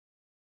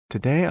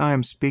Today I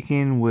am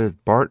speaking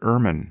with Bart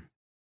Ehrman.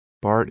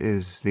 Bart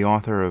is the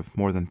author of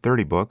more than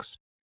 30 books,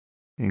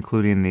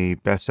 including the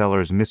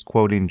bestsellers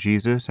Misquoting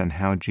Jesus and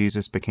How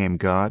Jesus Became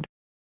God.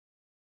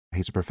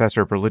 He's a professor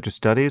of religious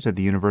studies at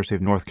the University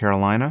of North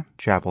Carolina,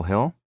 Chapel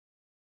Hill,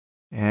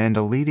 and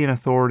a leading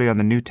authority on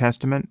the New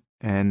Testament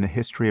and the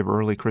history of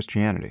early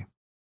Christianity.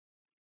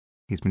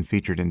 He's been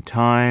featured in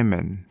Time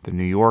and The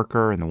New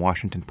Yorker and The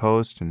Washington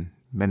Post and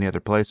many other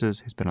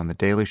places. He's been on The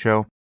Daily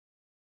Show.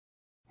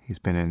 He's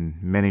been in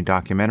many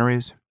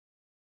documentaries.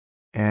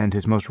 And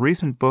his most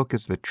recent book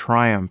is The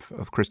Triumph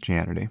of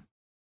Christianity.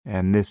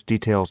 And this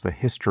details the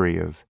history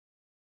of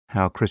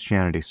how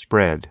Christianity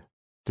spread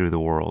through the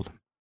world.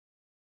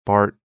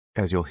 Bart,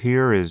 as you'll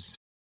hear, is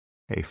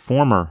a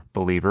former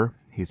believer.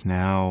 He's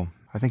now,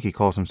 I think he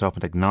calls himself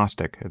an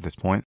agnostic at this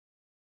point,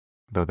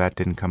 though that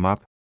didn't come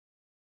up.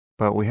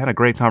 But we had a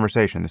great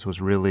conversation. This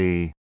was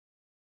really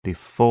the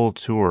full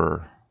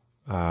tour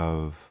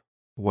of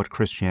what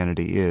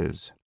Christianity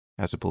is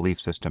as a belief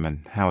system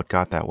and how it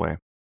got that way.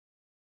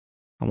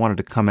 I wanted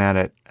to come at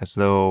it as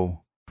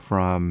though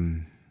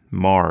from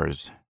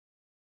Mars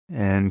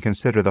and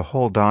consider the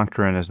whole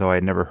doctrine as though I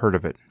had never heard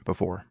of it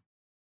before.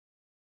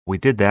 We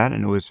did that,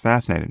 and it was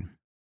fascinating.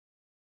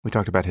 We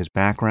talked about his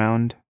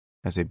background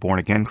as a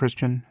born-again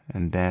Christian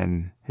and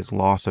then his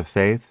loss of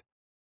faith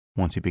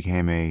once he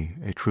became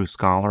a true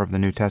scholar of the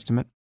New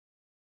Testament.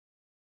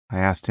 I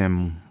asked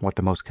him what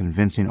the most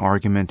convincing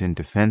argument in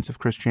defense of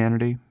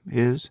Christianity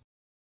is.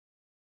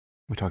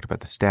 We talked about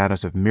the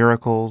status of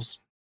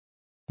miracles.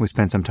 We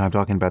spent some time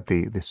talking about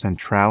the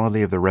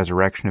centrality of the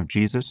resurrection of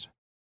Jesus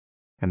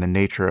and the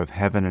nature of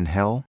heaven and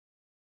hell.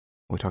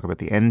 We talk about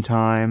the end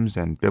times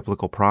and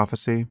biblical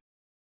prophecy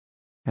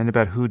and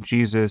about who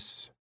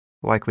Jesus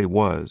likely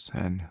was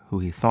and who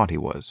he thought he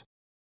was.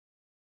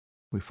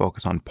 We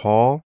focus on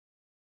Paul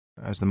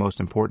as the most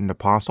important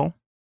apostle,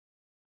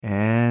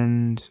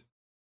 and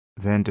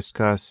then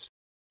discuss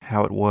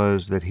how it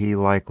was that he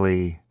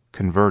likely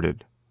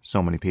converted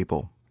so many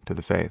people to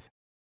the faith.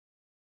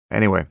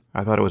 Anyway,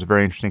 I thought it was a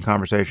very interesting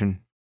conversation.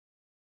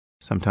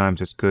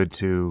 Sometimes it's good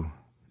to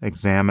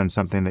examine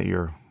something that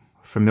you're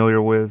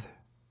familiar with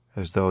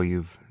as though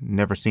you've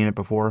never seen it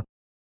before,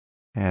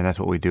 and that's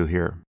what we do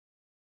here.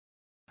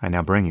 I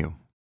now bring you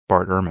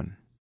Bart Ehrman.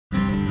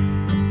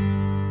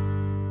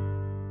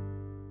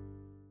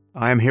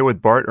 I am here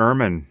with Bart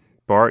Ehrman.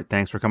 Bart,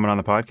 thanks for coming on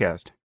the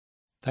podcast.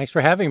 Thanks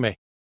for having me.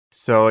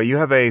 So you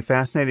have a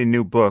fascinating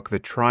new book, The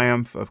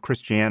Triumph of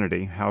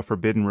Christianity, How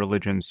Forbidden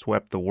Religion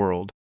Swept the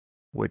World,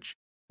 which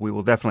we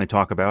will definitely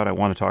talk about, I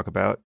want to talk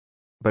about.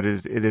 But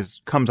it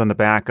comes on the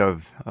back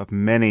of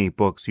many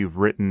books you've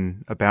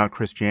written about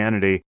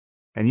Christianity.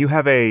 And you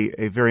have a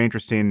very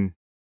interesting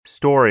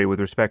story with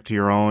respect to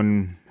your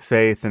own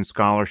faith and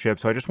scholarship.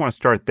 So I just want to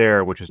start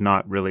there, which is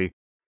not really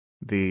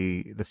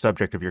the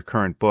subject of your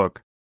current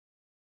book.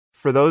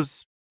 For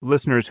those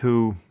listeners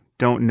who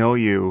don't know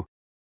you,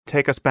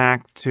 take us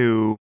back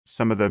to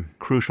some of the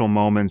crucial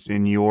moments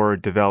in your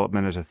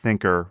development as a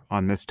thinker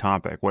on this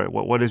topic.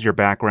 What is your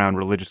background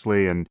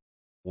religiously, and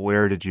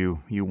where did you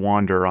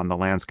wander on the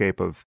landscape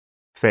of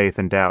faith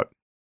and doubt?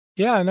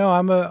 Yeah, no,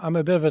 I'm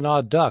a bit of an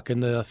odd duck in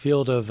the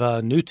field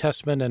of New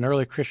Testament and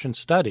early Christian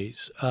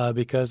studies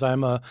because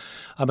I'm a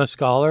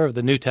scholar of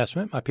the New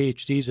Testament. My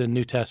PhD's in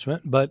New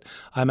Testament, but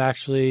I'm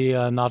actually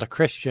not a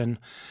Christian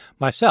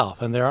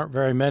myself, and there aren't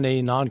very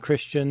many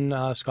non-Christian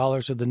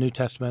scholars of the New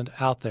Testament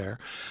out there.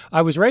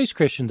 I was raised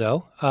Christian,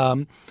 though.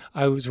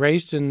 I was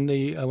raised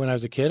when I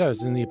was a kid, I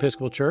was in the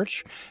Episcopal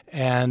Church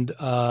and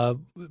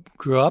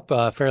grew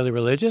up fairly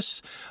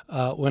religious.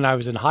 When I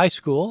was in high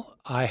school,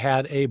 I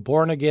had a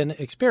born-again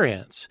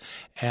experience,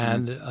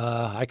 and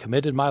I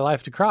committed my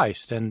life to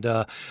Christ, and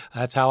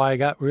that's how I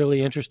got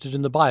really interested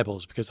in the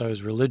Bibles, because I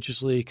was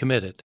religiously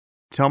committed.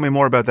 Tell me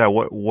more about that.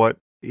 What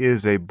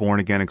is a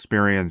born-again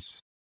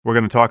experience? We're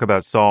going to talk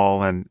about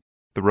Saul and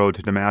the road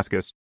to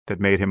Damascus that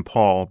made him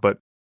Paul, but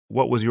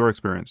what was your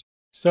experience?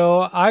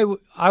 So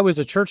I was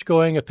a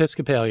church-going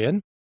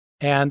Episcopalian,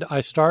 and I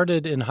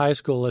started in high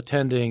school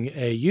attending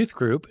a youth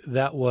group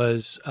that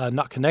was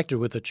not connected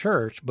with the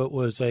church, but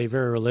was a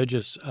very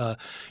religious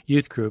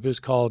youth group. It was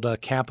called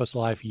Campus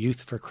Life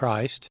Youth for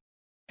Christ.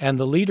 And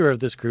the leader of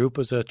this group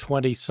was a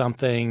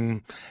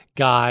 20-something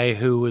guy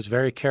who was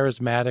very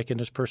charismatic in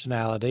his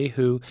personality,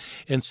 who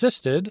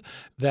insisted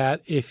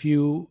that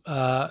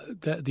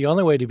that the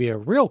only way to be a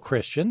real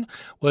Christian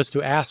was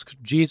to ask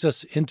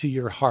Jesus into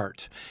your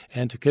heart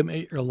and to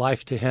commit your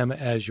life to him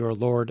as your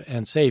Lord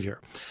and Savior.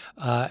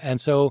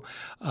 And so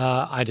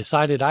I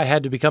decided I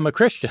had to become a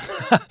Christian.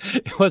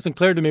 It wasn't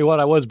clear to me what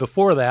I was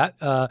before that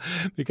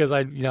because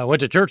I went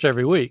to church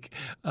every week.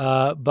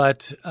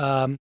 But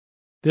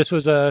this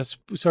was a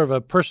sort of a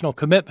personal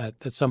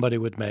commitment that somebody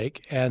would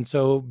make. And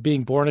so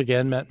being born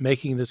again meant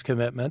making this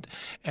commitment.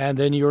 And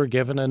then you were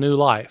given a new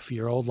life.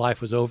 Your old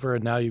life was over,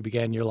 and now you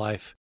began your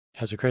life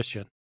as a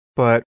Christian.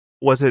 But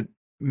was it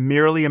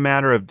merely a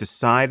matter of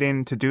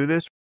deciding to do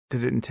this?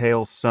 Did it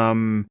entail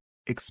some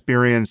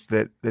experience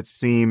that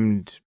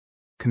seemed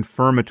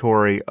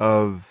confirmatory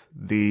of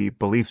the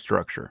belief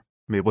structure?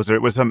 I mean,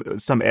 was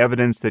some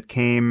evidence that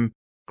came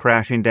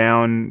crashing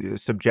down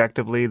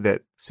subjectively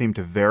that seemed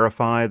to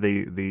verify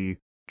the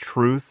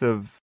truth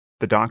of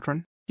the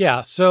doctrine?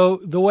 Yeah,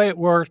 so the way it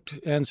worked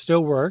and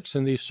still works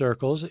in these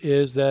circles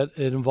is that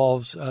it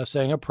involves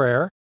saying a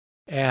prayer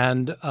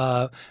and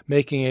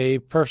making a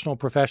personal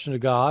profession to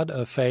God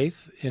of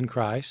faith in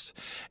Christ.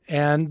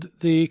 And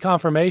the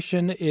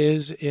confirmation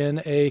is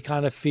in a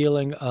kind of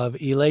feeling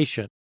of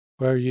elation,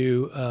 where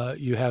you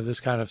have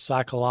this kind of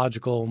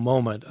psychological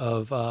moment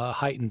of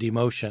heightened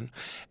emotion,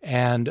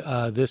 and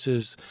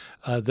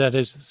that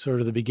is sort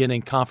of the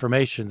beginning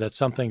confirmation that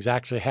something's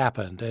actually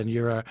happened, and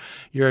you're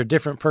a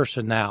different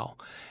person now.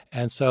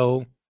 And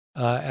so,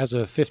 as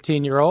a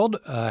 15-year-old,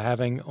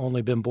 having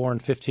only been born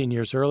 15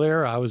 years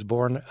earlier, I was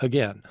born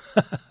again.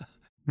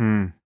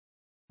 Hmm.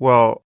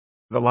 Well,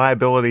 the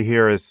liability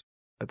here is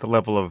at the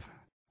level of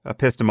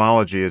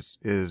epistemology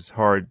is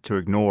hard to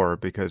ignore,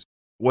 because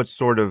what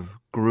sort of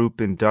group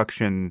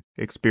induction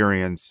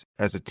experience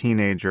as a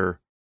teenager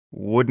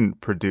wouldn't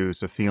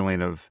produce a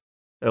feeling of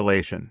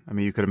elation? I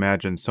mean, you could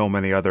imagine so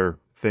many other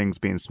things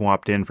being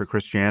swapped in for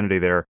Christianity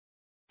there.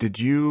 Did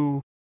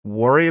you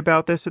worry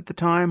about this at the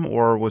time,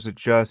 or was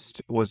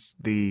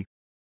the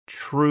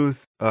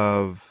truth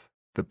of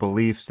the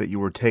beliefs that you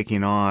were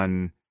taking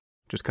on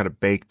just kind of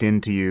baked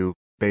into you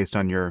based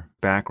on your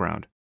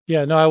background?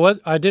 Yeah, no,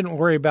 I didn't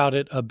worry about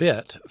it a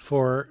bit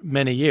for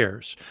many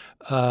years.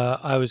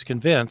 I was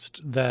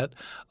convinced that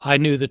I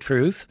knew the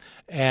truth,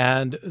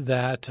 and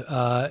that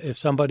if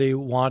somebody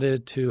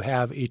wanted to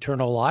have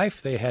eternal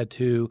life, they had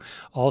to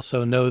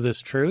also know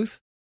this truth.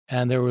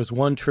 And there was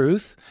one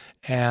truth,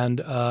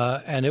 and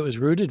it was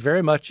rooted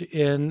very much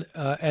in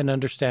an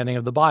understanding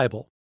of the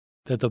Bible,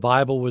 that the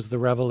Bible was the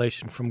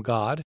revelation from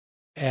God,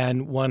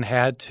 and one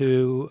had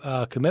to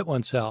commit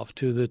oneself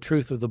to the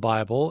truth of the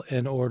Bible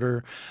in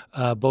order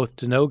both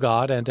to know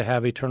God and to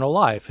have eternal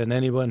life. And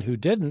anyone who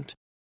didn't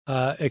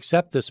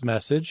accept this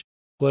message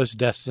was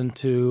destined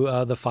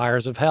to the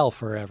fires of hell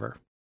forever.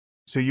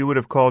 So you would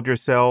have called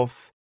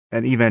yourself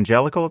an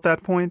evangelical at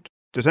that point?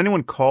 Does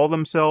anyone call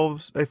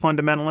themselves a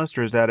fundamentalist,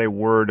 or is that a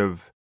word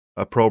of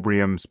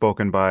opprobrium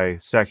spoken by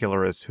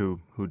secularists who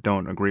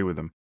don't agree with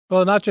them?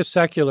 Well, not just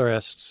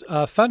secularists.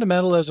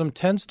 Fundamentalism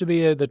tends to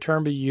be the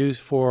term be used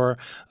for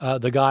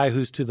the guy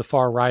who's to the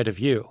far right of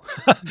you.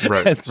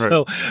 Right. And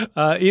so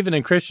even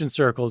in Christian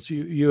circles,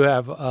 you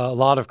have a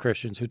lot of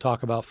Christians who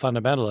talk about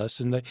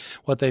fundamentalists. And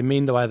what they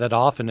mean by that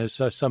often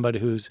is somebody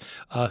who's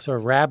sort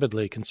of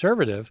rabidly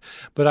conservative.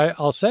 But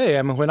I'll say,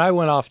 I mean, when I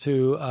went off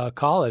to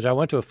college, I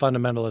went to a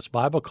fundamentalist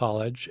Bible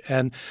college.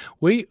 And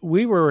we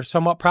were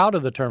somewhat proud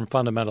of the term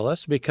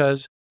fundamentalist,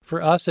 because for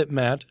us, it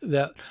meant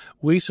that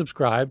we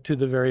subscribed to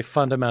the very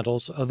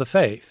fundamentals of the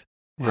faith.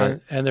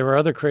 Right. And there were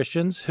other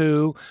Christians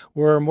who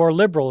were more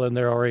liberal in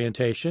their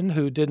orientation,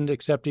 who didn't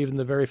accept even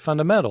the very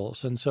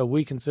fundamentals. And so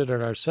we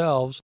considered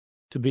ourselves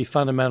to be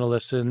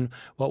fundamentalists in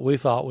what we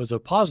thought was a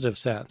positive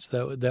sense,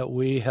 that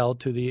we held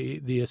to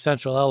the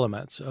essential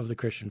elements of the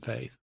Christian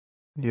faith.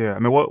 Yeah. I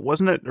mean,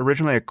 wasn't it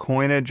originally a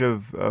coinage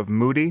of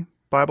Moody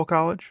Bible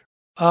College?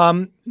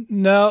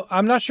 No,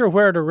 I'm not sure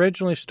where it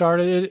originally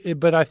started,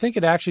 but I think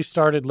it actually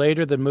started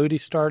later than Moody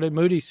started.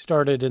 Moody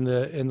started in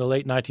the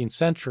late 19th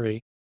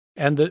century,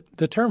 and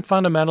the term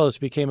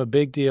fundamentalist became a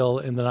big deal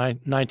in the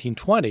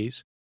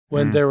 1920s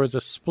when there was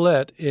a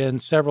split in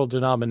several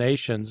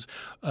denominations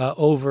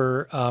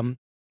over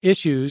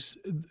issues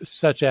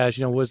such as,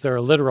 was there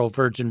a literal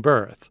virgin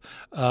birth,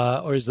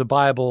 or is the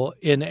Bible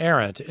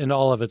inerrant in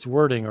all of its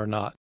wording or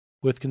not?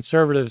 With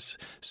conservatives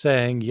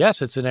saying,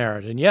 yes, it's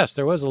inerrant, and yes,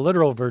 there was a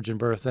literal virgin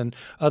birth, and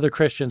other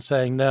Christians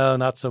saying, no,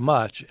 not so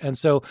much. And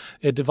so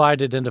it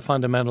divided into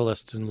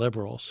fundamentalists and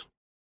liberals.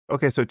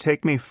 Okay, so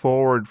take me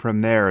forward from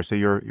there. So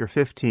you're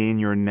 15,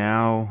 you're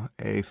now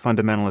a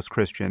fundamentalist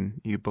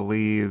Christian. You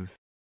believe,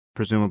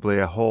 presumably,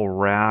 a whole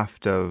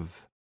raft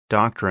of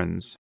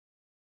doctrines,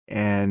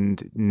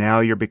 and now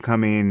you're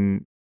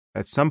becoming,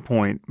 at some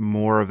point,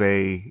 more of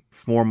a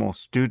formal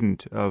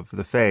student of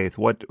the faith.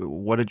 What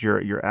did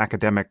your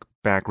academic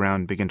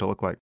background begin to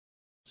look like?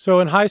 So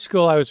in high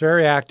school, I was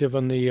very active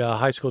on the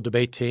high school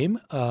debate team,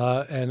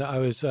 and I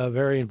was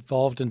very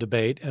involved in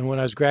debate. And when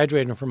I was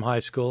graduating from high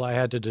school, I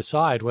had to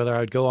decide whether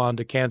I'd go on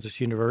to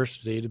Kansas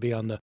University to be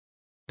on the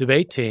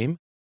debate team,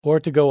 or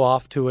to go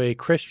off to a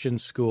Christian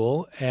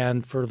school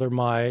and further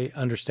my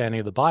understanding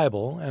of the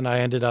Bible. And I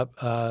ended up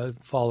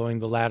following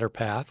the latter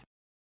path.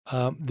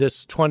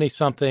 This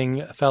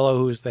 20-something fellow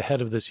who is the head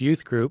of this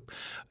youth group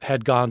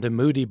had gone to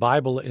Moody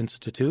Bible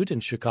Institute in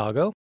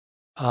Chicago,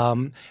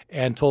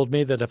 and told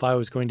me that if I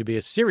was going to be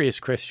a serious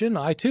Christian,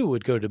 I too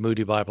would go to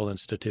Moody Bible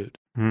Institute.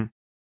 Hmm.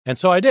 And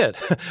so I did.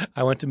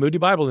 I went to Moody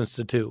Bible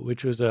Institute,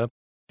 which was a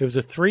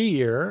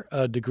 3-year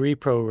degree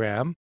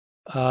program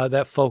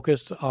that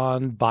focused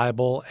on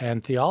Bible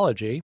and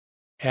theology.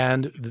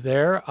 And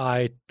there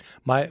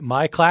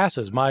my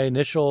classes, my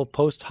initial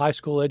post-high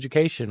school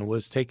education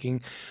was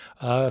taking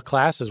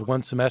classes.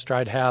 One semester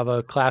I'd have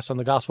a class on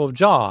the Gospel of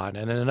John,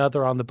 and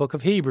another on the book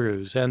of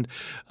Hebrews, and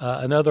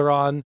another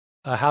on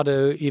how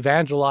to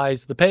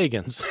evangelize the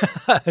pagans,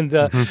 and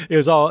Hmm. it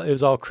was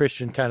all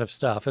Christian kind of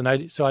stuff. And I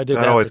did That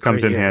that for always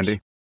comes 3 in years.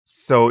 handy.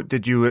 So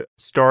did you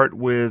start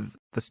with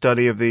the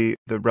study of the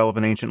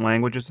relevant ancient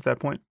languages at that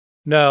point?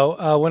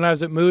 No, when I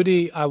was at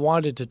Moody, I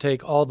wanted to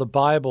take all the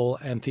Bible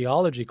and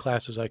theology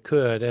classes I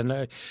could,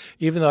 and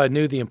even though I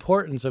knew the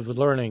importance of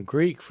learning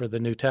Greek for the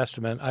New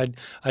Testament, I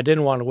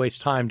didn't want to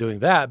waste time doing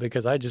that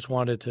because I just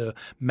wanted to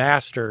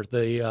master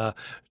the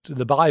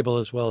Bible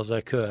as well as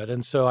I could,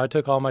 and so I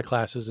took all my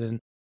classes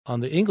on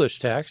the English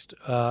text.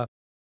 But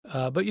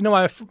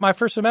my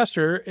first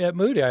semester at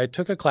Moody, I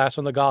took a class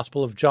on the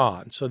Gospel of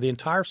John, so the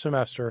entire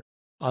semester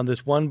on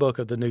this one book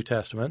of the New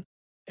Testament,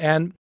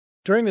 and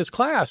during this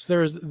class,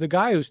 there's the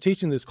guy who's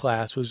teaching this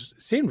class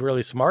seemed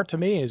really smart to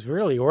me. He's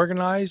really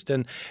organized,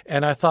 and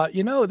I thought,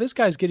 this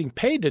guy's getting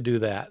paid to do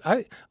that.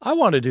 I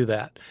want to do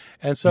that,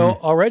 and so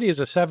Mm. already as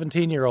a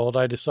 17-year-old,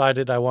 I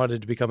decided I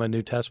wanted to become a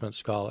New Testament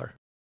scholar.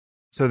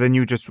 So then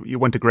you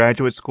went to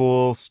graduate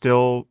school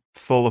still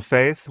full of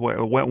faith?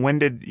 When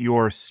did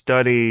your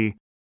study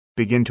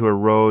begin to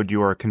erode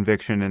your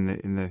conviction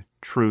in the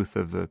truth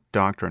of the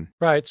doctrine?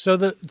 Right. So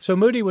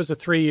Moody was a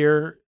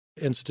 3-year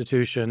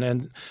institution,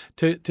 and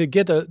to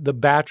get the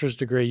bachelor's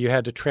degree, you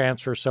had to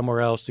transfer somewhere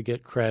else to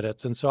get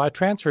credits. And so I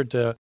transferred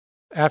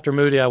after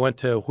Moody, I went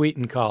to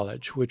Wheaton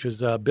College, which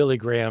was Billy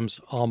Graham's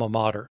alma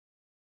mater.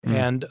 Mm.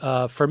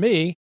 And for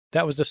me,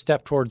 that was a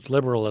step towards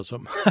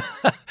liberalism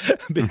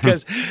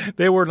because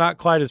they were not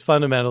quite as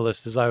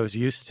fundamentalist as I was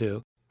used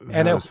to.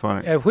 And That was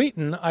funny. at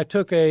Wheaton, I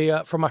took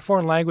for my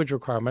foreign language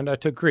requirement, I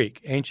took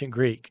Greek, ancient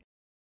Greek.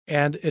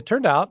 And it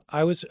turned out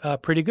I was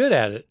pretty good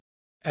at it.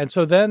 And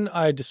so then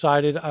I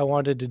decided I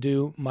wanted to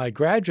do my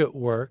graduate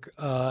work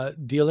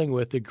dealing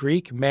with the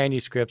Greek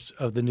manuscripts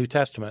of the New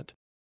Testament,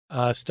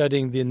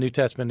 studying the New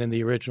Testament in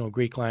the original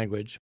Greek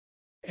language.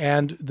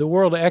 And the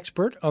world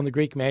expert on the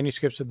Greek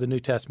manuscripts of the New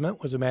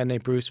Testament was a man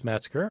named Bruce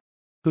Metzger,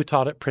 who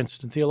taught at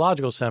Princeton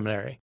Theological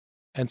Seminary.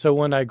 And so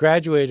when I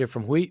graduated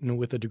from Wheaton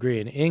with a degree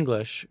in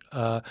English,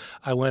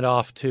 I went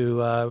off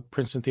to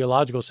Princeton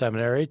Theological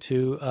Seminary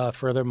to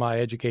further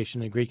my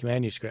education in Greek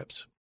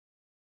manuscripts.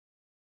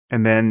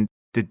 And then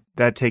did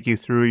that take you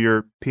through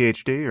your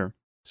PhD or?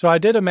 So I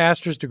did a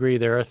master's degree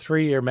there, a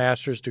 3-year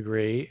master's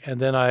degree, and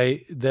then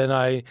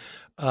I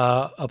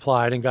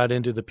applied and got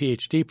into the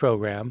PhD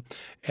program,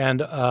 and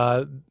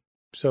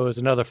so it was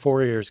another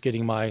 4 years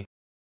getting my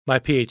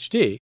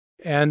PhD.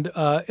 And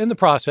in the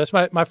process,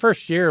 my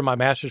first year in my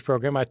master's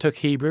program, I took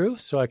Hebrew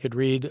so I could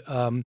read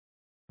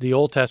the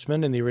Old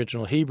Testament in the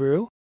original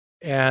Hebrew.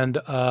 And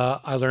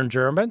I learned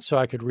German so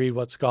I could read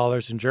what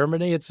scholars in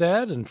Germany had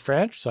said, and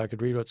French so I could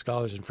read what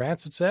scholars in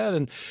France had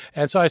said.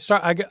 And so I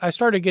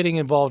started getting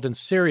involved in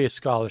serious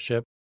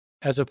scholarship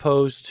as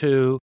opposed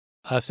to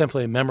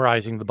simply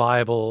memorizing the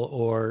Bible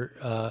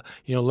or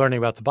learning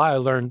about the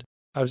Bible.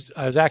 I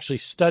was actually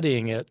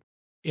studying it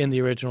in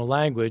the original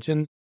language.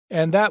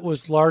 And that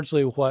was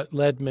largely what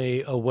led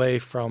me away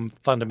from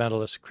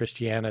fundamentalist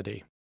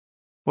Christianity.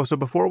 Well, so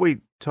before we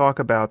talk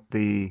about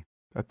the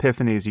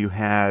epiphanies you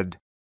had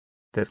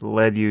that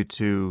led you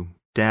to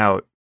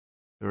doubt,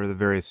 or the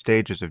various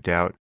stages of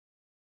doubt,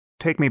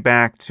 take me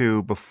back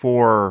to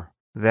before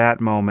that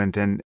moment.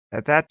 And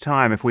at that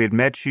time, if we had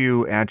met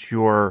you at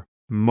your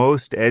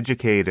most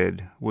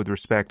educated with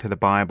respect to the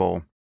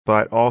Bible,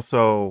 but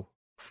also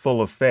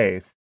full of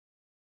faith,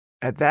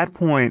 at that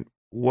point,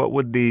 what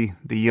would the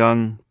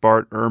young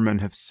Bart Ehrman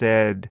have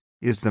said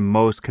is the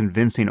most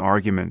convincing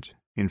argument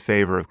in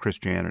favor of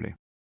Christianity?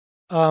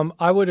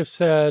 I would have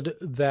said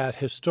that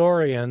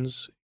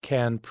historians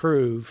can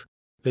prove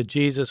that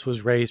Jesus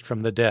was raised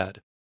from the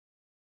dead,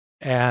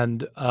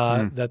 and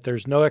that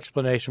there's no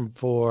explanation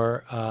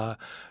for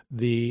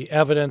the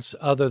evidence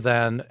other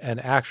than an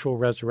actual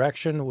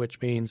resurrection,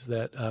 which means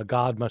that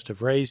God must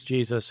have raised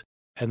Jesus,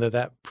 and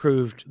that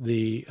proved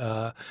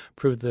the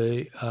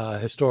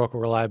historical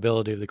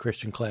reliability of the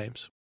Christian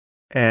claims.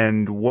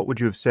 And what would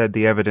you have said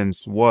the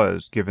evidence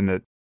was, given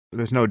that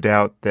there's no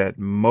doubt that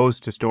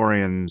most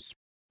historians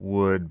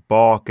would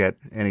balk at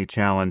any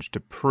challenge to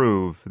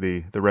prove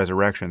the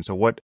resurrection?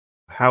 So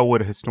how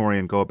would a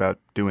historian go about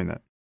doing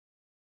that?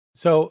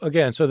 So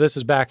again, this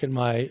is back in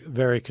my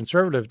very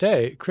conservative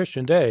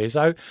Christian days.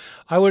 I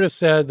would have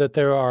said that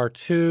there are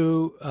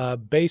two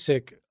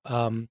basic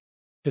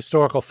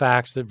historical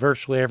facts that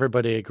virtually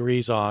everybody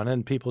agrees on,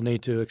 and people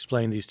need to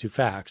explain these two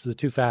facts. The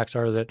two facts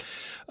are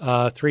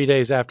that 3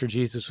 days after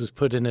Jesus was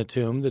put in a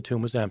tomb, the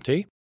tomb was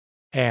empty,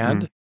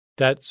 and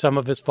that some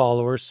of his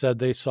followers said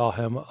they saw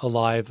him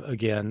alive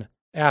again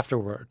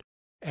afterward,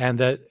 and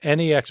that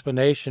any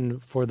explanation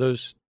for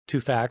those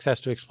two facts has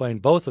to explain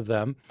both of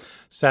them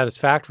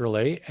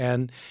satisfactorily.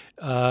 And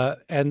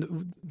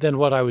then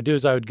what I would do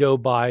is I would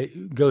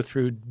go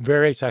through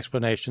various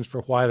explanations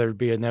for why there would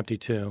be an empty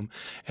tomb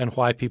and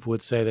why people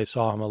would say they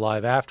saw him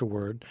alive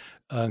afterward,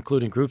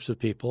 including groups of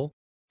people.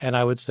 And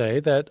I would say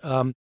that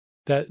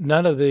that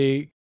none of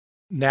the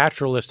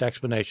naturalist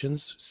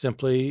explanations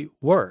simply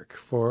work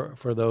for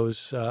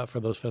those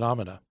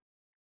phenomena.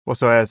 Well,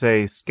 so as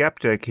a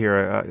skeptic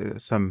here,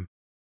 some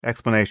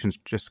explanations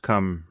just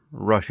come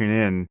rushing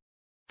in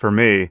for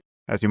me,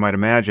 as you might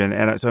imagine.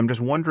 And so I'm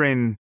just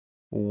wondering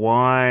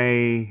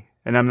why,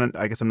 and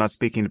I guess I'm not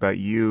speaking about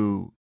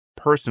you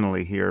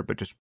personally here, but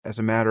just as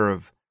a matter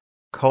of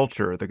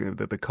culture,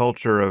 the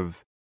culture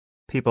of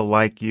people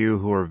like you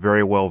who are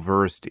very well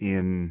versed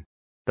in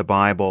the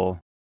Bible,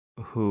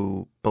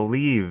 who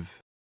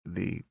believe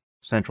the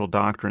central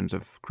doctrines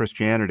of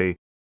Christianity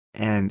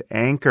and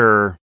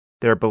anchor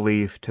their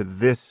belief to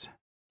this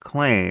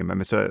claim. I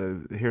mean,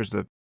 so here's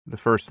the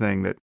first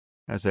thing that,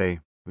 as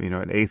an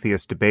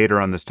atheist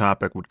debater on this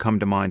topic would come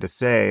to mind to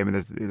say. I mean,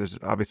 there's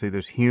obviously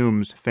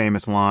Hume's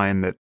famous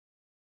line that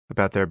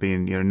about there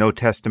being, no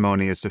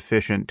testimony is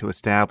sufficient to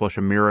establish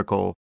a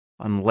miracle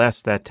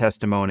unless that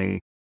testimony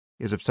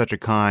is of such a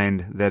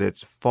kind that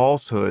its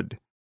falsehood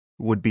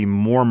would be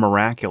more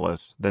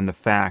miraculous than the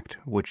fact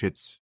which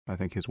I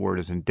think his word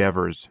is,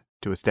 endeavors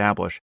to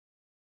establish.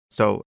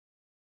 So,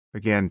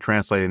 again,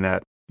 translating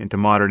that into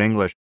modern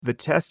English, the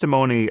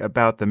testimony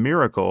about the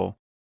miracle,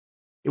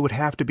 it would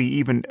have to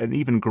be an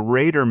even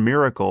greater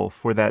miracle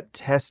for that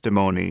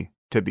testimony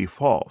to be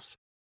false.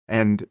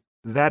 And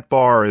that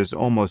bar is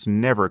almost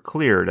never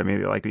cleared. I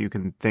mean, like, you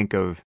can think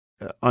of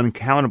an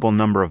uncountable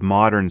number of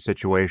modern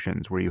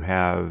situations where you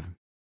have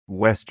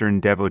Western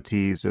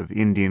devotees of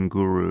Indian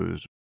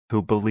gurus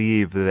who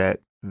believe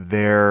that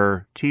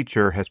their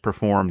teacher has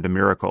performed a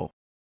miracle.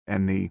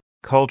 And the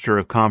culture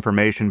of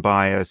confirmation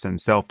bias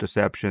and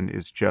self-deception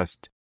is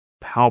just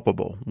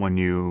palpable when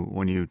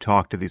you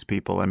talk to these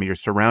people. I mean, you're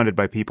surrounded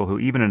by people who,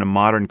 even in a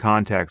modern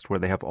context where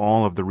they have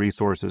all of the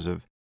resources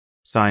of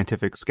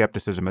scientific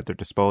skepticism at their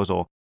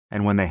disposal,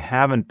 and when they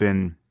haven't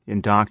been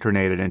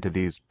indoctrinated into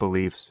these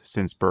beliefs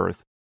since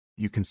birth,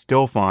 you can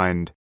still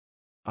find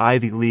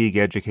Ivy League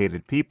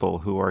educated people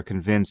who are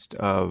convinced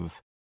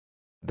of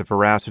the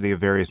veracity of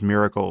various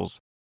miracles,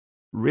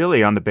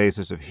 really on the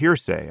basis of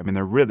hearsay. I mean,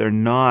 they're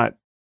not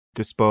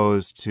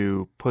disposed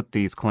to put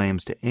these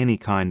claims to any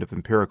kind of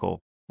empirical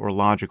or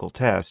logical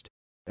test,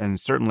 and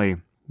certainly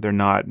they're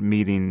not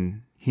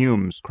meeting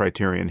Hume's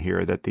criterion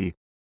here that the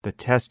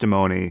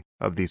testimony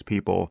of these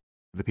people,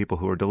 the people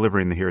who are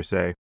delivering the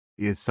hearsay,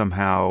 is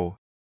somehow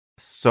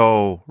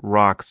so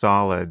rock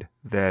solid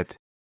that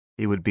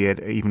it would be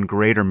an even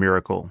greater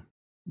miracle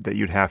that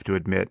you'd have to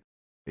admit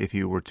if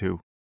you were to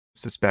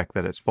suspect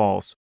that it's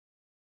false.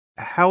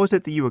 How is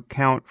it that you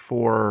account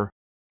for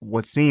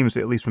what seems,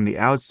 at least from the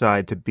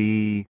outside, to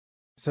be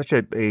such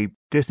a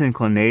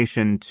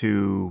disinclination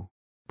to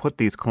put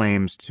these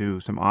claims to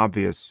some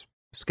obvious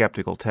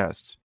skeptical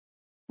tests?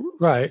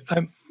 Right.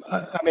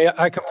 I mean,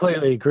 I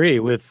completely agree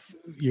with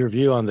your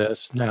view on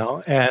this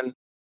now. And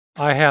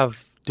I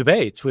have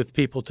debates with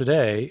people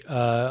today,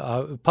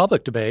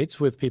 public debates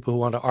with people who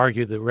want to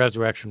argue the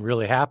resurrection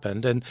really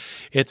happened. And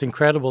it's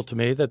incredible to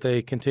me that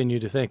they continue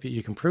to think that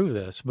you can prove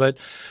this. But,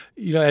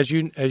 as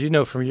you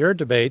know from your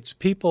debates,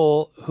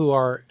 people who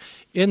are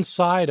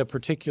inside a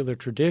particular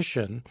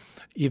tradition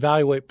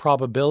evaluate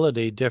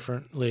probability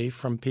differently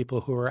from people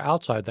who are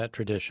outside that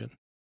tradition.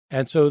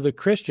 And so the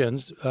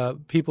Christians,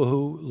 people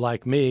who,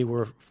 like me,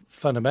 were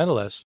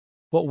fundamentalists,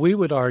 what we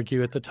would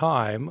argue at the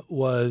time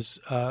was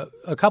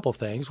a couple of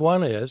things.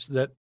 One is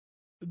that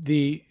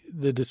the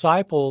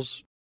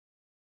disciples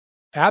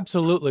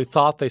absolutely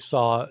thought they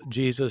saw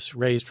Jesus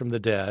raised from the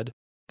dead.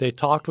 They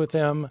talked with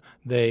him.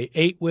 They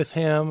ate with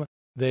him.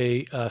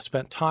 They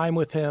spent time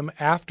with him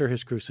after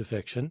his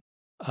crucifixion.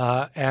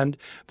 And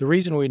the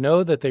reason we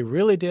know that they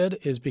really did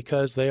is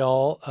because they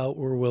all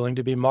were willing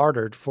to be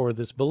martyred for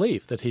this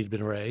belief that he'd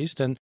been raised.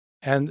 And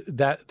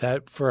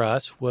that for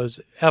us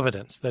was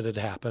evidence that it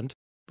happened.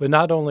 But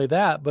not only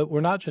that, but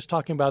we're not just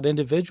talking about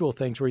individual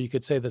things where you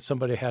could say that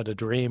somebody had a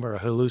dream or a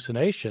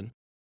hallucination.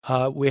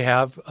 We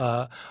have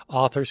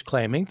authors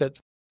claiming that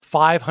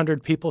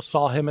 500 people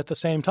saw him at the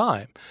same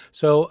time.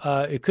 So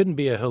it couldn't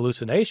be a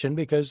hallucination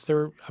because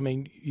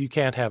you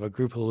can't have a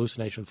group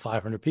hallucination with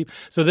 500 people.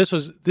 So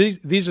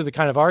these are the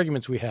kind of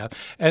arguments we have.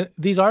 And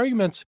these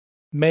arguments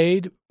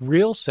made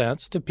real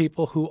sense to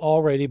people who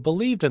already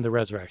believed in the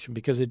resurrection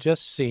because it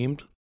just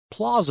seemed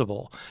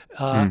plausible.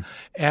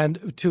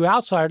 And to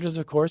outsiders,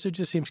 of course, it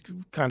just seems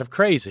kind of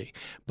crazy.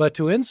 But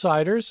to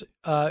insiders,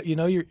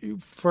 you're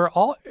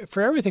for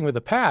everything with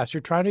the past,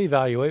 you're trying to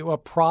evaluate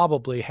what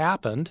probably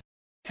happened.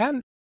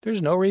 And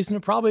there's no reason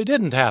it probably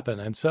didn't happen.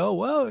 And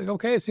so,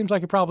 okay, it seems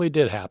like it probably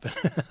did happen.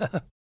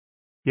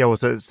 Yeah, well,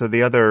 so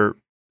the other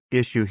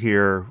issue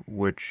here,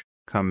 which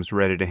comes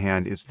ready to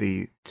hand, is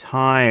the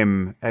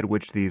time at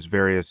which these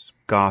various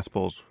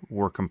Gospels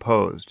were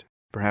composed.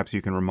 Perhaps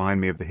you can remind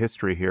me of the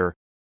history here.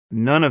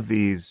 None of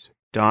these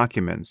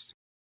documents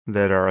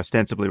that are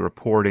ostensibly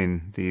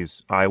reporting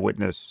these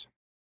eyewitness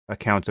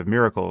accounts of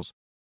miracles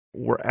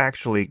were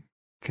actually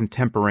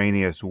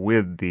contemporaneous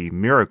with the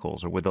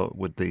miracles or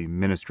with the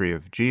ministry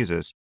of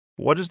Jesus.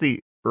 What is the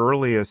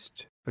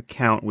earliest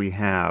account we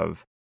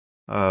have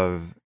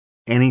of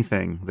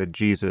anything that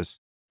Jesus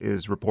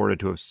is reported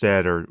to have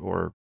said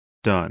or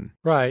done?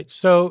 Right.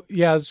 So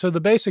the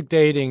basic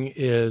dating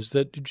is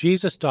that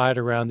Jesus died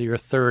around the year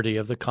 30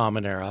 of the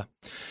Common Era.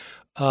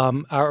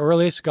 Our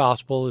earliest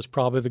gospel is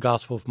probably the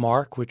Gospel of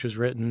Mark, which was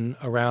written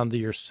around the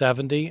year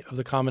 70 of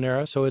the Common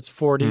Era, so it's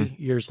 40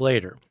 years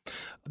later.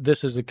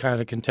 This is a kind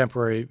of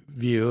contemporary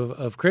view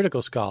of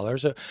critical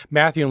scholars.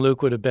 Matthew and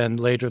Luke would have been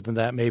later than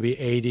that, maybe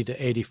 80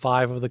 to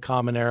 85 of the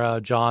Common Era,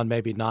 John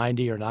maybe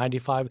 90 or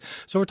 95.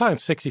 So we're talking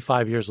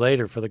 65 years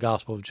later for the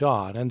Gospel of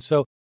John. And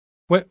so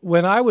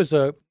when I was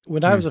a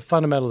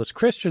fundamentalist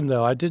Christian,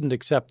 though, I didn't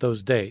accept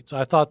those dates.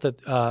 I thought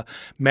that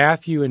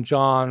Matthew and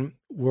John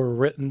were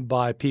written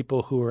by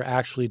people who were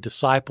actually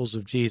disciples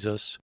of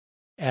Jesus,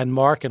 and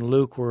Mark and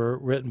Luke were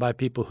written by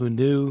people who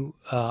knew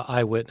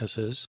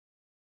eyewitnesses.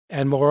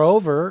 And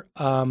moreover,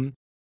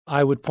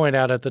 I would point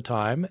out at the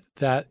time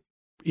that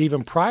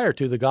even prior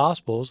to the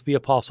Gospels, the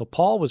Apostle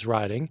Paul was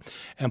writing,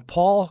 and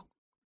Paul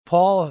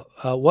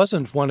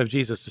wasn't one of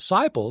Jesus'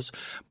 disciples,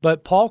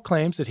 but Paul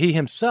claims that he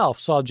himself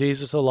saw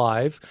Jesus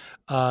alive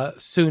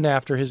soon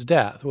after his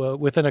death,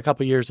 within a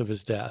couple years of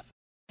his death.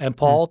 And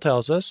Paul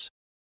tells us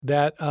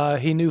that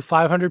he knew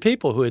 500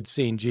 people who had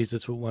seen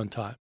Jesus at one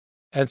time.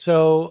 And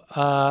so,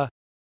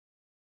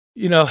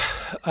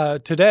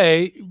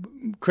 today,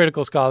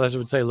 critical scholars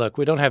would say, look,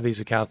 we don't have these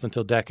accounts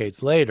until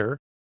decades later,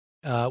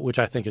 which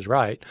I think is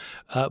right.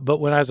 But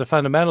when I was a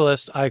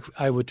fundamentalist,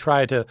 I would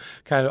try to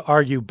kind of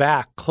argue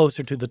back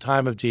closer to the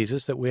time of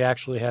Jesus that we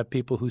actually have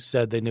people who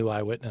said they knew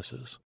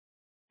eyewitnesses.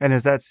 And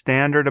is that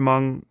standard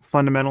among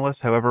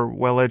fundamentalists, however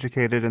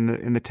well-educated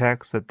in the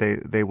text, that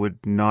they would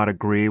not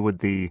agree with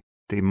the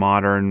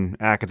modern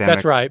academic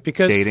That's right,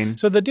 because dating?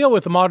 So the deal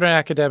with the modern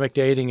academic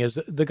dating is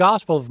the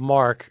Gospel of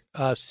Mark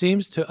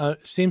seems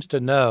to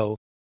know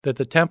that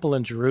the temple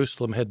in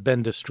Jerusalem had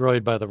been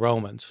destroyed by the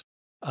Romans.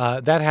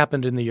 That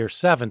happened in the year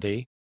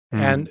 70,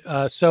 and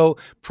so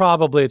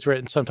probably it's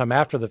written sometime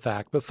after the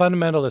fact. But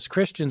fundamentalist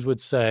Christians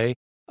would say,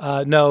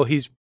 no,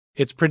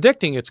 it's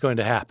predicting it's going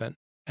to happen.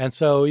 And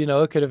so,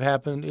 it could have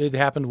happened. It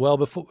happened well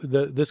before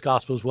this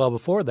gospel is well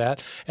before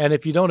that. And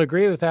if you don't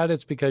agree with that,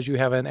 it's because you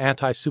have an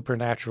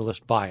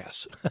anti-supernaturalist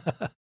bias.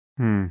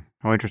 Oh,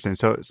 interesting.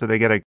 So they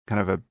get a kind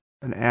of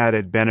an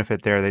added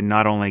benefit there. They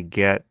not only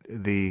get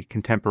the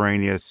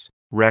contemporaneous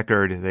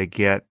record, they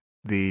get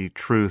the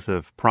truth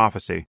of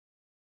prophecy.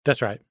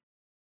 That's right.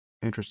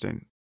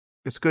 Interesting.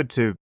 It's good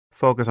to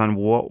focus on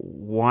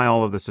why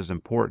all of this is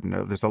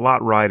important. There's a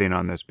lot riding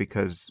on this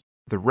because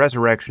the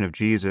resurrection of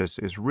Jesus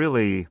is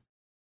really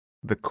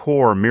the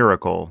core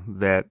miracle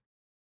that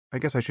I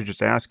guess I should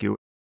just ask you,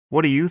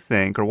 what do you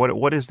think, or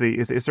what is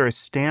there a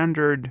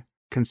standard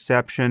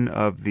conception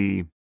of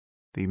the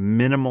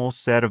minimal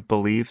set of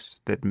beliefs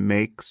that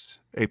makes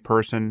a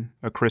person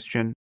a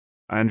Christian?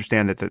 I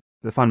understand that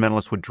the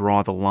fundamentalists would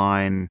draw the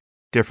line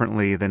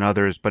differently than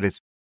others, but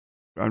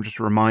I'm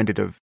just reminded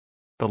of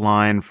the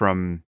line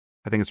from,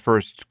 I think it's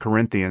 1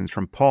 Corinthians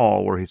from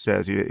Paul, where he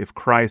says, if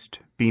Christ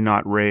be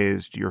not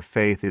raised, your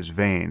faith is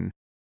vain,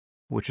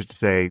 which is to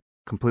say,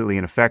 completely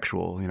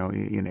ineffectual,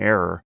 in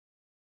error.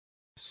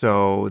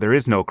 So there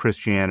is no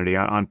Christianity.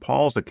 On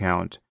Paul's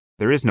account,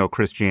 there is no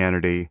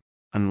Christianity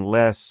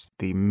unless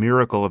the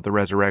miracle of the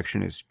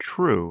resurrection is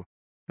true.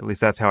 At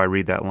least that's how I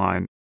read that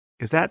line.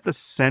 Is that the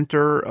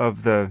center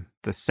of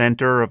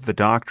the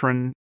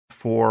doctrine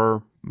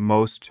for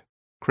most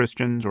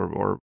Christians,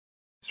 or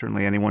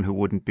certainly anyone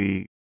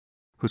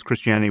whose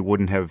Christianity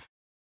wouldn't have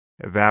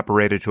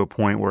evaporated to a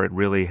point where it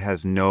really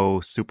has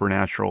no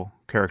supernatural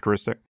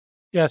characteristic?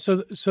 Yeah, so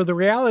the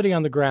reality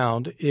on the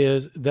ground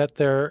is that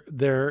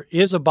there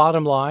is a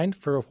bottom line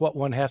for what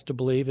one has to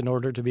believe in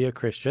order to be a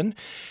Christian,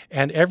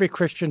 and every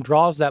Christian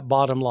draws that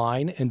bottom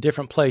line in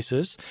different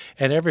places,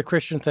 and every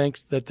Christian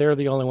thinks that they're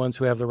the only ones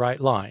who have the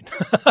right line.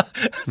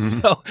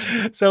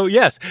 So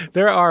yes,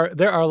 there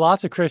are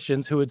lots of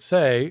Christians who would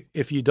say,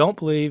 if you don't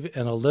believe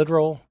in a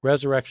literal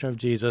resurrection of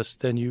Jesus,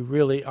 then you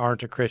really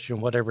aren't a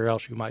Christian, whatever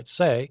else you might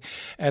say,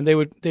 and they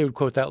would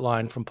quote that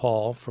line from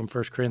Paul from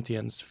 1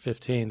 Corinthians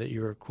 15 that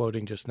you were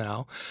quoting just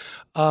now.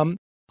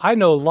 I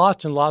know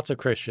lots and lots of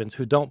Christians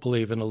who don't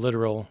believe in a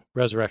literal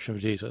resurrection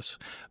of Jesus.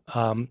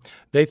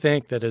 They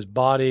think that his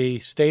body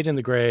stayed in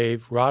the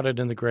grave, rotted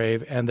in the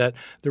grave, and that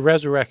the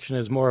resurrection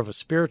is more of a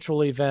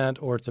spiritual event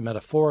or it's a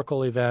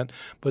metaphorical event,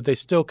 but they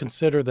still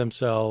consider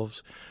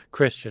themselves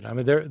Christian. I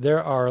mean,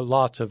 there are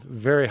lots of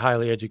very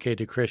highly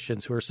educated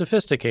Christians who are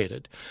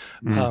sophisticated.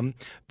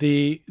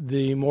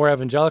 The more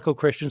evangelical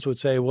Christians would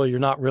say, well, you're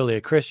not really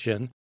a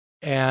Christian.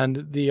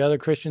 And the other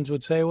Christians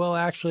would say, well,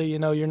 actually,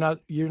 you're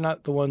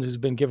not the one who's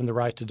been given the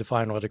right to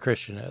define what a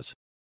Christian is.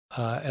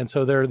 And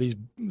so there are these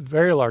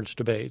very large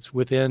debates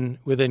within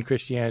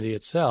Christianity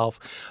itself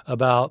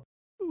about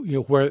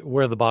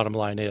where the bottom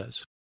line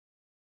is.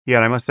 Yeah,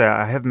 and I must say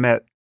I have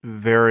met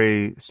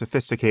very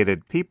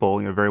sophisticated people,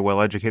 very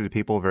well-educated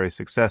people, very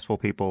successful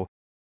people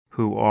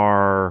who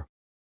are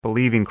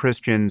believing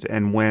Christians,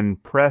 and when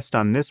pressed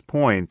on this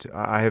point,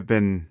 I have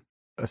been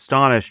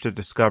astonished to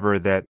discover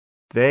that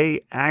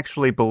they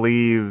actually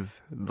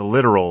believe the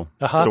literal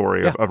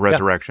story of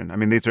resurrection. Yeah. I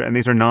mean,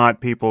 these are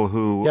not people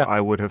who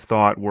I would have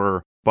thought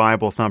were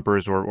Bible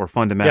thumpers or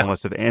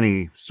fundamentalists of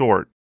any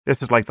sort.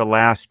 This is like the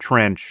last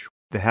trench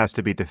that has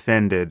to be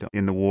defended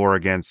in the war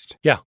against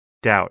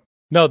doubt.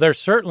 No, there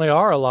certainly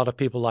are a lot of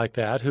people like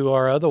that who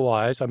are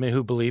otherwise,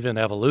 who believe in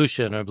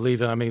evolution or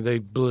they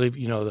believe,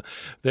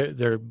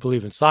 they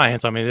believe in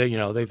science.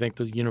 They think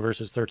the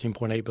universe is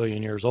 13.8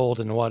 billion years old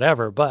and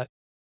whatever, but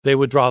they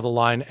would draw the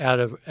line at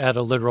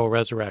a literal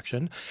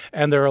resurrection.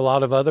 And there are a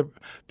lot of other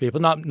people,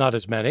 not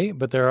as many,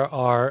 but there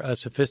are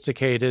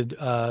sophisticated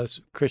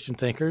Christian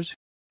thinkers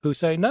who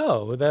say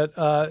no, that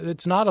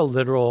it's not a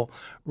literal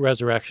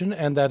resurrection,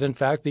 and that, in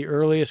fact, the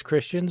earliest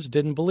Christians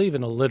didn't believe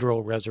in a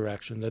literal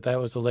resurrection, that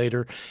was a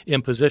later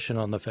imposition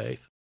on the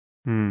faith.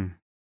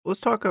 Let's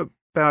talk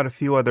about a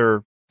few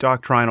other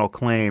doctrinal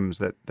claims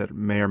that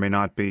may or may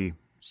not be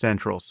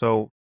central.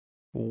 So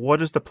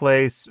what is the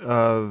place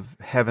of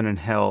heaven and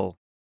hell,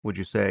 would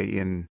you say,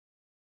 in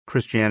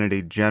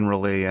Christianity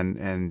generally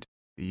and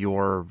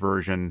your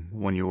version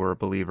when you were a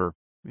believer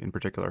in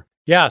particular?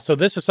 Yeah, so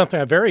this is something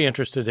I'm very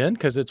interested in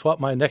because it's what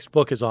my next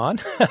book is on.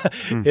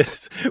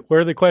 It's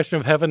where the question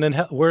of heaven and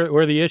hell,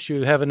 where the issue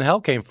of heaven and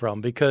hell came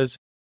from. Because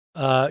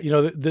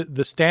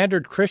the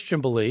standard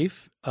Christian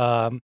belief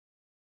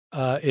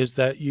is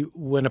that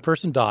when a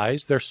person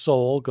dies, their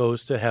soul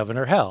goes to heaven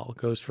or hell,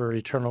 goes for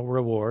eternal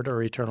reward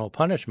or eternal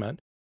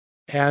punishment,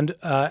 and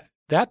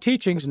that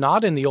teaching's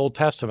not in the Old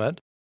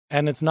Testament,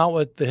 and it's not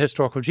what the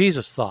historical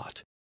Jesus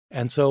thought.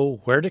 And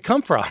so where did it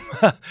come from?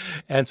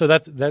 And so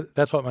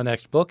that's what my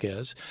next book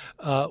is.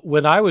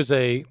 When I was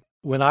a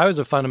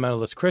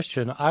fundamentalist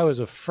Christian, I was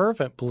a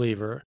fervent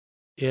believer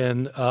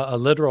in a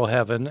literal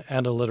heaven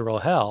and a literal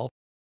hell.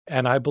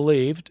 And I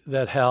believed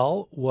that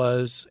hell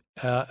was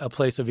a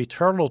place of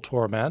eternal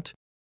torment,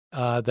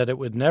 that it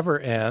would never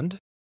end,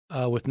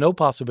 with no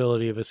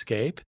possibility of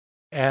escape.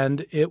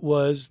 And it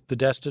was the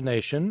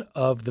destination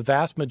of the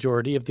vast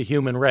majority of the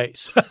human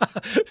race.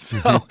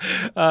 So,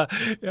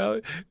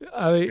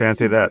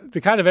 fancy that.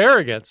 The kind of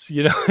arrogance,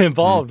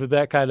 involved with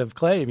that kind of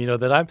claim,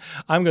 that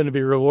I'm going to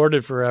be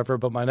rewarded forever,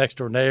 but my next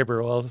door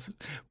neighbor, well,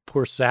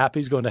 poor sap,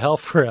 he's going to hell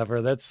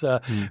forever. That's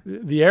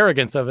the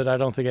arrogance of it. I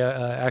don't think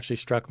actually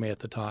struck me at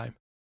the time.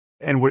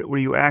 And were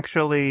you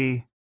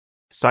actually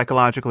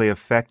psychologically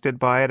affected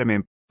by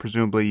it?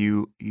 Presumably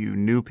you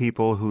knew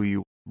people who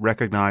you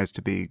recognized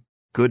to be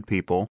good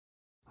people,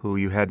 who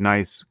you had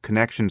nice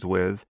connections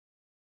with,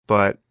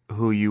 but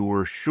who you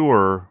were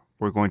sure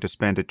were going to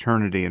spend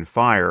eternity in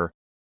fire.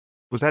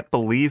 Was that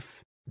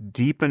belief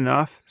deep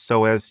enough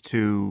so as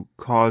to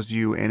cause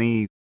you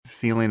any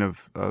feeling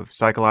of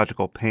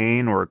psychological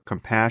pain or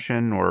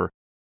compassion? Or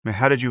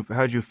how did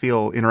you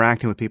feel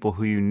interacting with people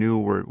who you knew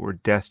were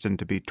destined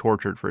to be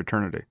tortured for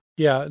eternity?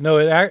 Yeah, no,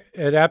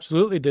 it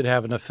absolutely did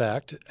have an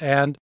effect.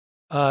 And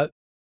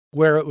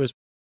where it was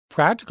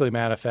practically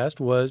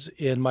manifest was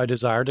in my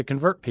desire to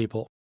convert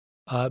people,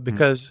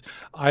 because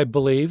I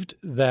believed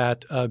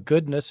that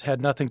goodness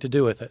had nothing to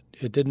do with it.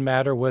 It didn't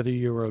matter whether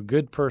you were a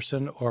good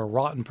person or a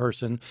rotten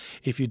person.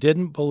 If you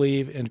didn't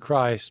believe in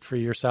Christ for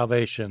your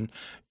salvation,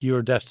 you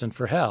were destined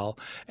for hell.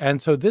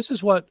 And so this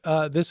is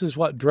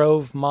what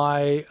drove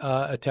my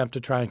attempt to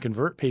try and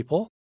convert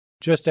people.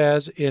 Just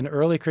as in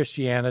early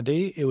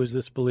Christianity, it was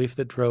this belief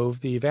that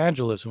drove the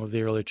evangelism of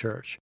the early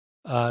church.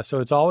 So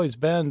it's always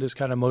been this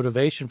kind of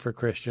motivation for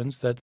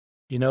Christians that,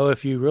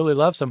 if you really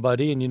love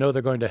somebody and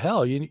they're going to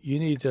hell, you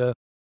need to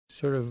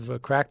sort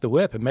of crack the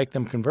whip and make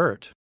them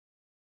convert.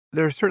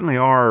 There certainly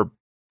are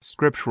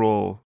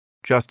scriptural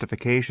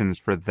justifications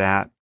for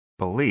that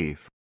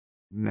belief.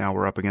 Now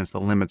we're up against the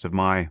limits of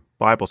my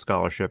Bible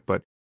scholarship,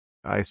 but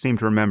I seem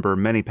to remember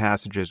many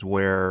passages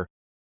where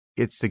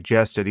it's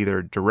suggested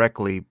either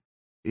directly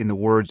in the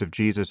words of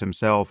Jesus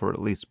himself or at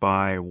least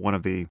by one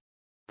of the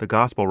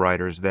gospel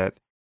writers that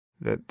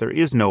there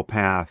is no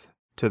path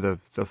to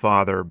the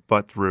Father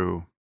but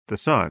through the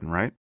Son,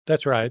 right?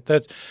 That's right.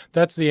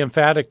 That's the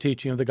emphatic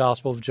teaching of the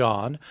Gospel of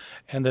John,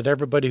 and that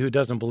everybody who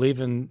doesn't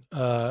believe in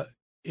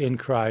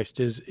Christ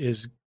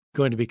is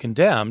going to be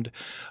condemned.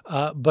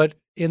 But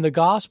in the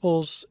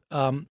Gospels,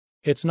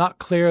 it's not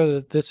clear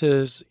that this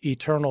is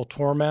eternal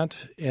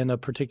torment in a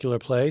particular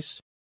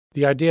place.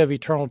 The idea of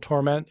eternal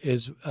torment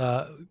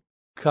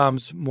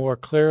comes more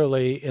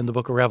clearly in the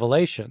book of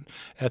Revelation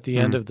at the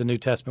end of the New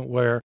Testament,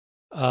 where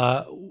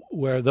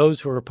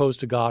those who are opposed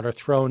to God are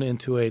thrown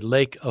into a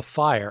lake of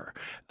fire,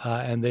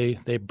 and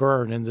they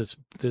burn in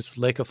this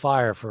lake of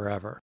fire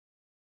forever.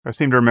 I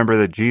seem to remember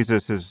that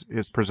Jesus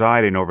is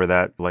presiding over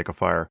that lake of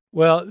fire.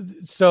 Well,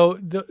 so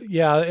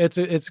it's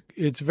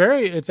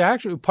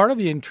actually part of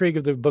the intrigue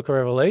of the book of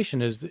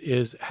Revelation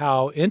is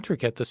how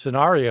intricate the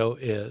scenario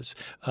is,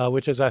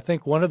 which is, I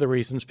think, one of the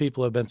reasons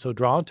people have been so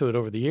drawn to it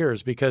over the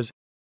years, because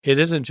it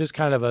isn't just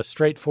kind of a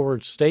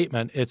straightforward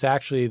statement. It's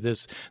actually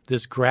this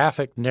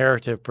graphic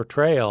narrative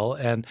portrayal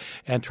and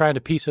trying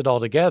to piece it all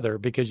together,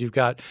 because you've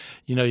got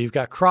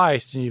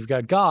Christ and you've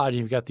got God and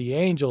you've got the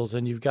angels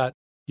and you've got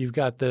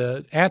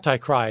the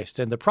Antichrist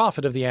and the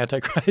prophet of the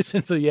Antichrist,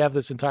 and so you have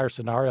this entire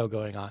scenario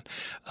going on.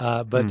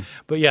 But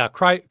yeah,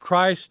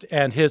 Christ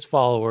and his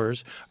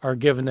followers are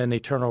given an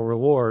eternal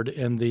reward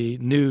in the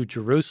New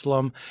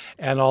Jerusalem,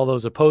 and all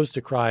those opposed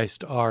to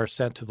Christ are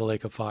sent to the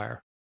lake of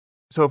fire.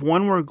 So if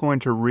one were going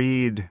to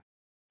read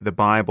the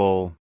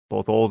Bible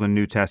both Old and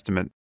New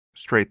Testament,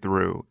 straight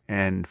through,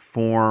 and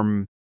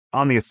form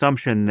on the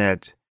assumption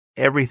that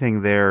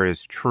everything there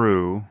is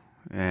true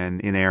and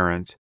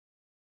inerrant,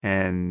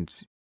 and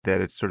that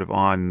it's sort of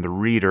on the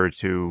reader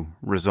to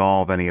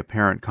resolve any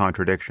apparent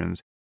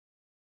contradictions.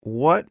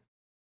 What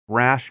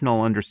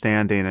rational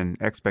understanding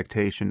and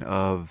expectation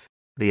of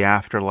the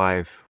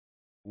afterlife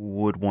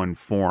would one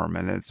form?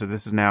 And so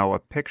this is now a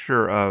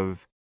picture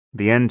of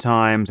the end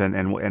times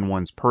and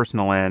one's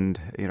personal end,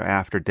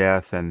 after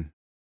death and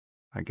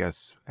I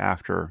guess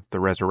after the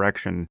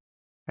resurrection.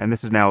 And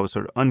this is now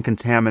sort of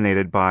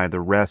uncontaminated by the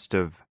rest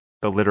of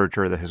the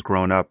literature that has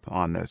grown up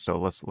on this. So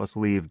let's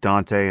leave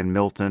Dante and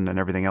Milton and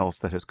everything else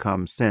that has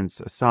come since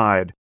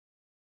aside.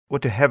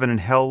 What do heaven and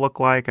hell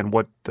look like, and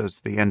what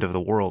does the end of the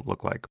world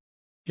look like?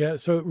 Yeah,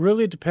 so it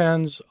really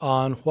depends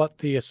on what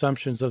the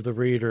assumptions of the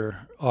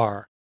reader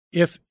are.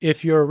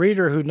 If you're a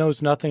reader who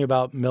knows nothing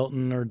about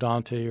Milton or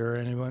Dante or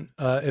anyone,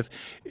 if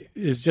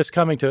is just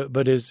coming to it,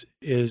 but is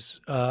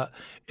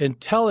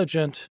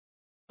intelligent,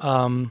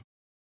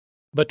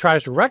 but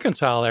tries to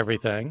reconcile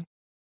everything,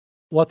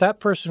 what that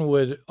person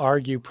would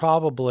argue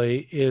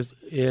probably is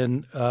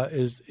in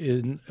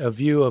a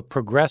view of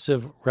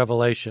progressive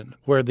revelation,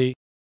 where the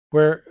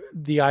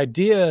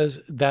ideas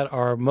that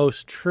are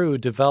most true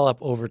develop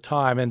over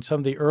time, and some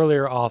of the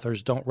earlier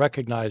authors don't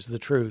recognize the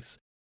truths.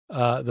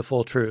 The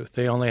full truth.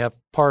 They only have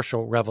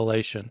partial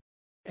revelation.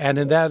 And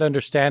in that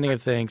understanding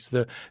of things,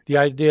 the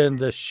idea in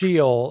the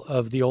Sheol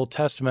of the Old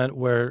Testament,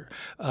 where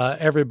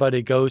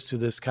everybody goes to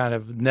this kind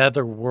of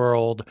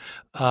netherworld,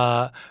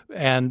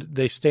 and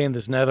they stay in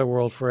this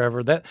netherworld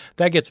forever,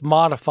 that gets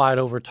modified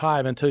over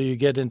time until you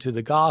get into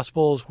the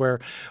Gospels,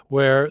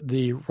 where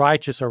the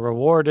righteous are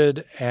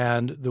rewarded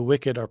and the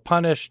wicked are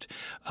punished,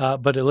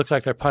 but it looks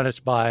like they're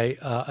punished by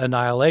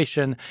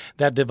annihilation.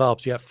 That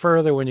develops yet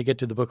further when you get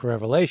to the Book of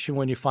Revelation,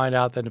 when you find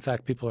out that in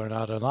fact people are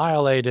not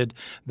annihilated;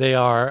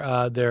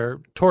 they're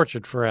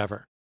tortured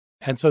forever.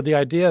 And so the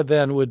idea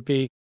then would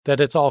be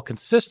that it's all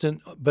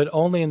consistent, but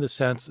only in the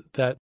sense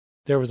that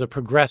there was a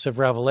progressive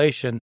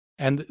revelation.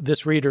 And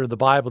this reader of the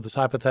Bible, this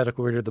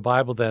hypothetical reader of the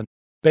Bible, then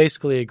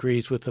basically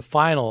agrees with the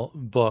final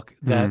book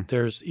that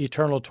there's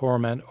eternal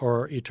torment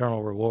or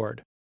eternal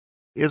reward.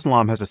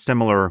 Islam has a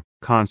similar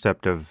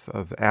concept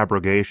of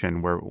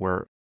abrogation,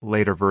 where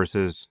later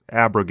verses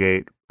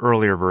abrogate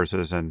earlier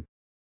verses, and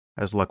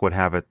as luck would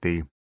have it,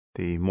 the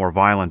more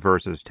violent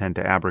verses tend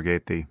to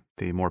abrogate the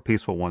more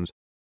peaceful ones,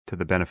 to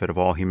the benefit of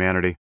all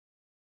humanity.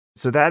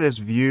 So that is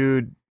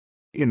viewed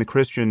in the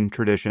Christian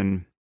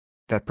tradition,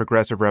 that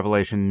progressive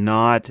revelation,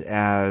 not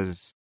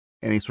as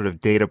any sort of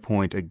data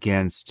point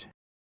against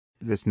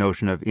this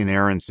notion of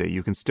inerrancy.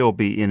 You can still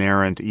be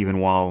inerrant even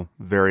while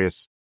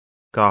various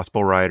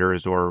gospel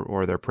writers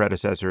or their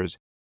predecessors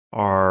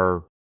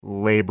are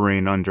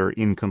laboring under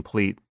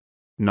incomplete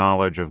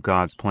knowledge of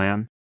God's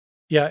plan.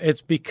 Yeah,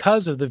 it's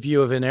because of the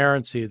view of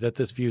inerrancy that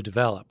this view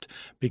developed,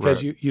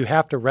 because Right. you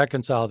have to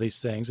reconcile these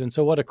things. And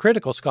so what a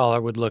critical scholar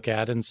would look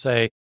at and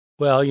say,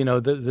 well,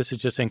 this is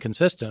just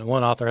inconsistent.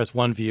 One author has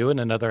one view and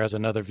another has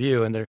another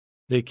view, and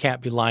they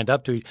can't be lined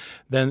up to.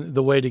 Then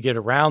the way to get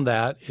around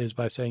that is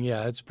by saying,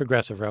 yeah, it's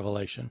progressive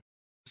revelation.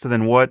 So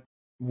then what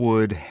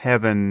would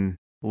heaven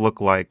look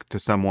like to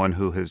someone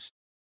who has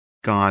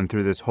gone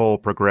through this whole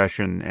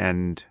progression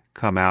and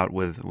come out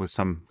with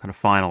some kind of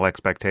final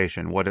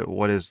expectation? What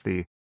is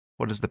the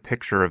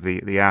picture of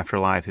the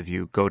afterlife if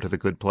you go to the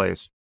good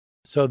place?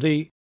 So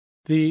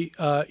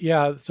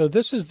so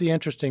this is the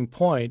interesting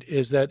point,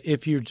 is that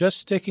if you're just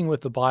sticking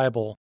with the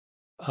Bible,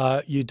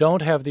 you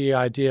don't have the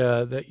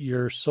idea that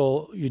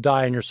you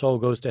die and your soul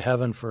goes to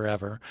heaven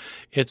forever.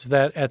 It's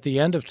that at the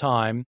end of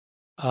time,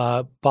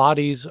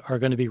 bodies are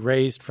going to be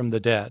raised from the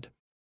dead,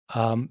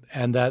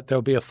 and that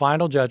there'll be a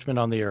final judgment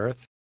on the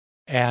earth,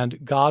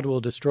 and God will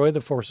destroy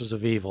the forces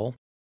of evil,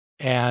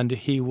 and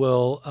he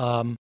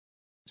will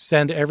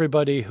send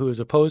everybody who is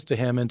opposed to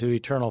him into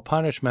eternal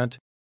punishment,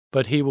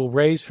 but he will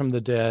raise from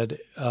the dead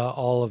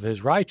all of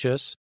his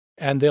righteous,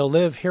 and they'll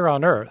live here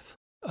on earth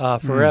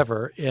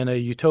forever in a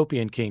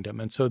utopian kingdom.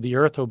 And so the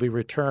earth will be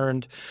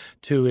returned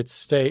to its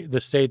state,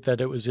 the state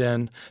that it was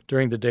in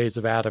during the days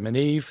of Adam and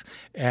Eve,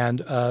 and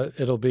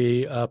it'll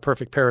be a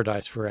perfect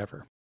paradise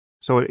forever.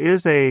 So it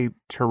is a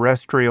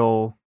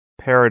terrestrial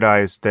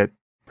paradise that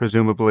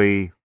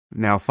presumably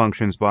now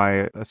functions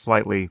by a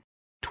slightly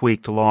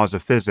tweaked laws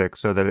of physics,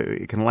 so that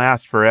it can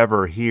last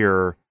forever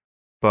here,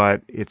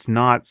 but it's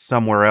not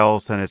somewhere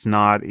else, and it's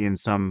not in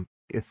some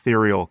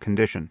ethereal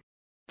condition.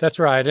 That's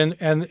right.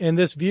 And in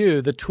this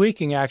view, the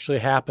tweaking actually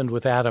happened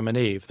with Adam and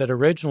Eve, that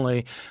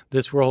originally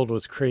this world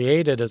was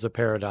created as a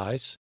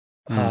paradise,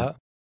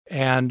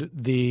 and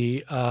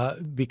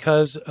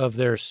because of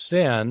their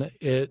sin,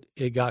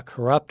 it got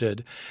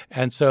corrupted.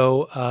 And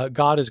so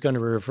God is going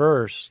to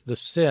reverse the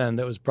sin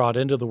that was brought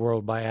into the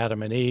world by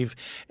Adam and Eve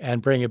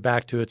and bring it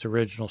back to its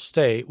original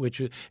state,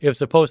 which is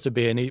supposed to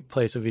be a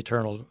place of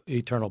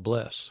eternal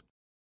bliss.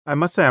 I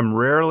must say I'm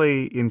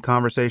rarely in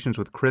conversations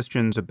with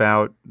Christians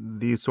about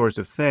these sorts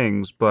of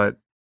things, but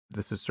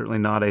this is certainly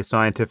not a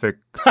scientific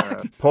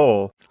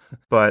poll.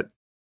 But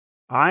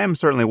I am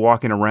certainly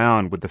walking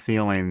around with the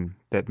feeling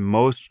that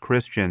most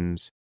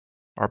Christians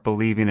are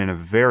believing in a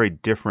very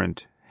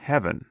different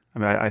heaven. I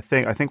mean, I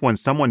think when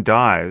someone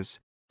dies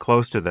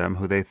close to them,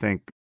 who they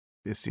think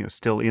is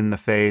still in the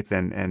faith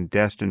and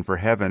destined for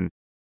heaven,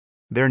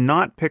 they're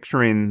not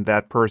picturing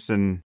that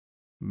person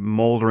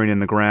moldering in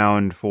the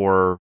ground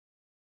for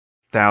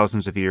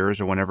thousands of years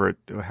or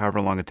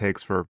however long it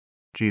takes for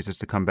Jesus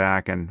to come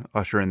back and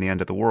usher in the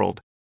end of the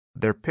world.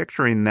 They're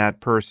picturing that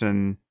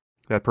person's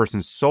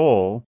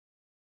soul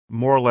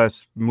more or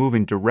less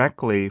moving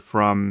directly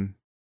from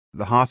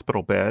the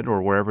hospital bed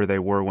or wherever they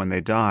were when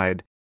they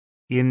died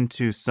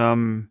into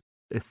some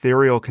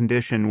ethereal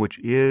condition, which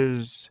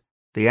is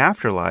the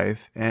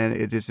afterlife, and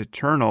it is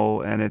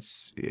eternal, and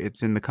it's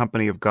in the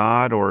company of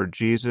God or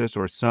Jesus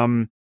or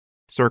some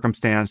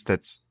circumstance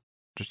that's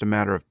just a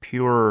matter of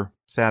pure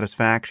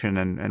satisfaction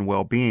and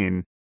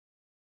well-being.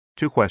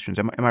 Two questions.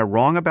 Am I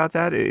wrong about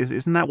that?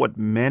 Isn't that what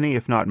many,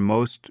 if not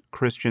most,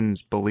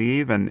 Christians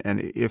believe? And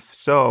if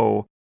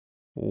so,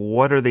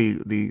 what are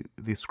the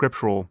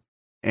scriptural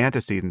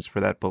antecedents for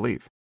that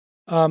belief?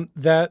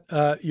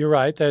 You're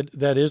right.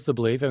 That is the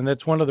belief, and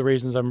that's one of the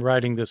reasons I'm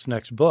writing this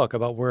next book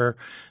about where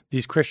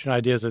these Christian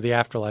ideas of the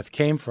afterlife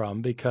came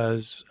from,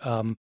 because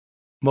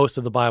most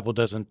of the Bible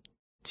doesn't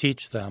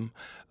teach them.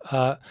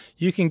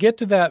 You can get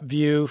to that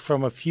view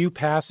from a few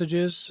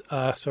passages,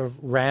 sort of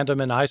random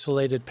and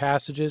isolated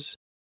passages,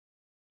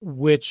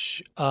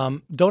 which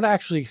don't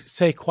actually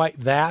say quite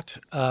that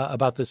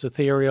about this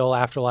ethereal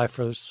afterlife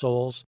for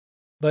souls.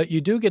 But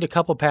you do get a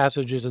couple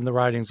passages in the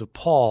writings of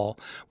Paul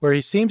where he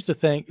seems to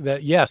think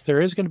that, yes,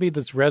 there is going to be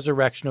this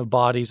resurrection of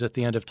bodies at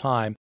the end of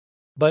time.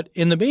 But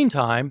in the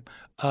meantime,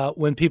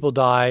 when people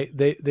die,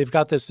 they've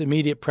got this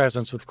immediate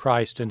presence with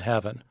Christ in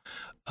heaven.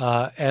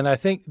 And I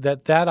think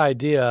that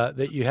idea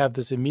that you have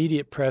this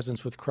immediate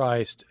presence with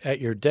Christ at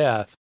your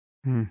death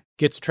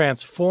gets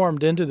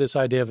transformed into this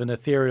idea of an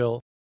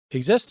ethereal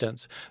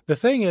existence. The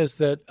thing is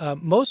that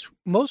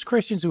most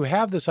Christians who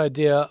have this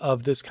idea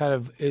of this kind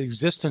of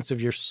existence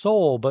of your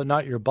soul but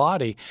not your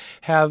body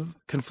have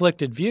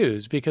conflicted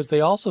views, because they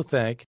also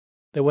think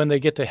that when they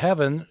get to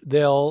heaven,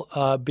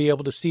 they'll be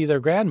able to see their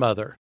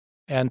grandmother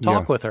and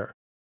talk with her.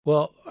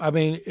 Well, I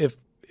mean, if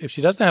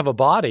she doesn't have a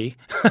body,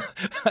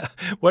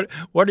 what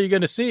are you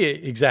going to see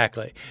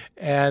exactly?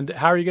 And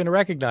how are you going to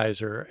recognize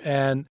her?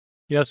 And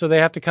so they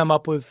have to come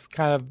up with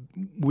kind of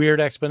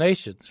weird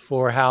explanations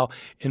for how,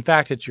 in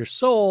fact, it's your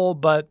soul,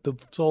 but the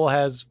soul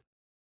has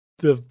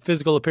the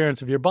physical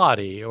appearance of your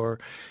body,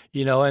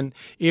 and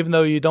even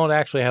though you don't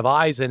actually have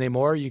eyes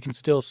anymore, you can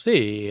still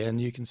see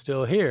and you can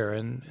still hear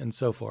and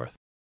so forth.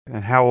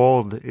 And how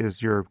old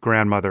is your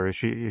grandmother? Is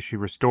she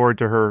restored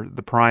to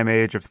the prime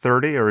age of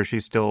 30, or is she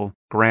still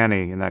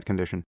granny in that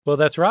condition? Well,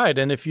 that's right.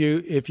 And if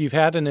you've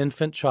had an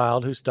infant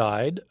child who's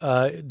died,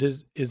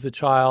 is the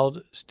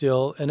child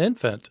still an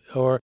infant,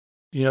 or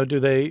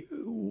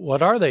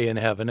what are they in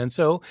heaven? And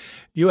so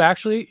you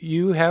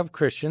have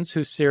Christians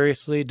who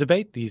seriously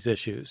debate these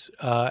issues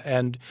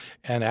and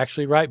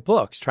actually write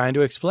books trying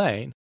to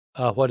explain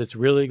what it's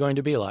really going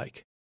to be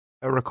like.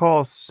 I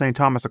recall St.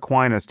 Thomas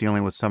Aquinas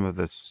dealing with some of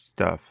this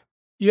stuff.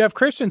 You have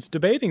Christians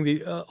debating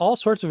all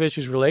sorts of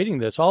issues relating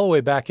this all the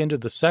way back into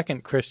the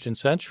second Christian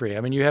century.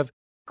 I mean, you have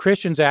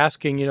Christians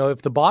asking,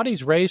 if the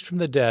body's raised from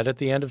the dead at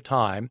the end of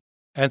time,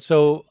 and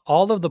so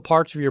all of the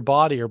parts of your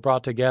body are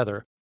brought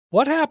together,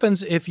 what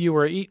happens if you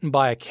were eaten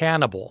by a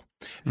cannibal?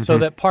 So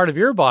that part of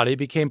your body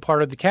became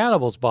part of the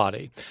cannibal's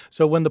body.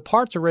 So when the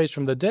parts are raised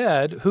from the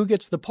dead, who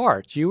gets the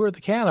parts, you or the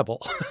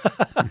cannibal?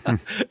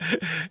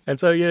 And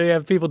so you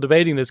have people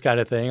debating this kind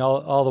of thing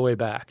all the way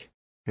back.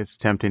 It's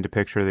tempting to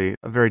picture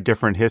a very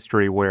different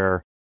history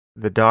where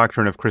the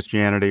doctrine of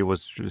Christianity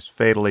was just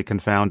fatally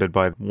confounded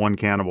by one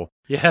cannibal.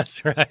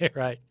 Yes,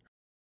 right.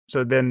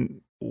 So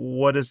then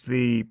what is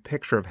the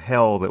picture of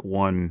hell that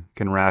one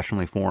can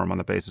rationally form on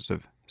the basis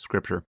of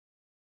Scripture?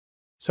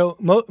 So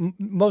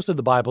most of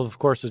the Bible, of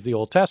course, is the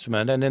Old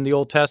Testament. And in the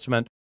Old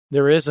Testament,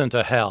 there isn't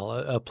a hell,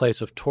 a place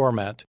of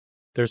torment.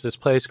 There's this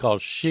place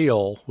called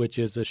Sheol, which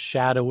is a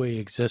shadowy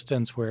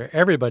existence where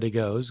everybody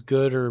goes,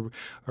 good or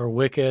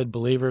wicked,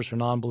 believers or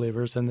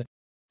non-believers. And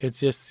it's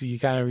just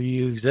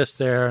you exist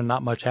there and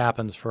not much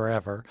happens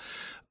forever.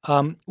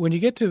 When you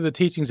get to the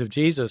teachings of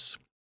Jesus,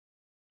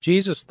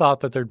 Jesus thought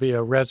that there'd be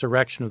a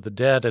resurrection of the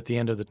dead at the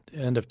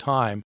end of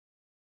time.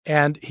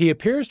 And he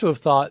appears to have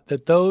thought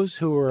that those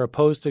who were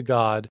opposed to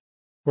God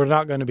were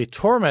not going to be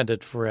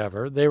tormented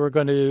forever. They were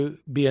going to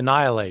be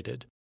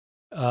annihilated.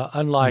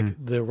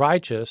 Unlike the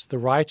righteous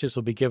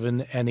will be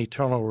given an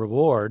eternal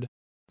reward,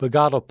 but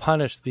God will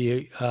punish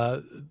the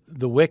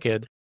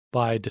wicked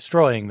by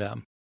destroying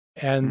them.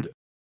 And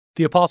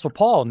the Apostle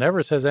Paul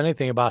never says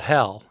anything about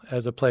hell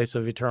as a place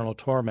of eternal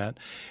torment.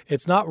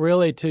 It's not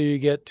really till you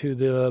get to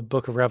the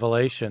book of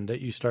Revelation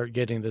that you start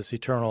getting this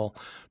eternal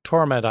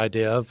torment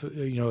idea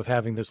of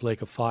having this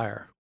lake of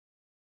fire.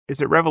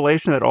 Is it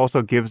Revelation that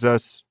also gives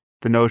us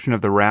the notion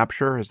of the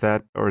rapture? Is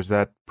that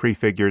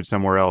prefigured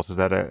somewhere else? Is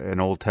that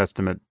an Old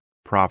Testament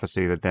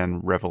prophecy that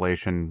then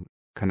Revelation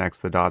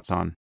connects the dots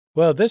on?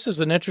 Well, this is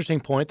an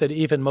interesting point that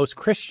even most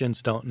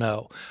Christians don't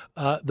know.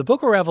 The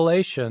book of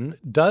Revelation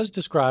does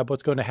describe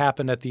what's going to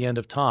happen at the end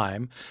of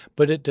time,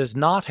 but it does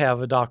not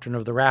have a doctrine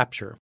of the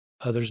rapture.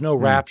 There's no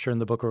Hmm. rapture in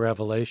the book of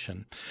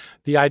Revelation.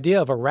 The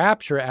idea of a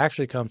rapture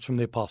actually comes from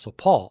the Apostle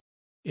Paul.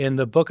 In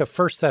the book of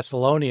First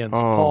Thessalonians,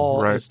 Oh,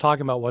 Paul right. is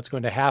talking about what's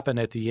going to happen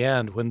at the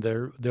end when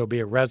there'll be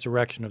a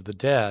resurrection of the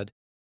dead.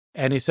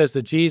 And he says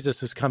that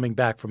Jesus is coming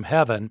back from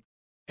heaven,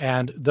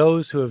 and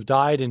those who have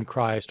died in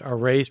Christ are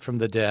raised from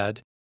the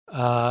dead,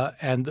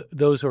 and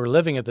those who are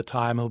living at the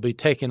time will be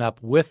taken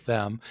up with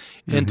them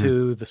Hmm.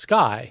 into the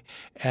sky,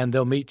 and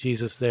they'll meet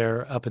Jesus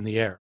there up in the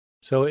air.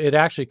 So it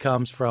actually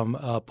comes from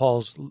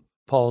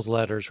Paul's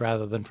letters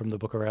rather than from the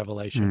book of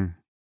Revelation.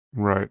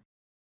 Mm. Right.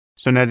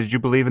 So now, did you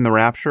believe in the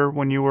rapture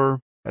when you were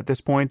at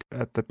this point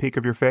at the peak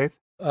of your faith?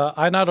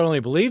 I not only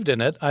believed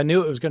in it, I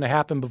knew it was going to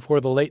happen before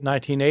the late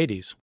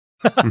 1980s.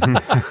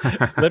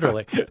 Mhm.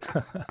 Literally.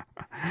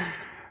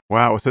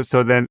 Wow.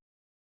 So then,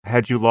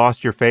 had you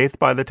lost your faith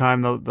by the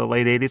time the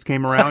late '80s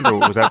came around, or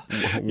was that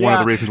one of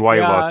the Yeah, reasons why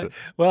you lost yeah. it?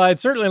 Well, I'd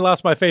certainly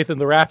lost my faith in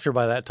the rapture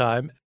by that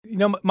time.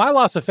 My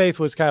loss of faith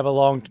was kind of a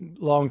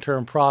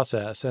long-term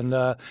process, and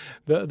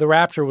the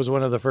rapture was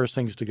one of the first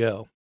things to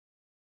go.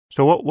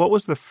 So what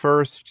was the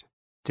first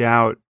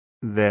doubt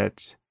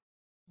that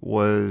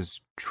was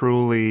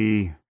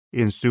truly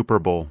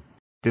insuperable?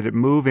 Did it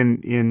move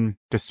in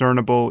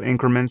discernible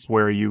increments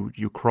where you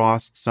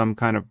crossed some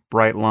kind of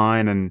bright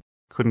line and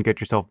couldn't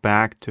get yourself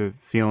back to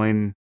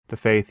feeling the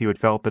faith you had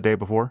felt the day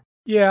before?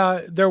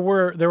 Yeah, there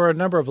were a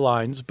number of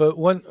lines, but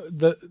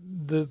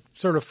the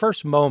sort of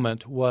first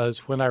moment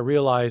was when I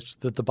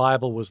realized that the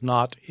Bible was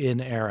not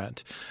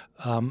inerrant.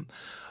 Um,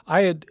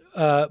 I had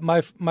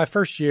my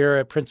first year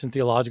at Princeton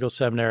Theological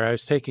Seminary. I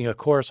was taking a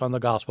course on the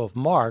Gospel of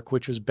Mark,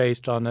 which was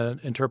based on an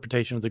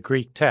interpretation of the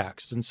Greek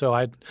text, and so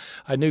I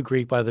knew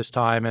Greek by this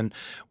time, and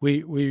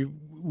we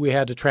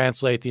had to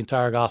translate the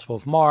entire Gospel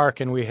of Mark,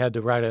 and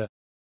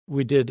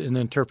we did an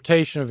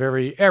interpretation of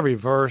every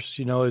verse.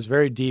 It was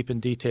very deep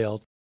and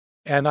detailed.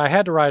 And I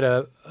had to write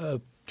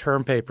a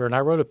term paper, and I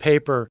wrote a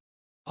paper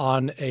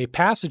on a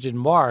passage in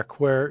Mark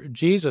where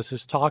Jesus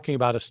is talking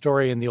about a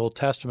story in the Old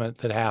Testament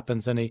that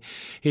happens, and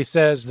he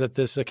says that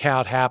this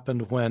account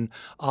happened when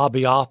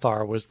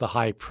Abiathar was the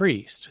high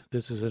priest.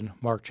 This is in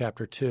Mark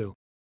chapter 2.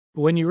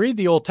 When you read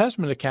the Old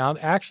Testament account,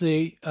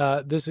 actually,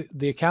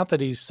 the account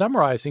that he's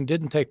summarizing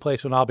didn't take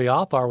place when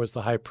Abiathar was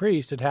the high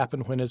priest. It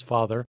happened when his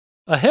father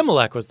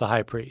Ahimelech was the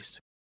high priest.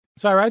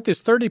 So I write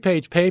this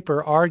 30-page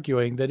paper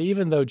arguing that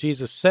even though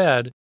Jesus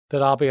said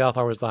that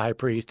Abiathar was the high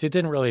priest, it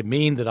didn't really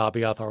mean that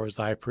Abiathar was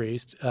the high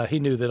priest. He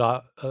knew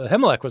that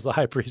Ahimelech was the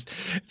high priest.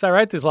 So I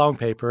write this long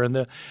paper, and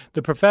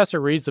the professor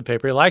reads the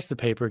paper. He likes the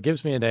paper,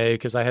 gives me an A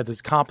because I had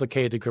this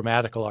complicated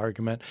grammatical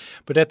argument.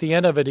 But at the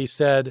end of it, he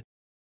said,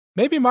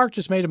 maybe Mark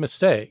just made a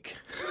mistake.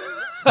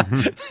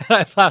 Mhm. And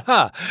I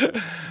thought,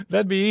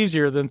 that'd be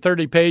easier than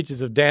 30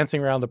 pages of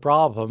dancing around the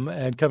problem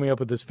and coming up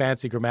with this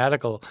fancy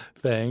grammatical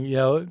thing.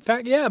 In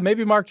fact, yeah,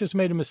 maybe Mark just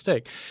made a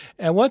mistake.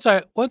 And once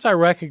I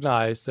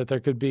recognized that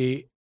there could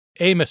be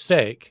a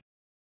mistake,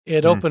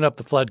 it Mm. opened up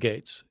the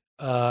floodgates,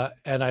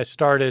 and I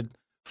started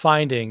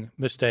finding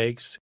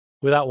mistakes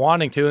without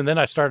wanting to, and then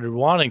I started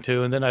wanting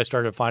to, and then I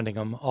started finding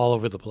them all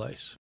over the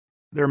place.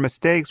 There are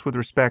mistakes with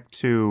respect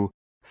to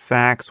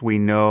facts we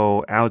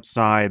know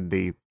outside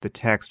the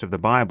text of the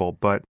Bible,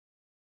 but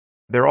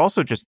there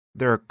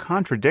are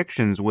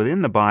contradictions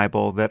within the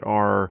Bible that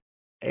are,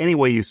 any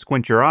way you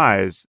squint your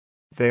eyes,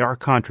 they are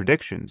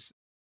contradictions.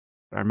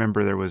 I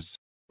remember there was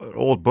an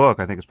old book,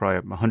 I think it's probably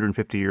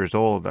 150 years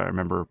old, I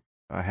remember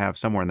I have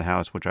somewhere in the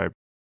house, which I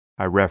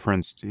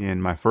referenced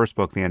in my first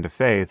book, The End of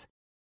Faith.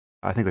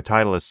 I think the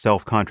title is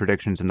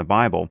Self-Contradictions in the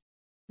Bible.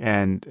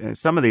 And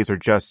some of these are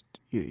just,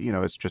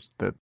 it's just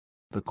that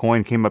the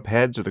coin came up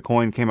heads or the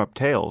coin came up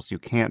tails. You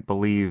can't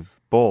believe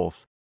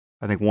both.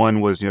 I think one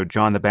was,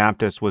 John the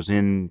Baptist was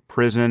in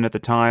prison at the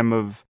time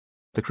of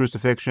the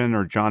crucifixion,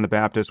 or John the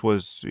Baptist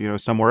was,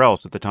 somewhere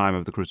else at the time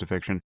of the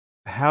crucifixion.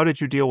 How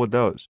did you deal with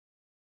those?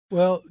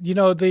 Well,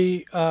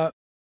 the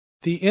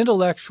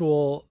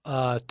intellectual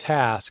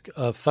task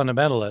of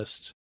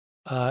fundamentalists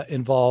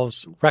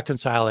involves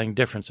reconciling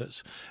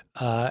differences.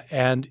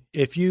 And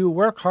if you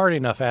work hard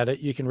enough at it,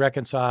 you can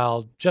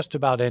reconcile just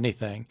about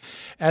anything.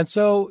 And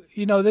so,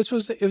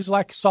 it was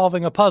like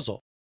solving a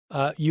puzzle.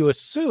 You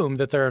assume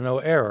that there are no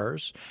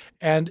errors.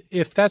 And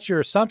if that's your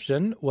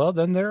assumption, well,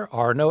 then there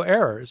are no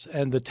errors.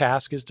 And the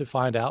task is to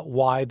find out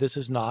why this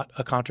is not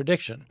a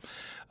contradiction.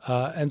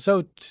 And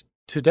so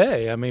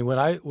today, I mean, when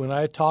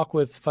I talk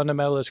with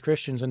fundamentalist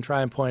Christians and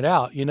try and point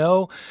out,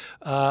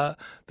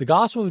 the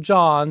Gospel of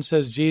John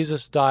says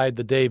Jesus died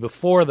the day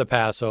before the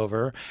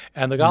Passover,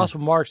 and the Hmm.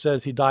 Gospel of Mark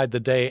says he died the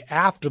day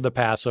after the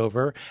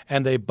Passover,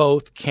 and they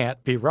both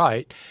can't be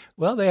right.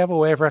 Well, they have a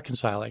way of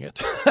reconciling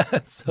it.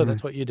 So Hmm.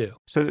 that's what you do.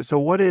 So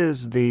what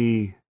is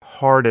the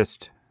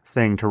hardest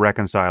thing to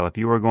reconcile? If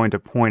you were going to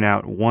point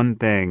out one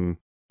thing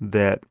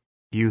that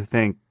you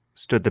think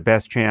stood the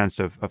best chance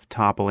of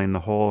toppling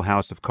the whole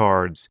house of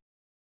cards,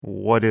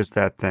 what is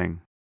that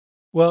thing?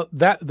 Well,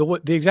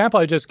 the example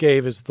I just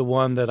gave is the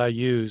one that I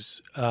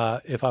use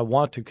if I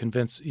want to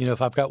convince.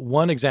 If I've got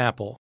one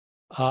example,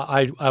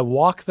 I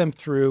walk them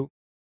through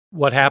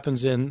what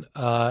happens in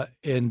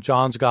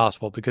John's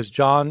gospel, because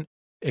John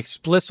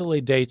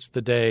explicitly dates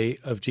the day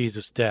of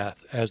Jesus'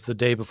 death as the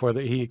day before.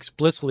 He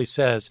explicitly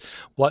says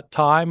what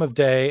time of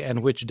day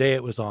and which day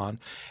it was on.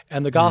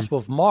 And the Mm. Gospel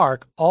of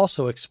Mark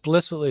also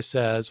explicitly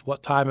says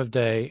what time of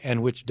day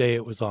and which day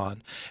it was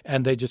on.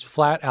 And they just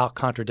flat out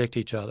contradict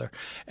each other.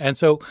 And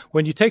so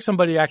when you take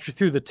somebody actually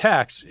through the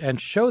text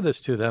and show this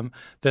to them,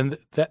 then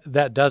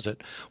that does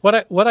it.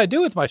 What I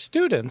do with my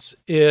students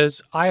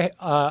is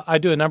I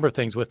do a number of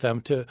things with them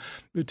to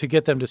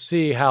get them to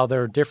see how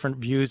there are different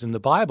views in the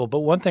Bible. But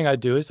one thing I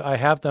do is I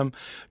have them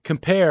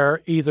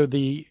compare either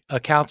the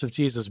accounts of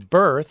Jesus'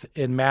 birth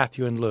in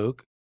Matthew and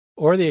Luke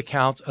or the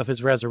accounts of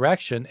his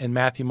resurrection in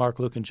Matthew, Mark,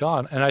 Luke, and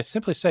John. And I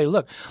simply say,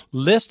 look,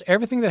 list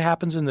everything that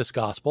happens in this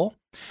gospel,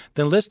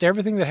 then list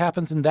everything that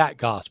happens in that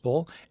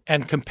gospel,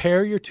 and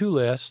compare your two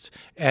lists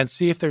and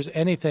see if there's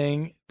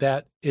anything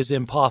that is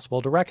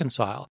impossible to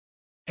reconcile.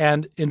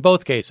 And in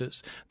both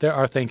cases, there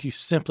are things you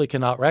simply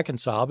cannot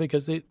reconcile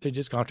because they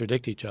just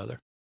contradict each other.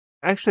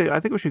 Actually, I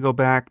think we should go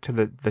back to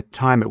the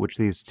time at which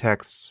these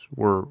texts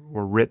were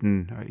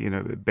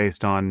written,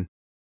 based on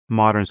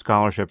modern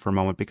scholarship for a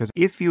moment, because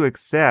if you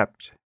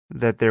accept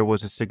that there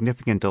was a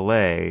significant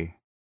delay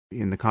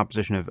in the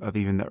composition of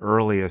even the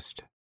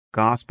earliest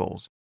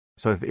Gospels,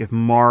 so if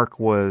Mark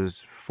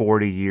was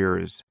 40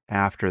 years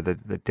after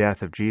the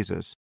death of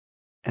Jesus,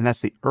 and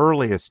that's the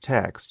earliest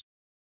text,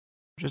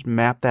 just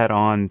map that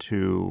on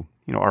to,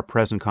 our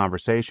present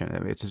conversation.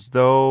 It's as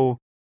though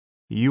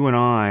you and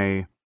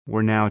I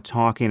we're now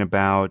talking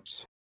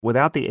about,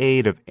 without the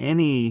aid of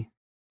any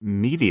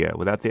media,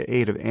 without the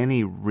aid of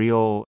any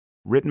real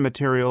written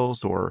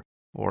materials or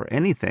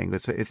anything.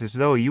 It's as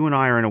though you and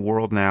I are in a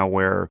world now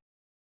where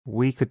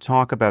we could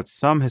talk about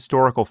some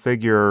historical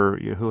figure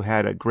who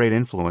had a great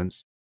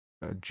influence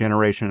a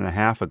generation and a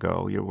half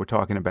ago. We're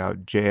talking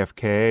about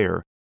JFK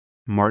or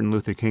Martin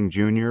Luther King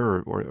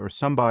Jr. or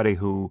somebody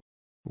who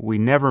we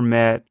never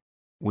met.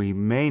 We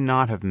may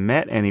not have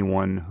met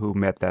anyone who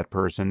met that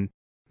person.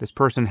 This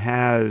person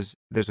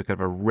there's a kind of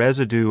a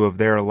residue of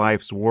their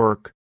life's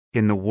work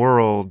in the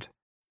world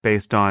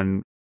based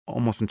on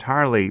almost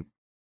entirely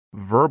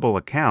verbal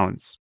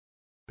accounts.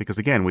 Because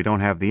again, we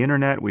don't have the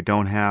internet, we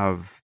don't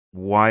have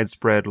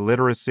widespread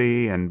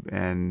literacy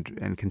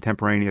and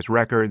contemporaneous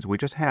records. We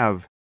just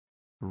have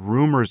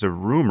rumors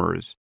of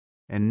rumors.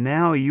 And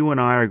now you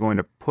and I are going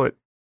to put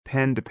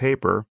pen to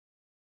paper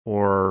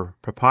or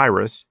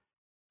papyrus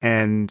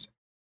and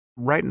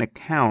write an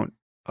account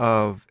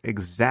of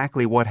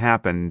exactly what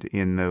happened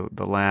in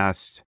the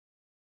last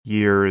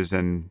years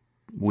and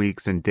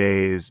weeks and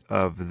days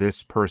of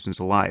this person's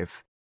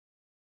life.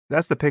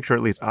 That's the picture,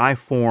 at least I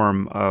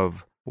form,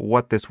 of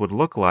what this would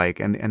look like.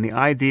 And the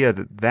idea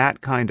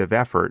that kind of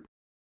effort,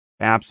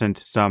 absent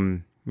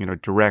some,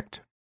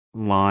 direct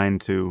line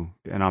to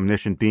an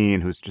omniscient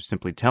being who's just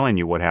simply telling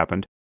you what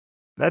happened,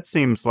 that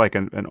seems like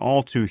an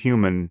all too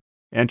human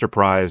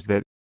enterprise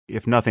that,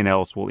 if nothing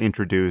else, will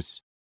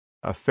introduce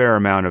a fair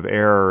amount of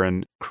error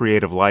and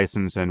creative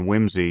license and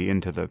whimsy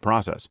into the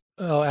process.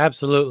 Oh,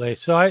 absolutely.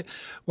 So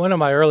one of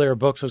my earlier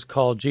books was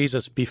called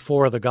Jesus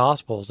Before the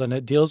Gospels, and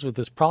it deals with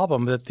this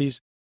problem that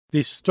these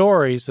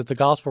stories that the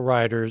gospel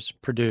writers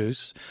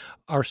produce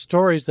are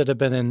stories that have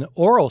been in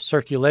oral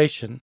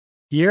circulation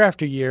year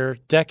after year,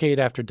 decade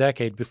after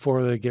decade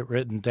before they get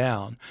written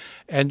down.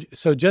 And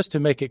so just to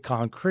make it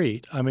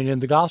concrete, in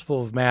the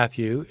Gospel of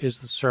Matthew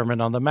is the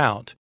Sermon on the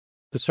Mount.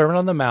 The Sermon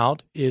on the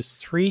Mount is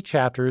 3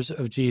 chapters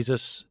of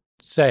Jesus'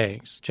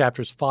 sayings,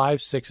 chapters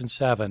 5, 6, and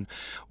 7,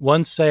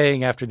 one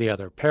saying after the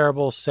other,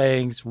 parables,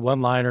 sayings,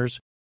 one-liners.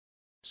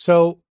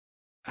 So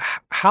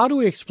how do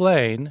we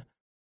explain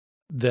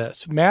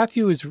this?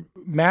 Matthew is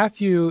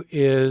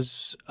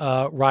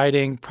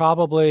writing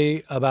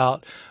probably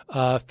about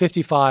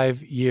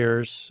 55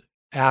 years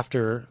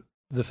after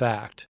the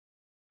fact.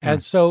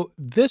 And so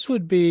this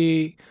would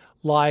be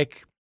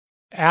like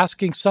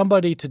asking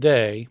somebody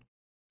today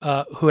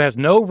who has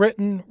no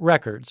written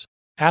records,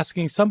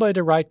 asking somebody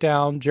to write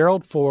down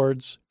Gerald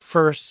Ford's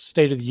first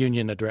State of the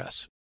Union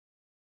address,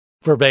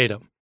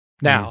 verbatim,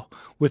 now,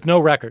 with no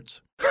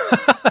records.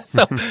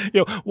 So,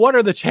 what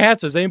are the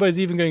chances anybody's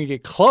even going to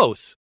get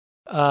close?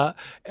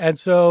 And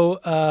so,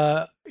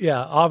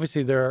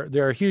 obviously there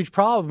are huge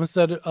problems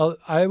that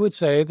I would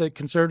say that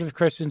conservative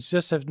Christians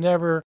just have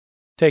never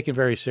taken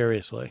very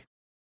seriously.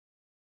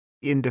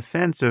 In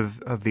defense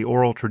of the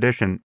oral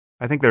tradition,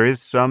 I think there is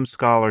some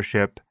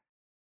scholarship,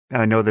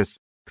 and I know this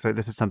because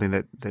this is something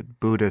that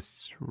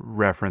Buddhists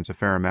reference a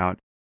fair amount,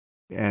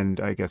 and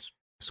I guess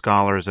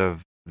scholars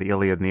of the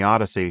Iliad and the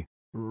Odyssey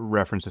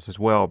reference this as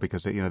well,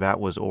 because that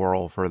was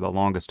oral for the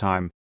longest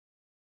time.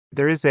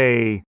 There is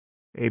a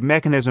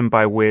mechanism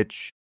by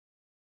which,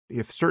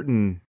 if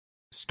certain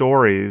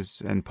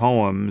stories and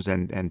poems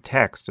and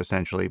text,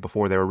 essentially,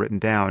 before they were written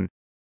down,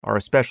 are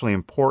especially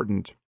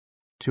important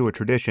to a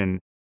tradition,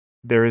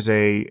 there is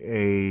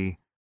a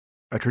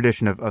a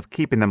tradition of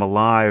keeping them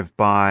alive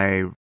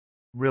by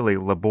really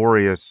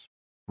laborious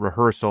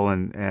rehearsal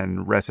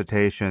and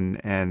recitation.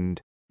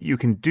 And you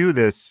can do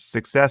this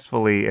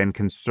successfully and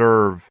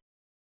conserve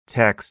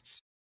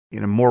texts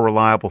in a more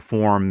reliable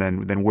form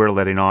than we're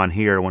letting on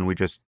here when we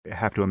just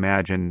have to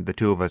imagine the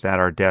two of us at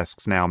our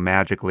desks now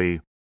magically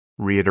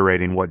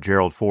reiterating what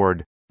Gerald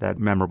Ford, that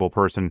memorable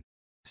person,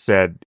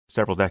 said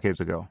several decades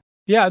ago.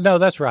 Yeah, no,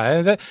 that's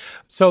right.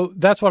 So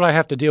that's what I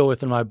have to deal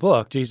with in my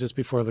book, Jesus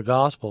Before the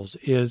Gospels,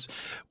 is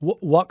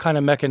what kind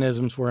of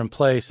mechanisms were in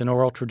place in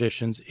oral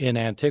traditions in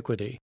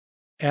antiquity.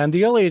 And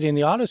the Iliad and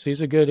the Odyssey is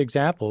a good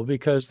example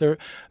because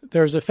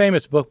there's a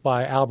famous book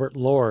by Albert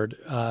Lord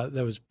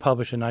that was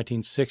published in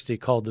 1960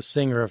 called The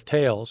Singer of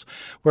Tales,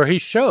 where he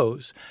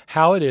shows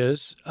how it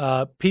is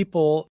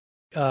people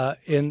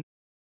in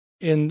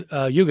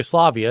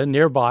Yugoslavia,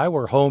 nearby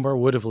where Homer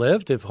would have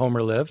lived, if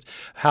Homer lived,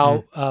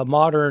 how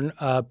modern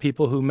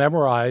people who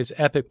memorize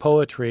epic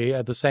poetry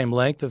at the same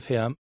length of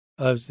him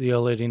as the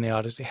Iliad and the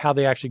Odyssey, how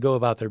they actually go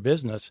about their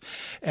business.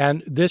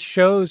 And this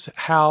shows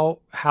how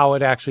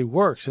it actually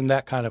works in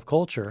that kind of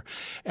culture.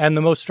 And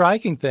the most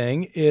striking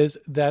thing is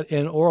that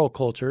in oral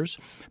cultures,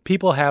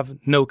 people have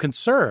no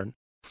concern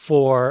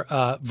for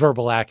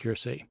verbal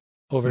accuracy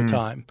over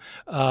time.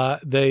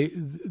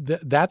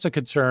 That's a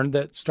concern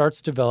that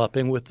starts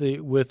developing with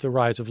the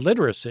rise of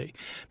literacy,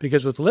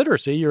 because with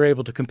literacy, you're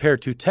able to compare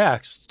two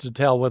texts to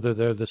tell whether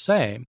they're the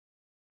same.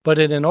 But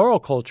in an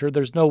oral culture,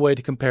 there's no way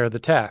to compare the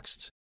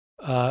texts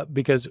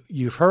because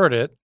you've heard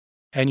it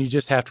and you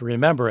just have to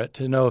remember it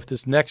to know if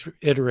this next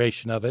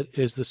iteration of it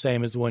is the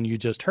same as the one you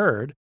just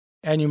heard.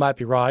 And you might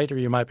be right or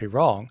you might be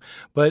wrong.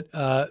 But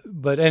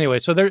anyway,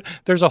 so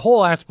there's a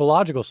whole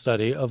anthropological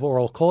study of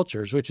oral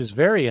cultures, which is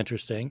very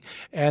interesting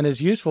and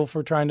is useful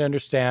for trying to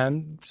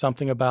understand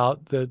something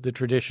about the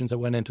traditions that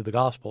went into the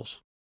Gospels.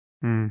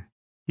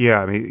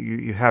 Yeah, I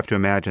mean, you have to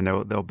imagine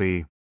there'll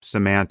be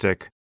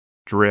semantic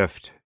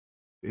drift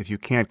if you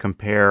can't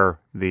compare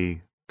the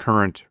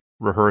current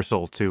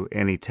rehearsal to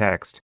any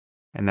text,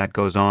 and that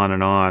goes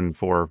on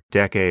for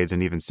decades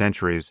and even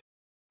centuries.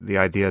 The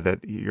idea that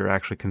you're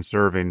actually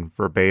conserving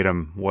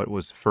verbatim what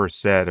was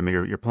first said. I mean,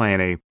 you're playing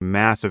a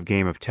massive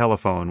game of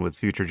telephone with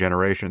future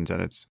generations,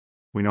 and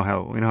we know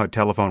how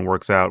telephone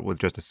works out with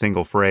just a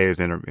single phrase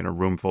in a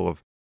room full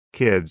of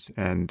kids,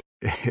 and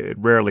it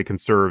rarely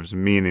conserves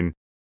meaning.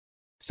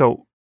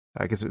 So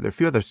I guess there are a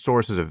few other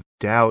sources of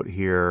doubt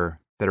here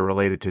that are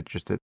related to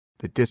just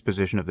the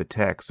disposition of the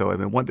text. So I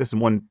mean, this is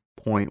one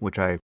point which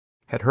I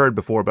had heard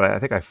before, but I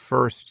think I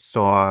first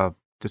saw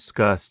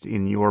discussed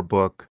in your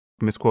book,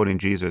 Misquoting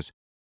Jesus,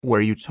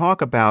 where you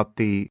talk about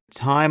the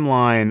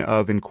timeline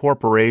of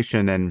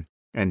incorporation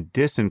and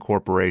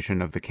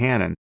disincorporation of the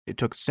canon. It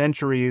took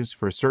centuries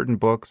for certain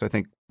books, I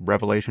think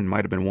Revelation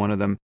might have been one of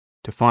them,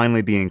 to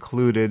finally be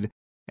included.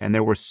 And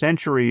there were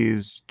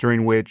centuries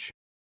during which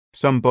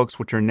some books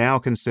which are now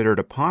considered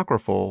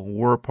apocryphal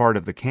were part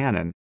of the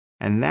canon.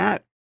 And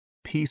that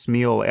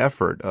piecemeal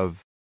effort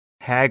of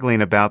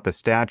haggling about the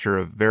stature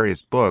of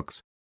various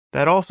books,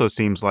 that also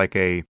seems like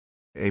a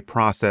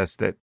process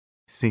that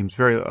seems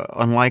very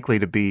unlikely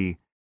to be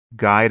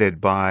guided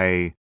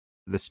by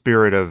the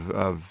spirit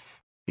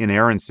of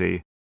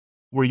inerrancy.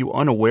 Were you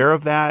unaware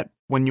of that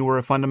when you were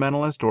a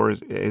fundamentalist, or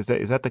is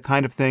that the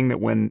kind of thing that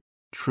when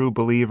true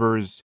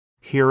believers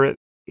hear it,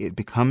 it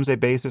becomes a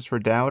basis for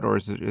doubt, or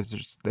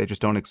is they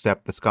just don't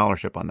accept the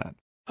scholarship on that?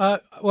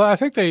 Well, I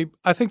think they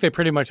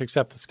pretty much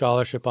accept the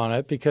scholarship on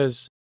it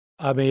because,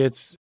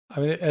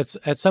 it's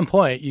at some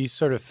point you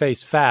sort of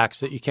face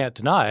facts that you can't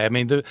deny. I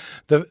mean,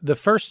 the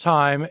first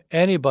time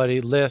anybody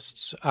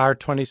lists our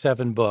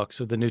 27 books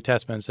of the New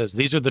Testament and says,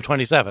 these are the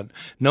 27,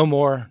 no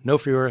more, no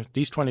fewer,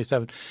 these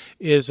 27,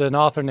 is an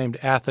author named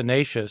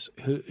Athanasius,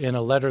 who in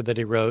a letter that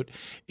he wrote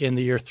in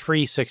the year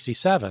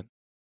 367.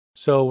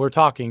 So we're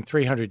talking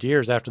 300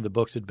 years after the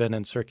books had been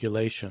in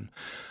circulation.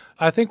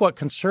 I think what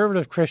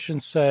conservative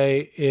Christians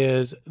say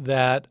is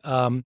that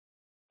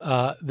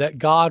that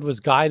God was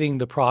guiding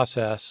the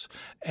process,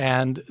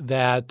 and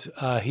that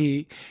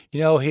he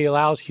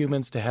allows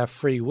humans to have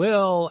free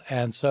will,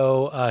 and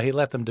so he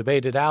let them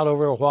debate it out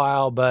over a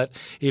while, but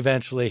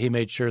eventually he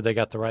made sure they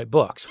got the right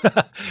books.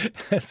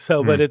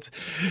 But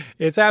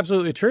it's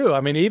absolutely true.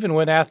 I mean, even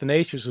when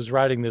Athanasius was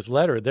writing this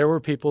letter, there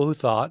were people who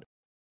thought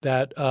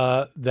that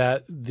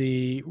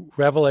the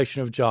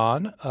Revelation of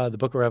John, the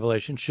book of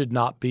Revelation, should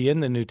not be in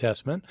the New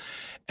Testament,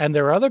 and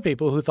there are other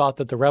people who thought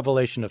that the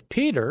Revelation of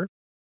Peter,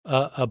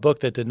 a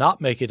book that did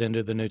not make it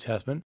into the New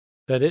Testament,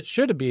 that it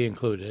should be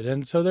included.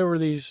 And so there were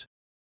these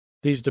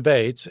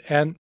debates.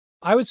 And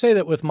I would say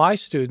that with my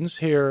students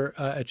here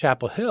at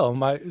Chapel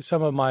Hill,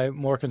 some of my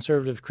more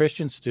conservative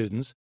Christian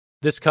students,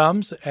 this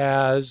comes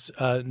as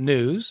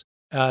news.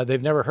 They've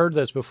never heard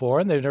this before,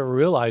 and they've never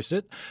realized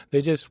it.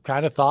 They just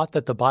kind of thought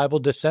that the Bible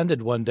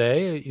descended one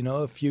day,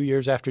 a few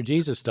years after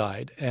Jesus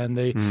died. And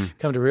they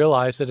come to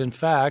realize that, in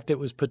fact, it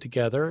was put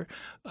together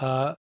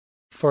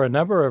for a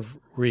number of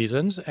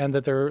reasons, and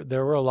that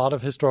there were a lot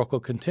of historical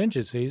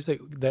contingencies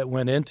that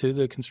went into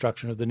the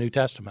construction of the New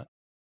Testament.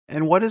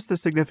 And what is the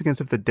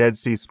significance of the Dead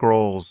Sea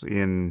Scrolls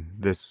in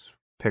this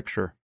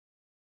picture?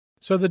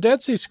 So the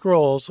Dead Sea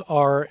Scrolls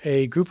are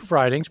a group of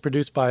writings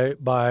produced by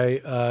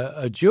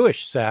a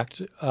Jewish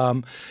sect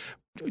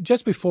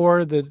just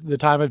before the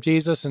time of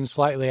Jesus and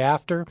slightly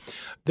after.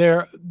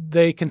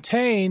 They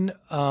contain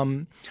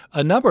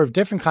a number of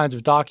different kinds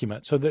of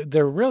documents. So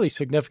they're really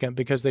significant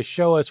because they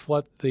show us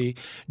what the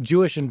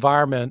Jewish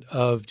environment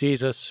of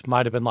Jesus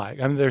might have been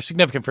like. I mean, they're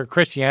significant for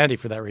Christianity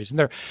for that reason.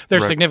 They're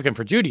Right. significant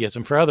for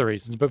Judaism for other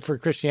reasons, but for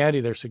Christianity,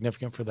 they're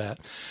significant for that.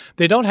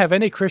 They don't have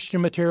any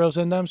Christian materials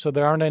in them, so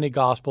there aren't any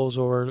Gospels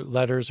or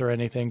letters or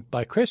anything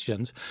by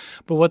Christians.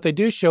 But what they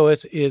do show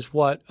us is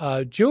what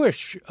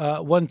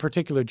one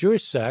particular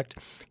Jewish sect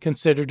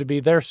considered to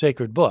be their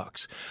sacred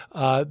books.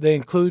 They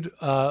include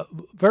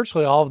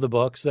virtually all of the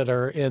books that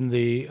are in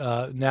the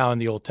now in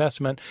the Old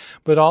Testament,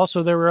 but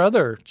also there were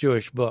other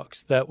Jewish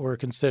books that were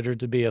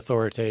considered to be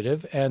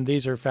authoritative, and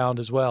these are found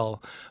as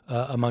well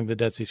among the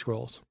Dead Sea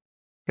Scrolls.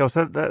 Yeah,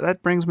 so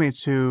that brings me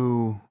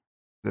to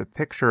the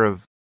picture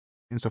of,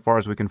 insofar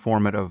as we can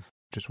form it, of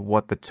just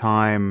what the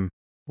time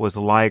was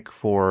like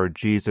for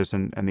Jesus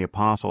and the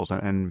apostles,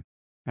 and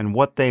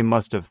what they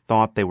must have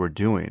thought they were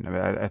doing. I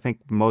mean, I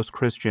think most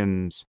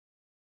Christians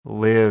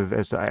live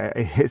as I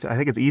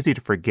think it's easy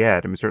to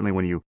forget. I mean, certainly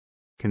when you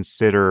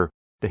consider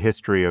the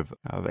history of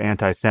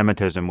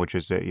anti-Semitism, which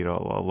is a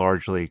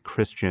largely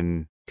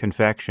Christian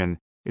confection,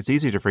 it's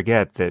easy to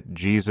forget that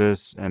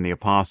Jesus and the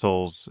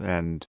apostles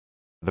and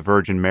the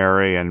Virgin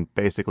Mary and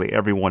basically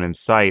everyone in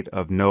sight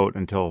of note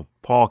until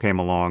Paul came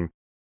along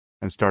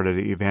and started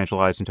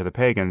evangelizing to the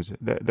pagans,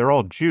 they're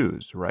all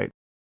Jews, right?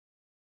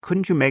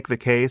 Couldn't you make the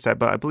case, I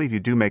believe you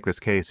do make this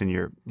case in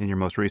your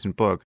most recent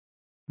book,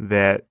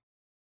 that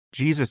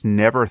Jesus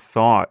never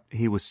thought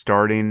he was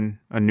starting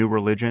a new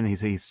religion?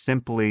 He's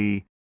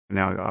simply,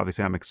 now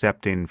obviously I'm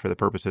accepting for the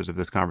purposes of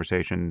this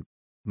conversation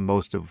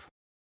most of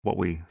what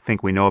we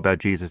think we know about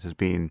Jesus as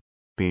being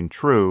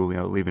true,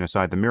 leaving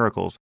aside the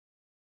miracles.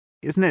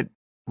 Isn't it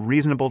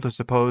reasonable to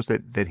suppose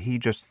that he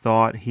just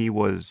thought he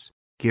was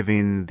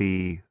giving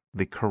the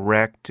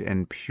correct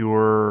and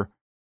pure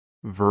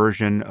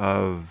version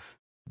of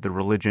the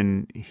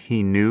religion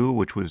he knew,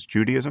 which was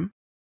Judaism?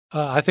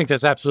 I think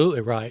that's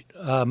absolutely right.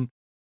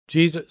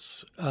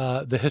 Jesus,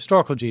 the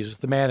historical Jesus,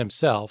 the man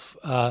himself,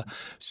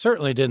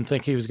 certainly didn't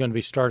think he was going to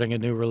be starting a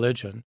new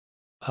religion.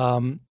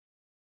 And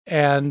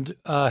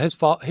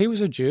he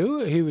was a Jew.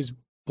 He was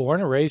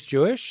born and raised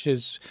Jewish.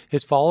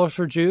 His followers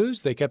were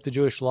Jews. They kept the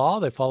Jewish law.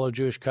 They followed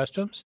Jewish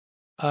customs.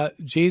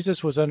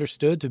 Jesus was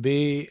understood to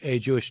be a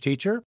Jewish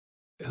teacher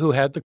who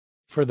had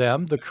for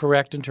them the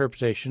correct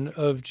interpretation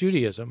of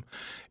Judaism.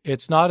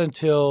 It's not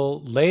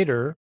until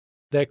later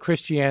that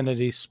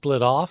Christianity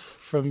split off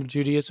from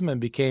Judaism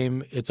and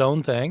became its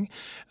own thing.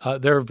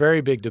 There are very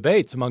big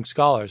debates among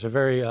scholars, a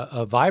very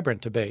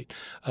vibrant debate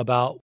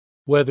about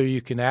whether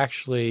you can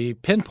actually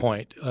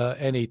pinpoint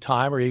any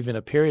time or even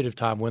a period of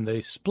time when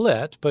they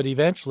split. But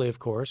eventually, of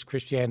course,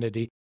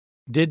 Christianity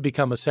did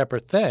become a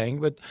separate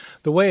thing. But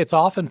the way it's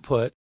often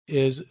put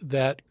is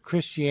that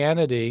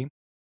Christianity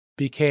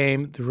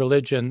became the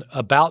religion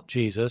about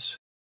Jesus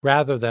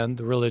rather than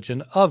the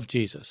religion of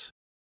Jesus.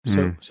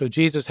 So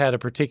Jesus had a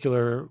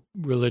particular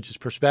religious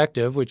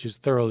perspective, which is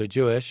thoroughly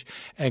Jewish,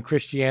 and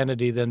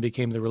Christianity then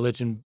became the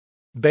religion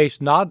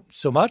based not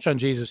so much on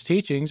Jesus'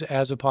 teachings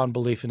as upon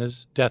belief in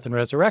his death and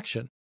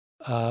resurrection,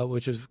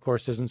 which of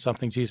course isn't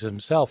something Jesus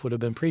himself would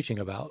have been preaching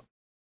about.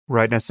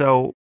 Right. Now,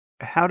 so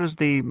how does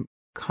the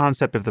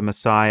concept of the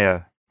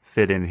Messiah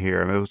fit in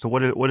here? I mean, so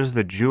what is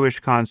the Jewish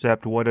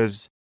concept? What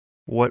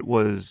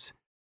was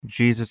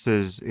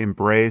Jesus's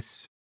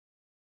embrace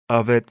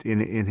of it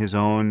in his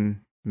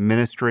own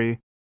ministry?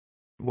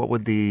 What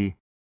would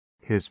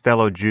his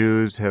fellow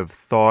Jews have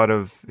thought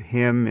of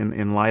him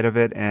in light of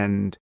it,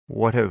 and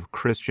what have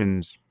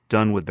Christians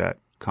done with that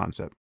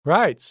concept?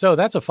 Right. So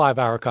that's a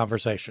 5-hour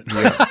conversation.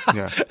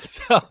 Yeah.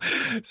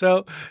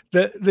 So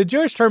the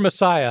Jewish term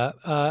Messiah,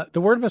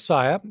 the word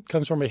Messiah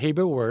comes from a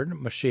Hebrew word,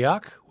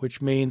 Mashiach,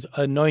 which means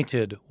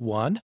anointed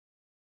one.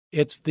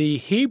 It's the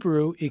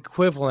Hebrew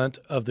equivalent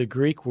of the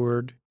Greek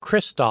word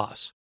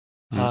Christos,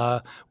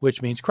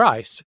 which means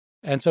Christ.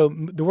 And so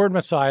the word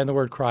Messiah and the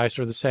word Christ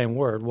are the same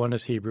word. One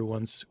is Hebrew,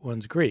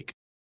 one's Greek.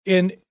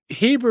 In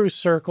Hebrew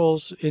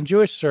circles, in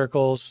Jewish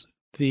circles,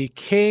 the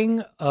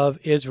king of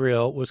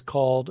Israel was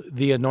called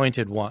the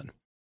Anointed One.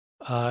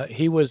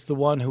 He was the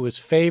one who was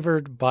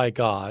favored by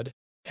God,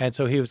 and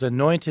so he was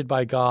anointed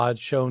by God,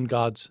 shown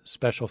God's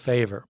special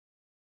favor.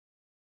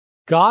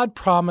 God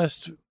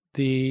promised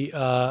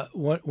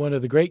one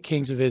of the great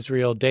kings of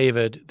Israel,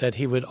 David, that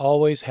he would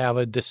always have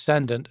a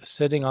descendant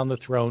sitting on the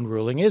throne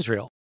ruling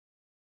Israel.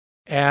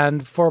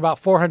 And for about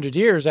 400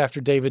 years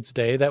after David's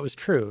day, that was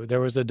true.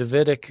 There was a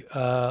Davidic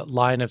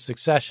line of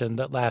succession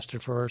that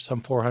lasted for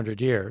some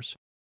 400 years.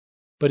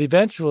 But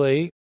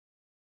eventually,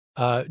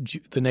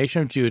 the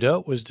nation of Judah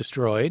was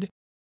destroyed,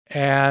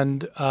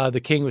 and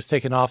the king was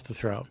taken off the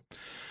throne.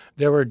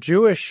 There were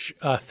Jewish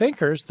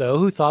thinkers, though,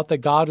 who thought that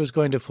God was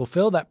going to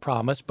fulfill that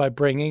promise by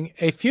bringing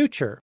a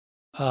future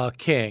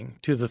king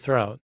to the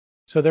throne.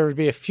 So there would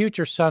be a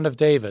future son of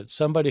David,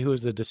 somebody who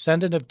is a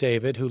descendant of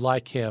David, who,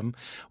 like him,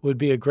 would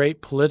be a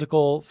great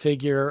political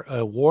figure,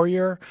 a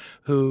warrior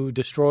who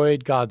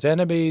destroyed God's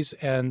enemies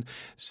and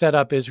set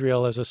up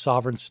Israel as a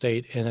sovereign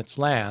state in its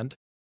land.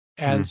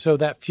 And so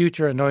that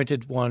future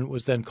anointed one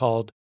was then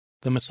called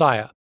the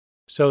Messiah.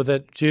 So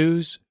that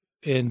Jews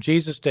in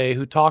Jesus' day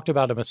who talked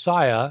about a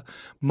Messiah,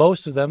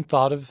 most of them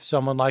thought of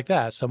someone like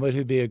that, someone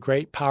who'd be a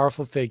great,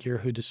 powerful figure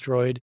who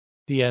destroyed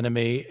the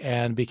enemy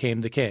and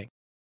became the king.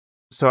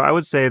 So I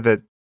would say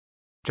that,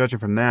 judging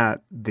from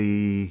that,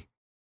 the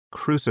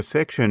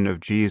crucifixion of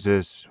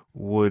Jesus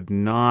would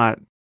not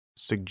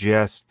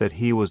suggest that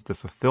he was the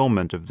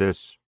fulfillment of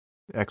this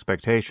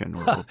expectation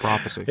or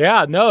prophecy.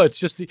 Yeah, no, it's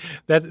just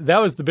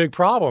that was the big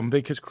problem,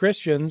 because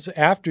Christians,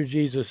 after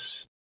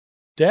Jesus'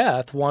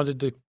 death, wanted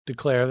to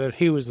declare that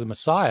he was the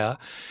Messiah.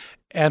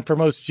 And for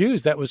most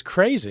Jews, that was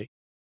crazy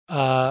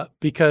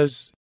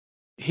because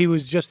he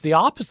was just the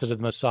opposite of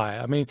the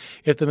Messiah. I mean,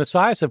 if the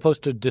Messiah is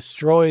supposed to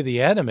destroy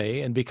the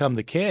enemy and become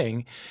the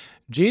king,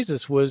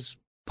 Jesus was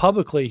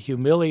publicly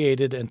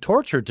humiliated and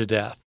tortured to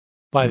death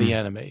by the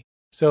enemy.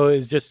 So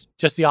it's just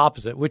the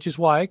opposite, which is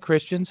why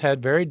Christians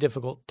had very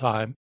difficult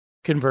time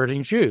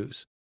converting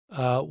Jews.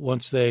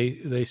 Once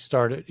they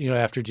started,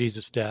 after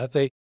Jesus' death,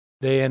 they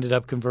ended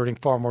up converting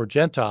far more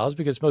Gentiles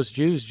because most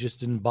Jews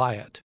just didn't buy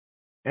it.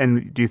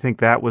 And do you think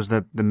that was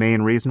the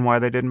main reason why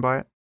they didn't buy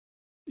it?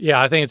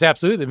 Yeah, I think it's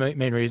absolutely the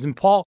main reason.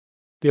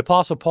 The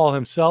Apostle Paul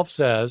himself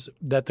says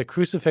that the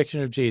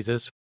crucifixion of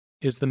Jesus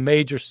is the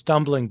major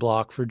stumbling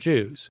block for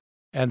Jews.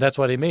 And that's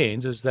what he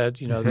means, is that,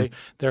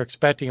 they're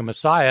expecting a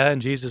Messiah,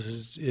 and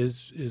Jesus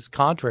is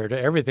contrary to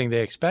everything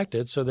they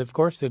expected. So, of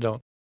course, they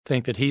don't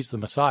think that he's the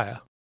Messiah.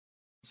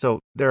 So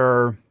there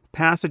are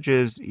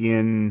passages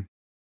in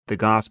the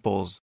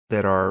Gospels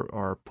that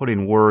are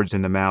putting words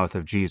in the mouth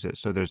of Jesus.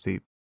 So there's the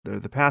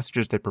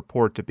passages that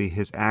purport to be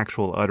his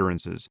actual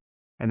utterances.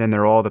 And then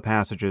there are all the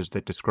passages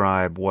that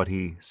describe what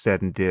he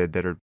said and did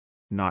that are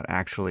not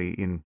actually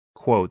in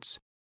quotes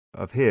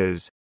of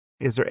his.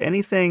 Is there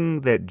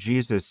anything that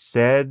Jesus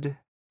said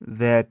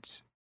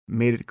that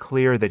made it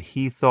clear that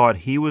he thought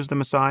he was the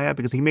Messiah?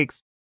 Because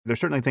there's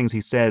certainly things he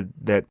said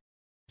that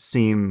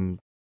seem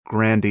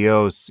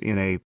grandiose in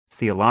a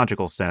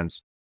theological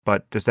sense,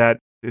 but is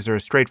there a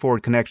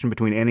straightforward connection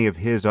between any of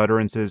his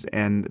utterances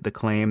and the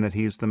claim that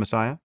he's the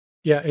Messiah?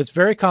 Yeah, it's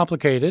very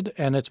complicated,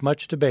 and it's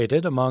much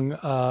debated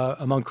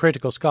among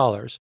critical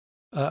scholars.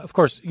 Of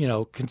course,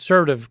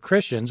 conservative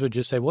Christians would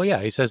just say, well,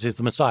 yeah, he says he's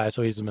the Messiah,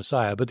 so he's the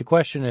Messiah. But the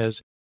question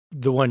is,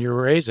 the one you're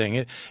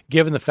raising,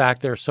 given the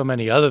fact there are so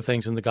many other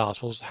things in the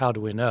Gospels, how do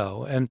we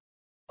know? And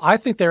I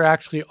think there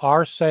actually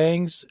are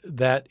sayings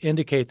that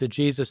indicate that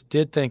Jesus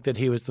did think that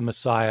he was the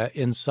Messiah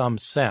in some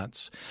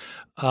sense.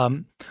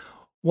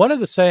 One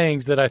of the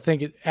sayings that I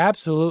think it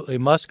absolutely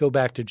must go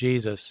back to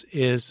Jesus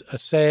is a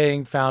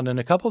saying found in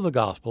a couple of the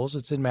Gospels.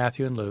 It's in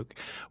Matthew and Luke,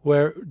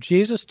 where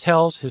Jesus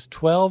tells his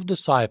 12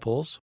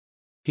 disciples,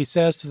 he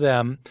says to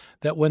them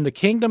that when the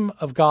kingdom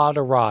of God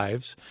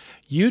arrives,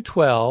 you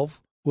 12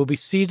 will be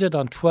seated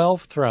on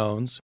 12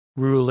 thrones,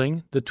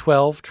 ruling the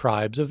 12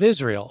 tribes of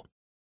Israel.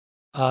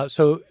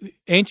 So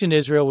ancient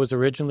Israel was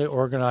originally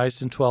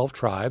organized in 12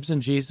 tribes,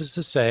 and Jesus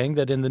is saying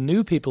that in the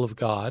new people of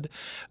God,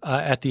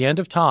 at the end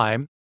of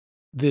time,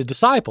 the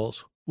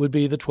disciples would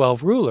be the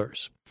 12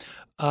 rulers.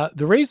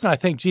 The reason I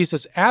think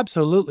Jesus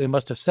absolutely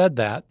must have said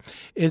that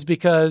is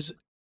because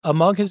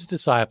among his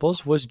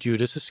disciples was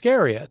Judas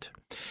Iscariot.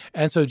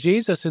 And so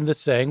Jesus in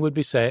this saying would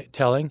be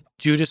telling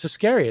Judas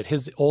Iscariot,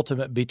 his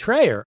ultimate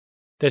betrayer,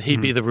 that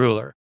he'd be the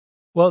ruler.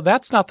 Well,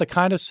 that's not the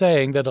kind of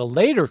saying that a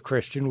later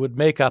Christian would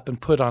make up and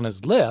put on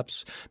his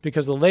lips,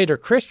 because a later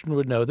Christian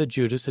would know that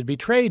Judas had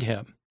betrayed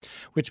him,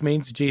 which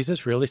means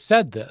Jesus really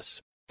said this.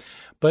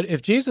 But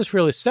if Jesus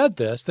really said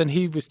this, then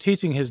he was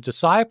teaching his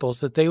disciples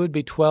that they would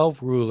be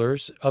 12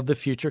 rulers of the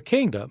future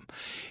kingdom.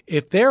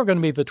 If they're going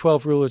to be the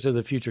 12 rulers of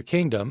the future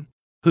kingdom,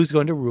 who's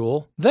going to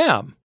rule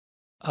them?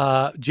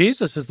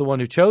 Jesus is the one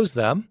who chose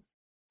them,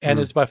 and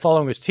it's by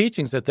following his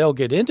teachings that they'll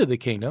get into the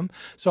kingdom.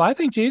 So I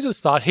think Jesus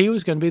thought he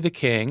was going to be the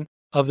king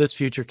of this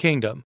future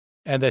kingdom,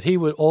 and that he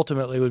would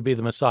ultimately be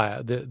the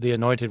Messiah, the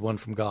anointed one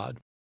from God.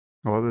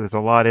 Well, there's a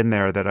lot in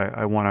there that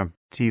I want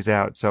to tease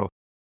out. So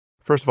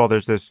first of all,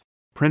 there's this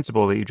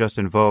principle that you just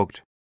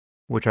invoked,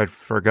 which I'd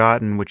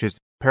forgotten, which is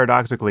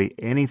paradoxically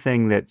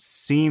anything that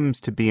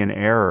seems to be an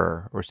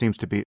error or seems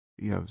to be,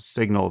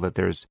 signal that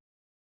there's,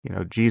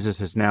 Jesus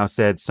has now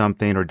said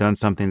something or done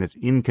something that's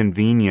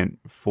inconvenient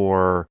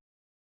for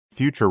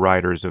future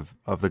writers of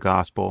the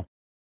gospel.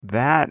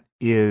 That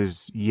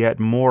is yet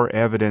more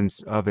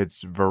evidence of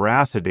its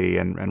veracity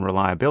and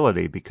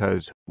reliability,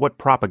 because what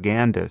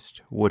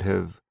propagandist would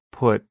have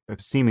put a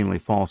seemingly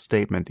false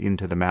statement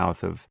into the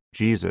mouth of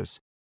Jesus?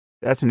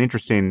 That's an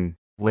interesting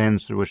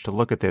lens through which to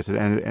look at this,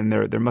 and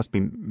there must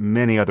be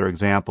many other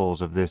examples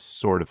of this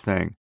sort of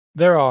thing.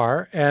 There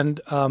are,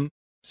 and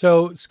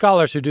So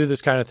scholars who do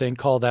this kind of thing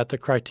call that the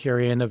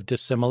criterion of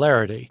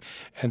dissimilarity.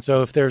 And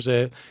so if there's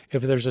a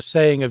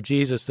saying of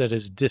Jesus that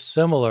is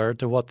dissimilar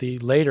to what the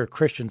later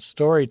Christian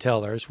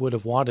storytellers would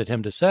have wanted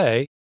him to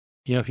say,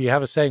 if you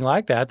have a saying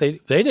like that, they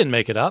didn't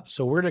make it up.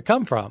 So where'd it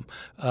come from?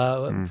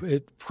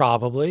 It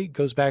probably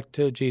goes back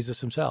to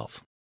Jesus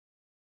himself.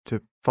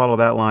 To follow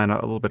that line a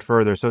little bit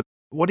further, so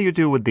what do you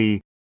do with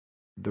the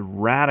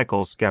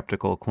radical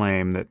skeptical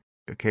claim that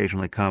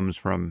occasionally comes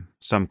from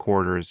some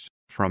quarters,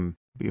 from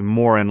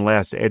more and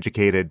less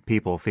educated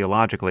people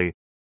theologically,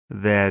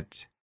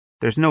 that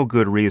there's no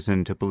good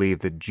reason to believe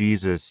that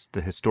Jesus,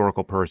 the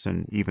historical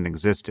person, even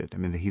existed? I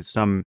mean, he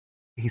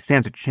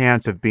stands a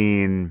chance of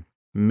being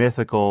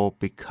mythical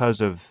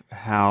because of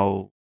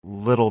how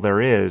little there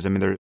is. I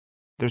mean,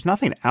 there's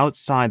nothing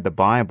outside the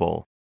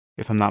Bible,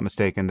 if I'm not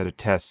mistaken, that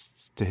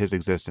attests to his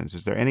existence.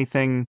 Is there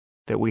anything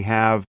that we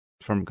have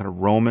from kind of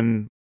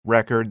Roman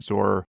records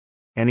or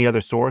any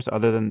other source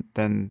other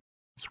than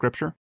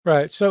Scripture?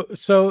 Right. So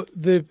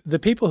the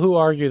people who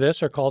argue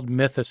this are called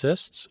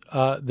mythicists.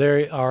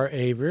 They are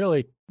a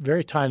really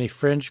very tiny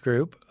fringe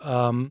group.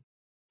 I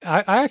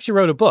actually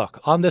wrote a book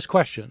on this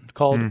question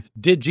called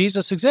 "Did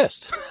Jesus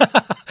Exist?"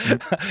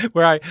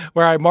 where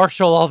I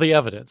marshal all the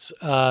evidence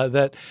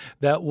that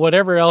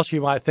whatever else you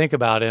might think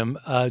about him,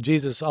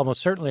 Jesus almost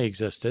certainly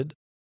existed.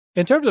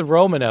 In terms of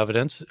Roman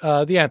evidence,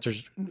 the answer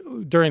is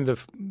during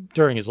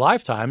his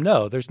lifetime,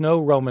 no, there's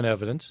no Roman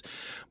evidence.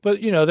 But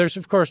there's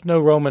of course no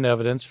Roman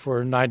evidence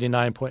for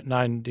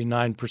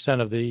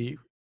 99.99% of the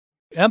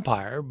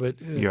empire. But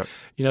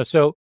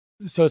So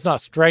it's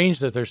not strange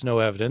that there's no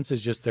evidence.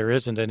 It's just there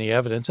isn't any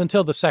evidence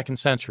until the 2nd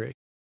century.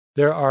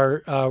 There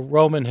are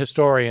Roman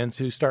historians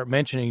who start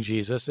mentioning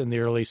Jesus in the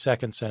early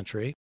 2nd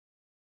century.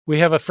 We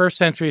have a 1st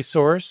century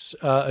source,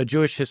 a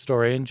Jewish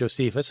historian,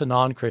 Josephus, a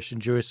non-Christian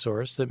Jewish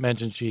source that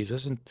mentions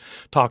Jesus and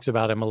talks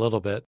about him a little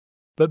bit.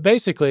 But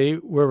basically,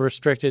 we're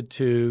restricted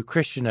to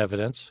Christian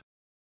evidence.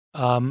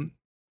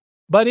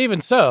 But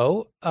even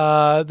so,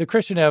 the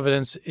Christian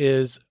evidence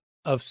is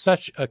of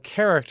such a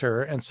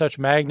character and such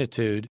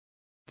magnitude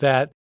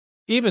that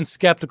even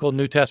skeptical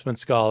New Testament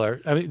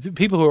scholars,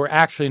 people who are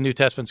actually New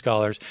Testament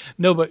scholars,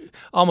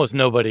 almost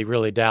nobody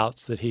really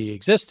doubts that he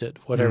existed,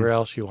 whatever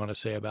else you want to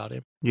say about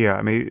him. Yeah,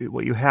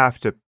 what you have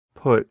to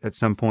put at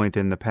some point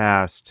in the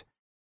past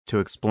to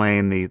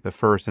explain the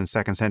 1st and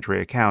 2nd century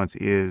accounts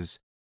is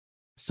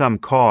some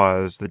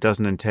cause that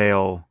doesn't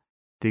entail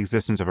the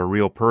existence of a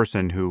real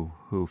person who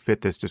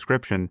fit this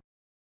description,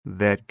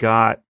 that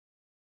got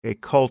a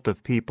cult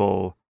of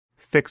people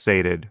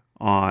fixated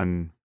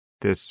on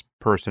this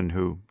person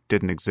who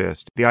didn't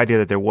exist. The idea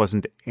that there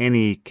wasn't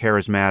any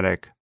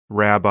charismatic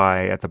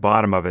rabbi at the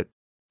bottom of it,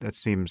 that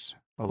seems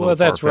a little far-fetched.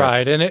 That's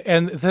right.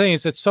 And the thing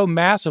is, it's so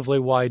massively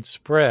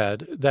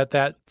widespread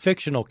that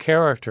fictional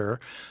character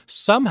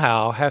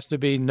somehow has to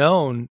be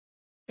known.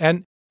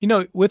 And,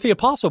 with the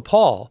Apostle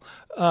Paul,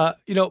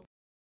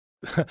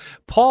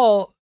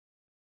 Paul,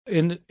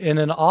 in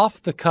an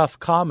off-the-cuff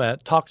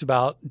comment, talks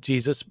about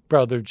Jesus'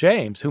 brother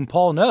James, whom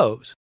Paul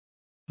knows.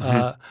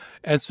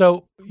 And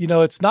so,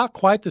 it's not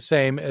quite the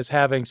same as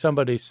having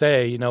somebody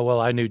say,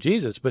 well, I knew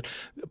Jesus, but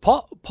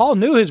Paul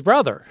knew his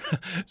brother.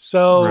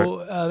 So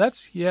right.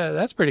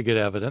 That's pretty good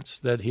evidence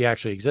that he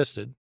actually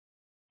existed.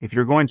 If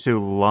you're going to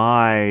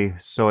lie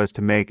so as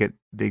to make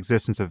the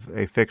existence of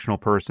a fictional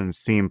person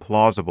seem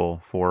plausible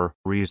for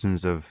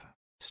reasons of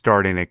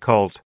starting a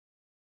cult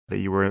that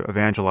you were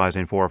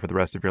evangelizing for the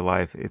rest of your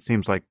life, it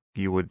seems like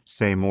you would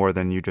say more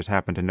than you just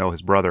happen to know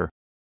his brother.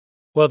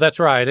 Well, that's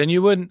right. And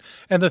you wouldn't.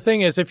 And the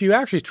thing is, if you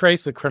actually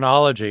trace the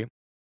chronology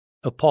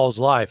of Paul's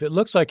life, it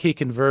looks like he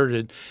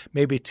converted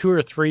maybe 2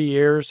 or 3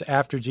 years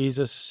after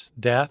Jesus'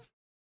 death.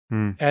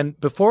 And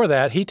before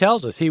that, he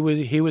tells us he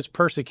was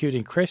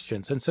persecuting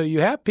Christians. And so you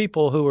have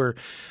people who were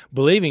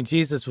believing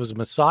Jesus was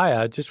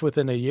Messiah just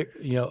within a year,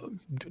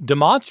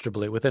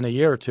 demonstrably within a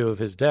year or two of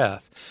his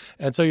death.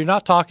 And so you're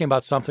not talking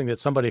about something that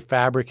somebody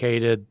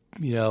fabricated,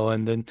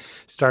 and then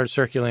started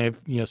circulating,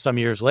 some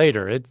years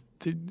later.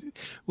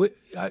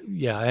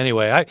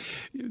 Anyway,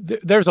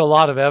 there's a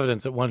lot of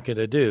evidence that one could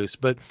adduce,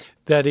 but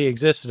that he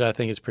existed, I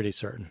think, is pretty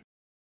certain.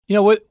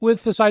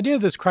 With this idea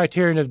of this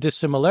criterion of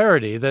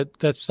dissimilarity,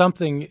 that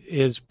something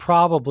is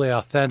probably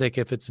authentic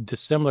if it's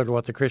dissimilar to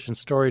what the Christian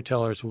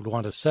storytellers would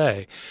want to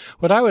say,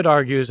 what I would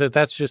argue is that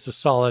that's just a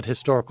solid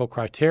historical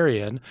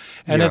criterion,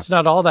 and it's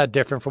not all that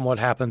different from what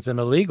happens in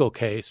a legal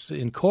case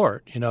in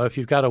court. If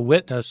you've got a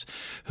witness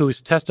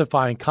who's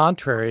testifying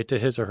contrary to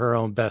his or her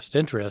own best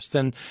interest,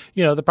 then,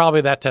 probably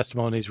that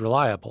testimony is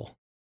reliable.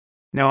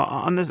 Now,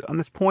 on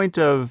this point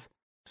of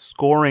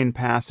scoring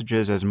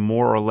passages as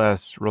more or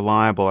less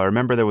reliable, I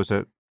remember there was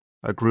a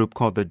group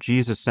called the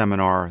Jesus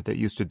Seminar that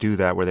used to do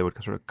that, where they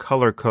would sort of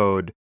color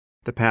code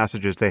the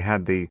passages they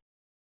had the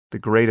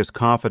greatest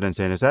confidence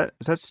in. Is that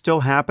still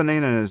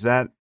happening? And does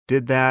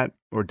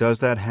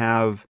that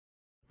have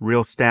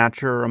real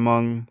stature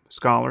among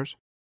scholars?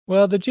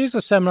 Well, the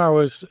Jesus Seminar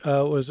was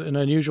an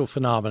unusual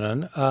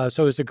phenomenon.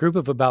 So it was a group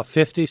of about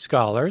 50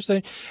 scholars,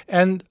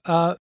 and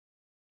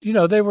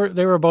They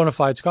were bona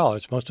fide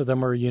scholars. Most of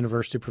them were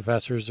university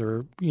professors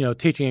or,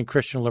 teaching in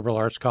Christian liberal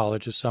arts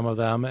colleges, some of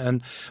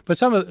them. But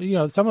some of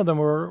them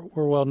were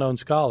well-known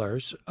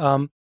scholars.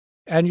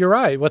 And you're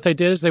right. What they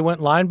did is they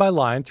went line by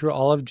line through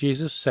all of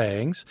Jesus'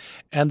 sayings,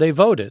 and they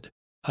voted.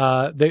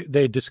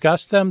 They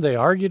discussed them. They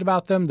argued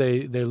about them.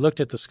 They looked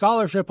at the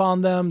scholarship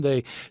on them.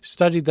 They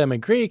studied them in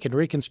Greek and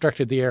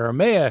reconstructed the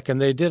Aramaic, and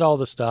they did all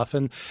the stuff.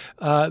 And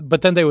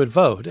but then they would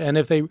vote. And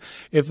if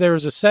there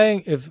was a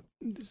saying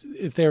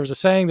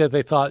that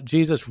they thought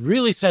Jesus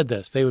really said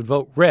this, they would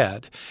vote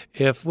red.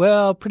 If,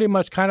 well, pretty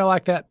much kind of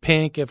like that,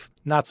 pink. If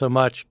not so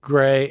much,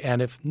 gray.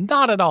 And if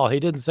not at all, he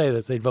didn't say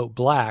this, they'd vote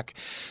black.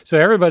 So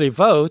everybody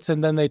votes,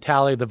 and then they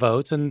tally the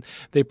votes, and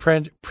they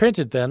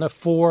printed then a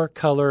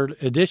 4-colored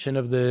edition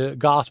of the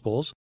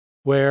Gospels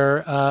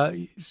where,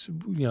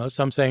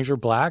 some sayings were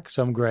black,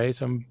 some gray,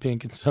 some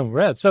pink, and some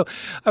red. So,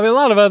 a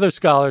lot of other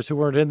scholars who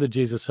weren't in the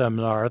Jesus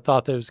Seminar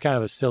thought that it was kind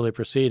of a silly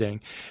proceeding,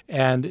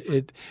 and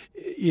it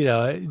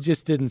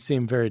just didn't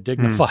seem very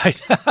dignified.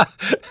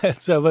 And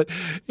so,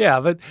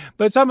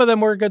 but some of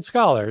them were good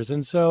scholars,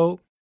 and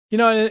so,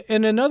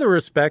 in another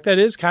respect, that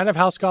is kind of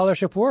how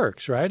scholarship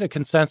works, right? A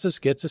consensus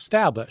gets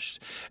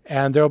established,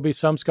 and there will be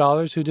some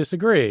scholars who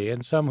disagree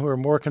and some who are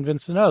more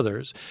convinced than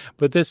others.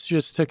 But this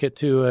just took it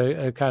to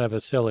a kind of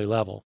a silly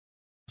level.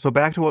 So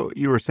back to what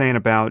you were saying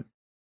about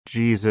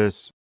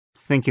Jesus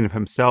thinking of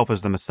himself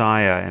as the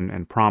Messiah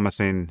and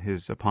promising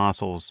his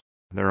apostles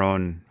their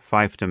own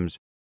fiefdoms.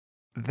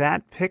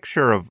 That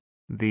picture of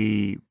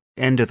the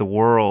end of the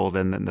world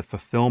and then the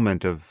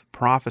fulfillment of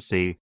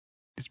prophecy,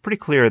 it's pretty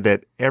clear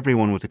that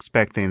everyone was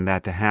expecting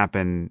that to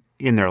happen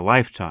in their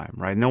lifetime,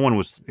 right? No one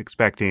was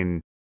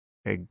expecting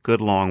a good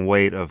long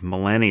wait of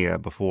millennia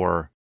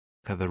before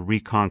the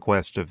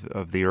reconquest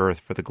of the earth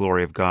for the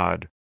glory of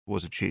God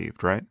was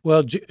achieved, right?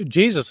 Well,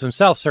 Jesus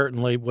himself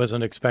certainly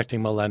wasn't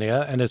expecting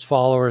millennia, and his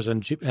followers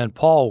and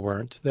Paul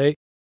weren't.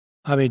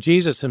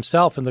 Jesus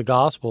himself in the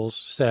Gospels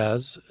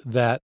says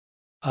that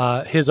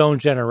his own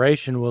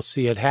generation will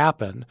see it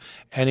happen.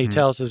 And he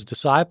tells his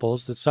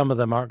disciples that some of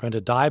them aren't going to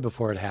die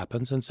before it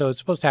happens. And so it's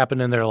supposed to happen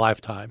in their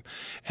lifetime.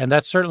 And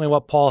that's certainly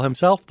what Paul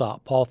himself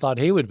thought. Paul thought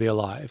he would be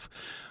alive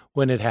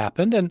when it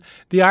happened. And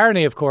the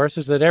irony, of course,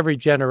 is that every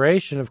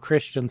generation of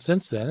Christians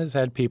since then has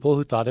had people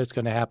who thought it's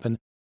going to happen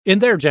in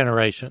their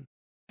generation.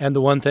 And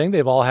the one thing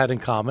they've all had in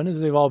common is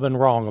they've all been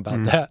wrong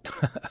about that.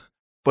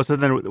 But so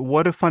then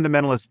what do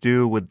fundamentalists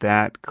do with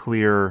that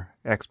clear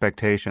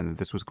expectation that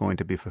this was going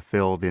to be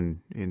fulfilled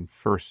in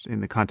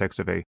the context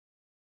of a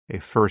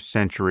first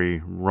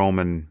century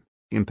Roman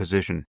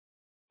imposition?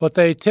 What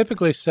they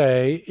typically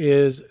say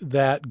is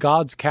that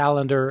God's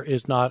calendar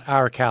is not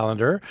our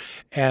calendar,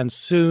 and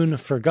soon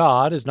for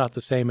God is not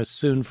the same as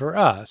soon for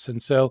us.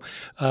 And so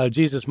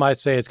Jesus might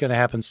say it's going to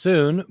happen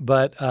soon,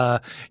 but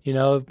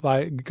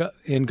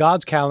in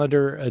God's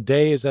calendar, a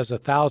day is as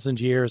 1,000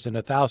 years, and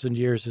 1,000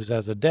 years is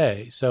as a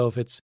day. So if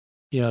it's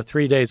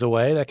 3 days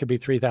away, that could be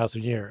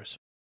 3,000 years.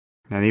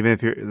 And even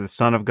if you're the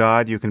Son of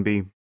God, you can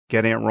be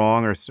getting it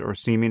wrong or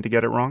seeming to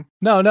get it wrong?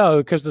 No,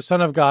 because the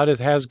Son of God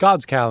has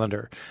God's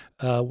calendar.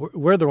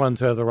 We're the ones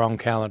who have the wrong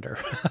calendar.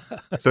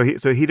 So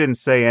he didn't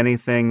say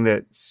anything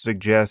that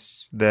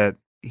suggests that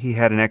he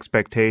had an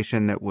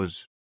expectation that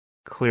was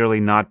clearly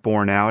not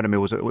borne out. I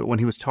mean, when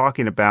he was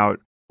talking about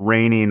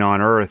reigning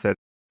on earth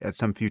at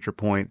some future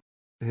point,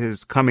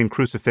 his coming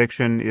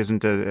crucifixion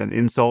isn't an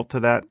insult to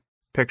that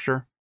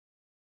picture?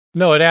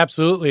 No, it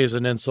absolutely is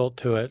an insult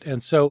to it.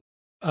 And so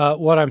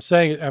what I'm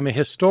saying,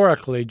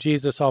 historically,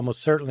 Jesus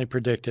almost certainly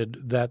predicted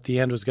that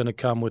the end was going to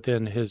come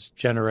within his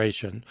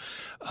generation.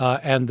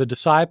 And the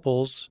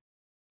disciples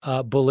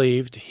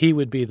believed he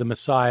would be the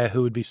Messiah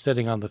who would be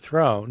sitting on the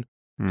throne.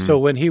 So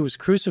when he was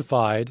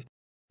crucified,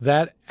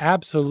 that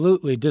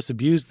absolutely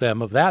disabused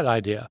them of that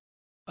idea.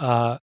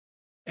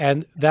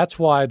 And that's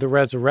why the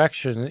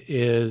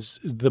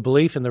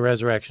belief in the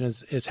resurrection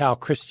is how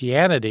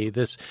Christianity,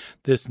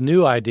 this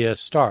new idea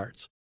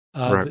starts.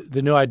 Right.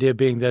 The new idea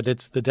being that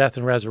it's the death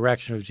and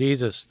resurrection of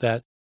Jesus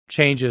that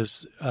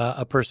changes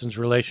a person's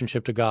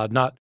relationship to God,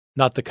 not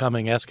the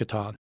coming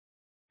eschaton.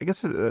 I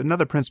guess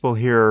another principle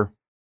here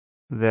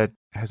that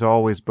has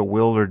always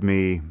bewildered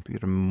me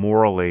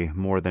morally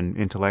more than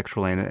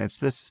intellectually, and it's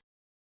this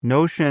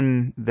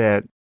notion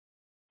that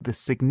the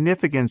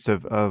significance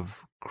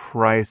of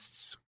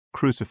Christ's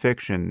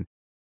crucifixion,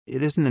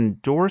 it is an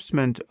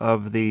endorsement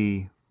of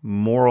the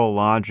moral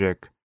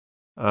logic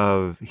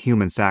of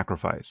human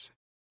sacrifice.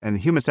 And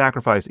human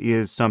sacrifice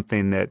is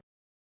something that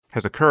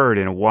has occurred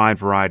in a wide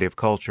variety of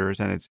cultures,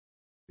 and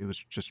it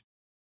was just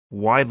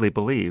widely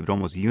believed,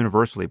 almost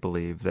universally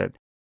believed, that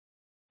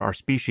our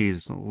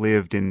species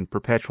lived in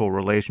perpetual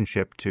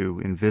relationship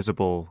to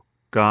invisible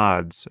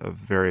gods of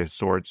various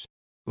sorts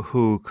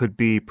who could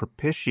be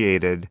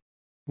propitiated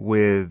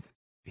with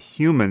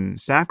human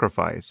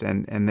sacrifice.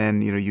 And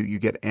then, you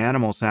get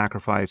animal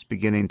sacrifice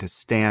beginning to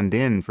stand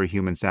in for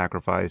human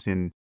sacrifice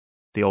in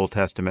the Old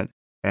Testament.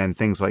 And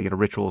things like,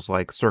 rituals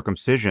like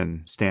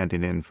circumcision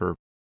standing in for,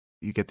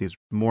 you get these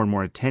more and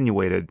more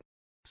attenuated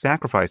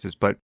sacrifices.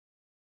 But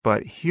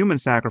But human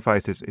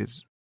sacrifice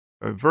is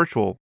a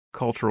virtual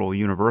cultural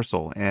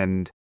universal,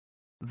 and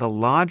the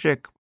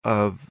logic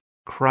of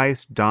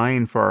Christ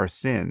dying for our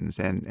sins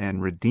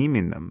and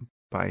redeeming them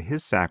by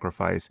his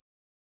sacrifice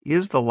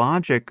is the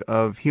logic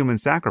of human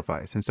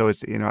sacrifice. And so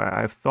it's,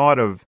 I've thought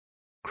of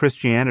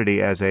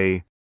Christianity as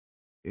in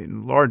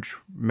large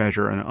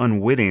measure, an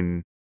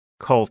unwitting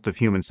cult of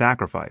human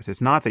sacrifice.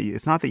 It's not that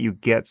you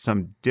get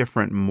some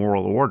different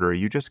moral order.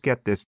 You just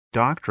get this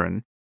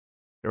doctrine,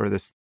 or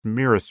this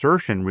mere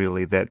assertion,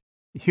 really, that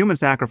human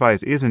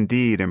sacrifice is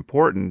indeed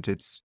important.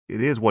 It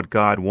is what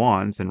God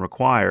wants and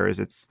requires.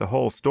 It's the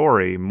whole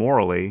story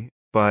morally,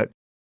 but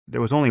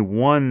there was only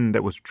one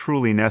that was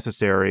truly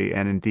necessary,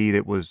 and indeed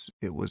it was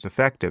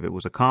effective. It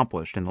was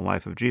accomplished in the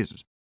life of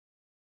Jesus.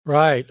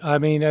 Right. I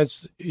mean,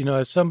 as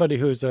somebody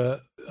who's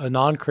a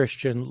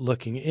non-Christian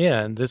looking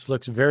in, this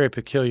looks very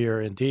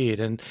peculiar indeed,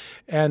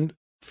 and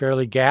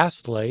fairly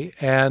ghastly.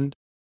 And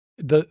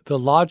the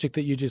logic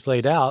that you just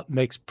laid out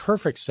makes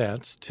perfect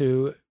sense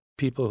to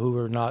people who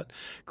are not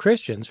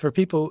Christians. For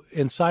people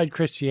inside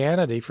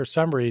Christianity, for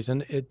some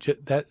reason,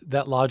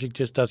 that logic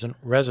just doesn't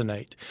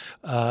resonate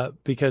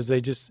because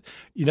they just,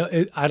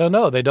 I don't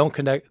know, they don't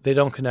connect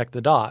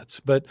the dots.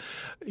 But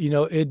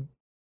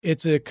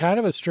it's a kind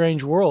of a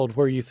strange world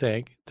where you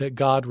think that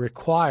God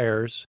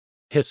requires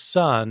his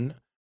son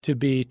to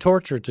be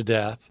tortured to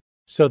death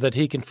so that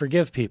he can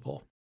forgive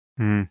people.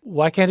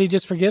 Why can't he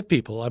just forgive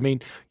people? I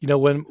mean,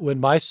 when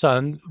my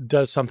son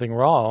does something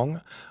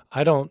wrong,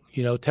 I don't,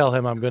 tell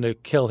him I'm going to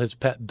kill his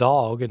pet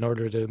dog in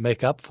order to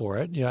make up for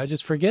it. I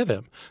just forgive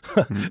him.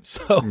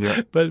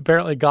 But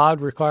apparently God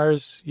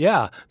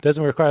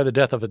doesn't require the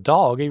death of a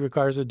dog. He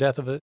requires the death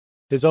of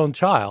his own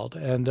child.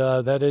 And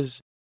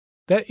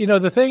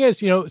the thing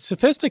is,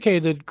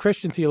 sophisticated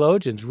Christian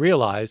theologians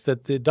realize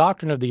that the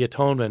doctrine of the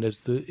atonement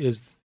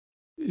is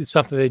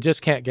something they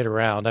just can't get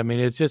around. I mean,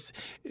 it's just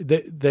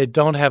they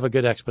don't have a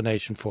good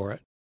explanation for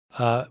it,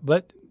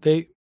 but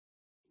they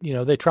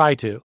try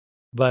to.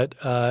 But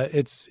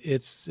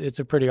it's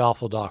a pretty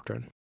awful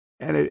doctrine,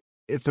 and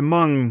it's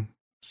among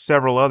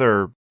several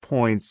other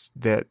points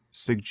that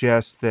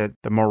suggest that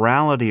the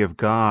morality of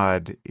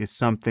God is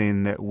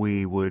something that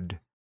we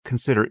would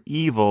consider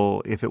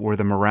evil if it were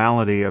the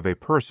morality of a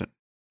person.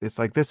 It's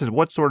like, this is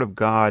what sort of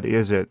God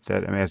is it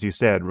that, as you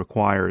said,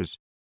 requires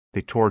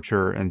the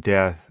torture and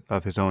death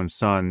of his own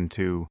son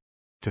to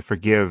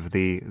forgive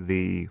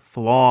the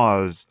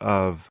flaws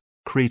of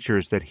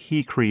creatures that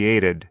he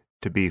created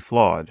to be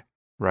flawed,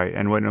 right?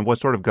 And what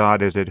sort of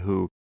God is it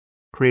who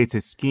creates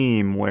a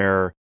scheme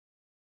where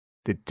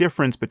the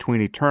difference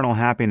between eternal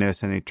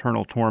happiness and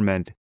eternal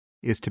torment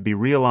is to be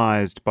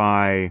realized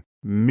by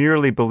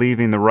merely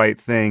believing the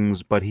right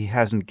things, but he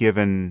hasn't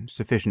given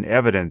sufficient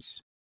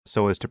evidence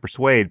so as to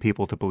persuade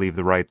people to believe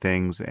the right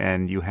things,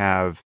 and you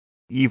have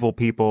evil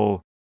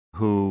people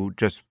who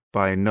just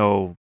by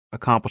no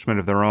accomplishment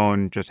of their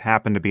own just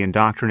happen to be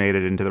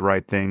indoctrinated into the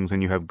right things,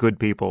 and you have good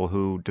people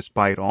who,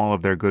 despite all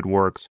of their good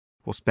works,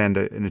 will spend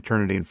an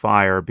eternity in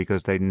fire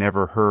because they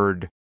never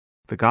heard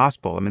the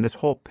gospel. I mean, this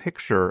whole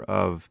picture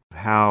of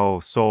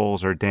how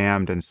souls are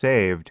damned and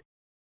saved,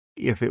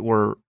 if it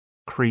were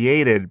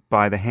created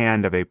by the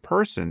hand of a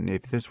person,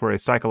 if this were a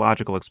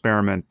psychological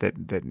experiment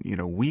that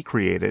we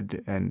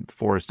created and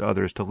forced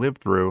others to live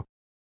through,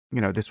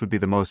 this would be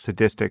the most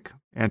sadistic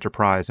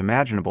enterprise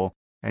imaginable.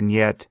 And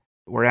yet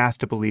we're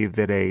asked to believe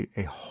that a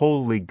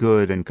wholly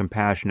good and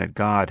compassionate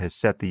God has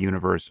set the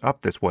universe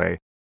up this way.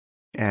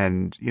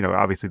 And,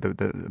 obviously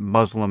the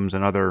Muslims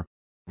and other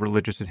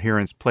religious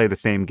adherents play the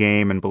same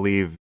game and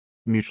believe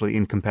mutually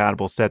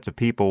incompatible sets of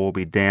people will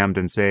be damned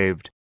and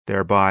saved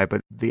thereby.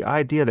 But the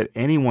idea that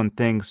anyone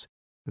thinks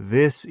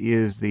this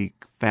is the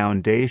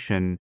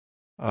foundation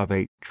of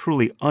a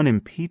truly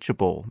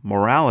unimpeachable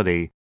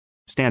morality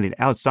standing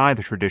outside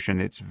the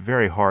tradition, it's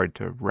very hard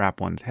to wrap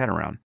one's head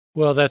around.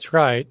 Well, that's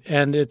right.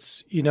 And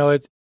it's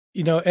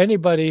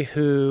anybody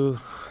who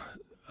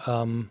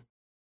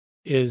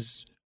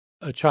is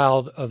a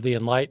child of the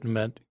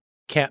Enlightenment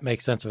can't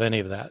make sense of any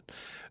of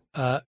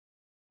that.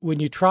 When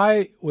you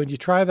try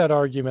that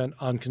argument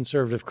on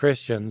conservative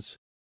Christians,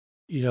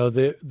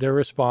 their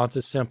response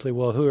is simply,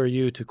 well, who are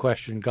you to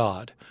question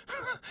God?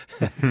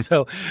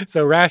 so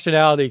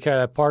rationality kind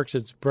of parks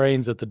its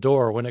brains at the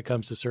door when it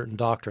comes to certain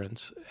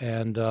doctrines.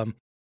 And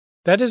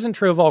that isn't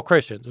true of all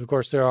Christians. Of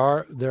course, there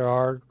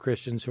are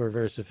Christians who are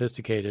very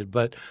sophisticated,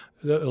 but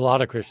a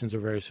lot of Christians are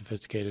very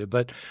sophisticated.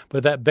 But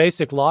that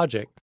basic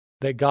logic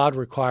that God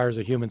requires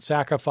a human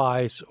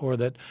sacrifice,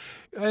 and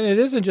it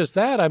isn't just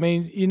that. I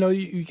mean,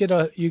 you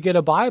get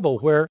a Bible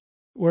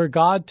where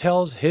God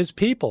tells his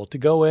people to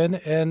go in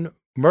and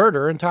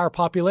murder entire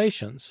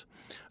populations.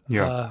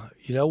 Yeah.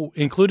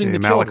 Including the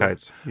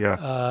Amalekites. Children.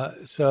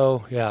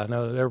 Yeah.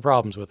 There are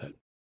problems with it.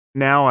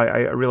 Now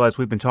I realize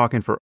we've been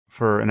talking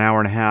for an hour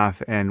and a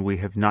half, and we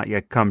have not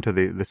yet come to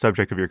the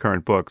subject of your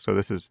current book. So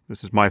this is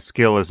my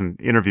skill as an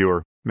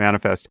interviewer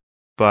manifest.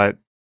 But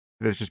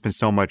there's just been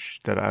so much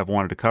that I've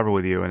wanted to cover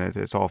with you, and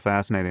it's all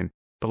fascinating.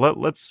 But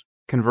let's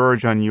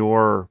converge on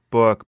your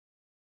book.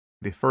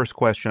 The first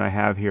question I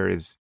have here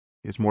is,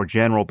 is more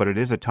general, but it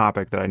is a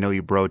topic that I know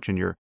you broach in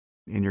your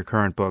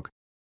current book.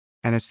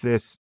 And it's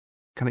this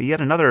kind of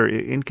yet another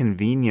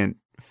inconvenient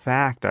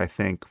fact, I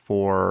think,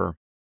 for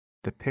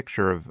the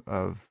picture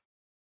of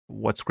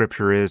what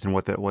Scripture is and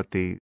what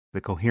the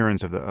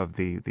coherence of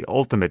the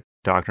ultimate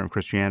doctrine of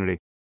Christianity.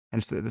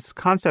 And it's this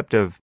concept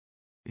of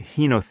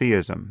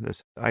henotheism,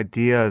 this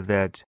idea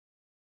that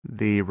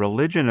the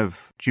religion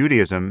of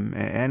Judaism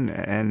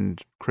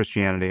and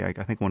Christianity, I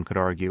think one could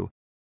argue,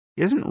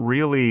 isn't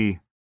really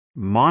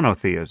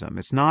monotheism.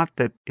 It's not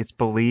that it's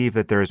believed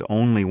that there is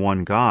only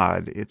one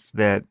God. It's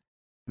that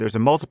there's a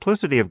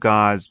multiplicity of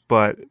gods,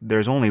 but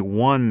there's only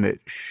one that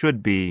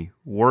should be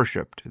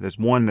worshipped. There's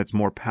one that's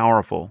more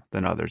powerful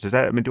than others.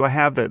 Do I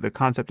have the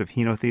concept of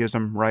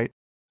henotheism right?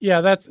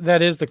 Yeah,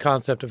 that is the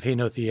concept of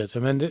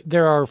henotheism, and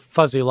there are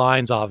fuzzy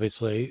lines,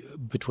 obviously,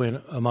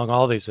 among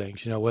all these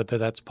things. Whether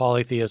that's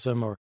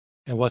polytheism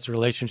and what's the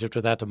relationship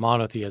to that to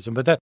monotheism.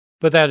 But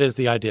that is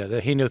the idea.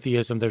 That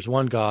henotheism, there's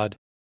one God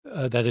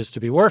that is to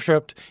be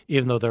worshipped,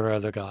 even though there are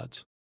other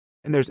gods.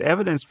 And there's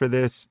evidence for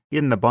this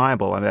in the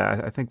Bible.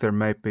 I think there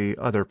might be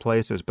other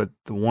places, but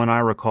the one I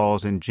recall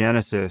is in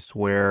Genesis,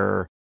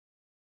 where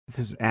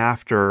this is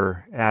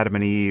after Adam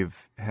and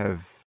Eve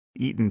have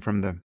eaten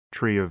from the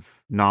tree of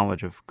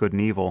knowledge of good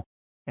and evil,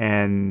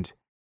 and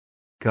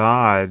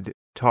God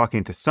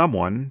talking to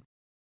someone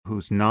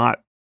he's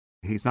not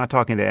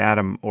talking to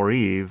Adam or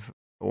Eve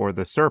or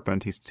the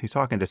serpent. He's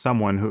talking to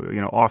someone who,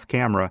 off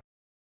camera,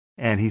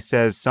 and he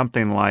says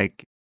something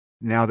like,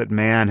 now that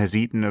man has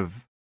eaten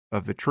of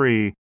the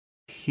tree,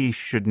 he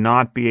should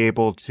not be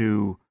able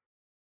to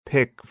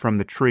pick from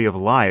the tree of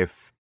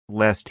life,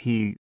 lest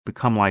he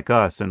become like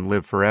us and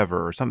live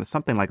forever, or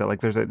something like that.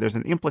 Like there's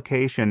an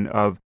implication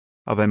of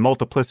a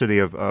multiplicity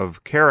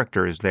of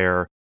characters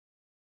there.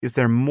 Is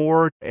there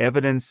more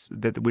evidence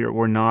that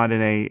we're not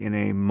in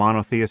a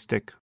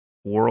monotheistic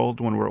world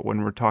when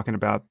we're talking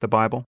about the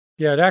Bible?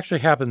 Yeah, it actually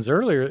happens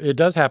earlier. It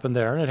does happen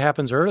there, and it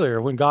happens earlier.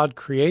 When God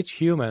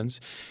creates humans,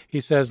 he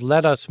says,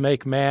 let us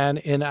make man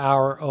in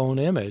our own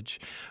image.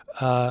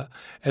 And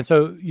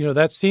so,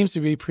 that seems to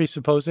be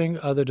presupposing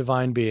other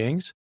divine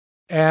beings.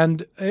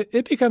 And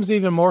it becomes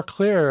even more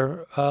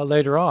clear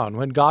later on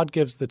when God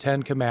gives the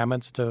Ten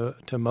Commandments to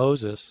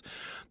Moses.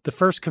 The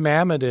first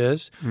commandment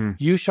is,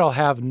 you shall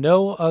have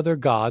no other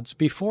gods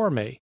before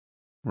me.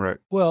 Right.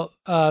 Well,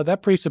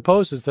 that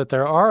presupposes that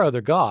there are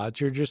other gods.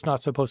 You're just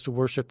not supposed to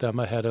worship them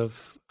ahead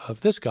of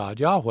this God,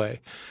 Yahweh.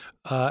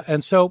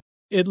 And so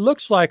it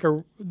looks like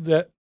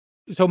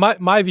So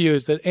my view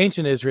is that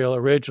ancient Israel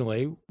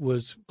originally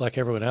was, like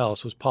everyone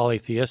else, was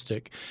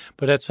polytheistic.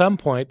 But at some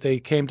point, they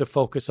came to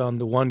focus on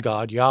the one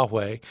God,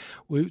 Yahweh,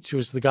 which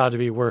was the God to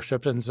be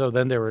worshipped. And so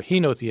then they were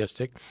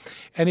henotheistic.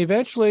 And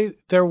eventually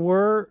there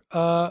were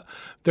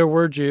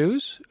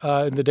Jews,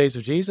 in the days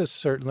of Jesus,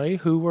 certainly,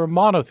 who were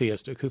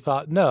monotheistic, who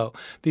thought, no,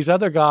 these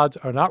other gods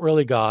are not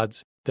really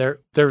gods.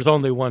 There's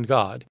only one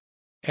God.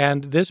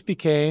 And this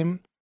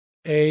became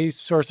a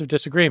source of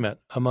disagreement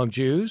among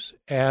Jews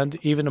and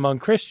even among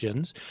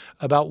Christians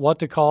about what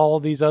to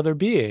call these other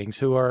beings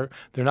they're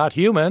not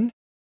human,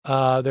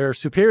 they're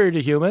superior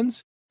to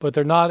humans, but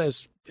they're not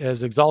as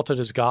exalted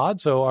as God.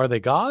 So are they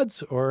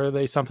gods or are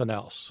they something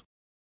else?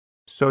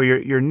 So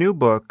your new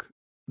book,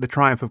 The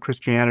Triumph of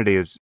Christianity,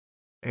 is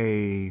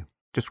a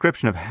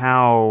description of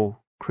how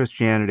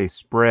Christianity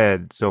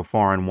spread so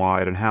far and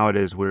wide and how it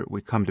is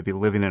we come to be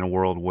living in a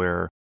world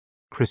where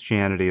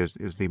Christianity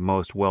is the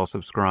most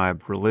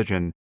well-subscribed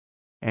religion.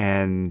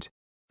 And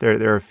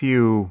there are a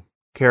few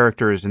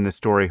characters in this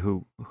story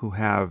who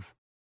have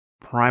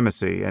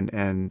primacy.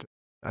 And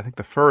I think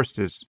the first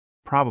is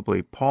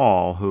probably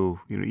Paul,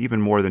 who,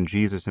 even more than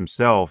Jesus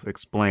himself,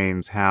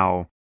 explains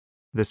how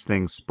this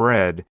thing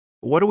spread.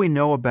 What do we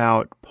know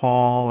about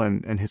Paul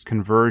and his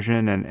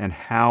conversion and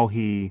how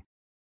he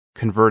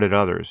converted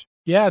others?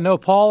 Yeah, no,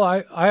 Paul,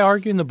 I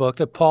argue in the book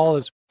that Paul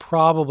is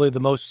probably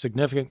the most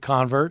significant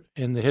convert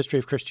in the history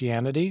of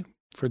Christianity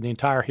for the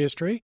entire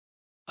history.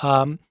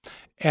 And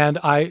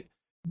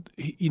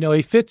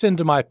he fits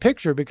into my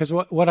picture because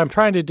what I'm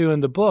trying to do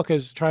in the book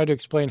is try to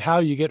explain how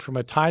you get from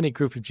a tiny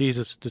group of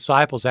Jesus'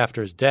 disciples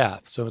after his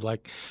death, so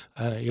like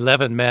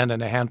 11 men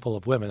and a handful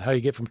of women, how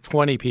you get from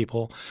 20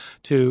 people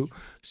to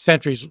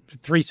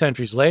 3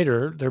 centuries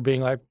later, there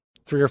being like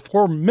 3 or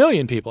 4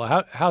 million people.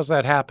 How's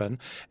that happen?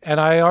 And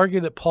I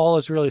argue that Paul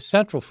is really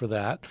central for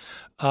that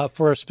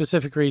for a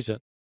specific reason.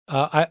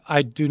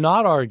 I do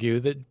not argue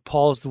that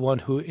Paul is the one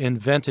who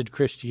invented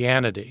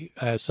Christianity,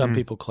 as some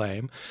people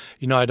claim.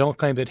 I don't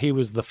claim that he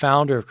was the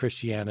founder of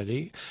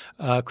Christianity.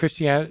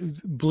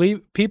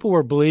 People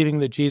were believing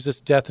that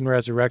Jesus' death and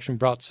resurrection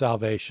brought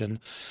salvation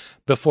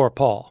before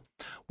Paul.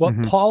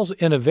 What Paul's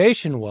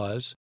innovation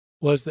was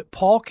that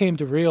Paul came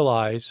to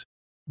realize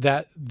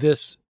that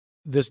this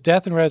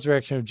death and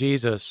resurrection of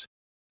Jesus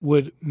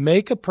would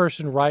make a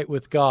person right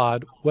with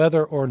God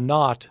whether or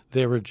not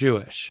they were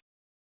Jewish.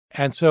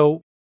 And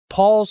so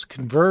Paul's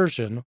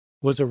conversion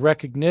was a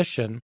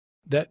recognition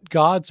that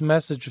God's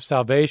message of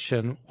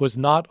salvation was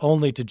not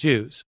only to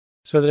Jews.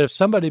 so that if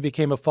somebody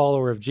became a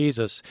follower of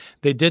Jesus,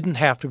 they didn't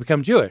have to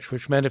become Jewish,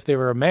 which meant if they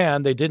were a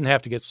man, they didn't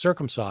have to get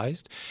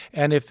circumcised.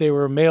 And if they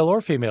were male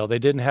or female, they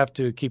didn't have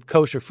to keep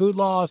kosher food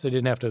laws. They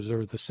didn't have to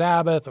observe the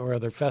Sabbath or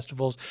other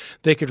festivals.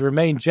 They could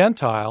remain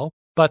Gentile,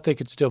 but they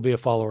could still be a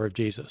follower of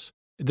Jesus.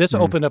 This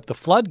opened up the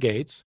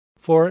floodgates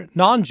for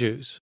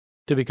non-Jews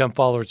to become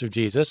followers of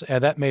Jesus,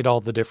 and that made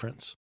all the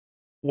difference.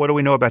 What do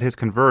we know about his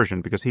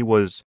conversion? Because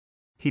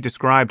he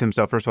described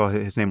himself, first of all,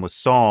 his name was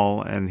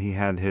Saul, and he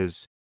had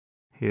his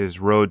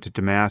road to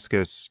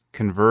Damascus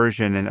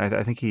conversion, and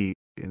I think he,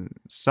 in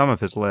some of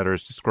his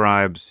letters,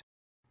 describes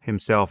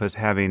himself as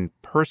having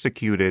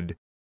persecuted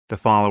the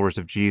followers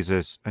of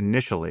Jesus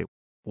initially.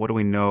 What do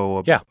we know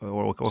about,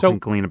 or what can we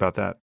glean about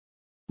that?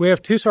 We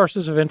have two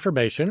sources of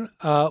information.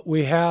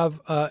 We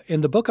have,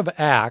 in the book of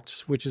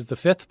Acts, which is the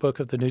fifth book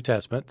of the New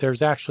Testament,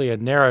 there's actually a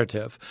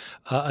narrative,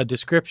 a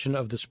description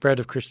of the spread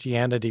of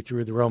Christianity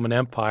through the Roman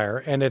Empire,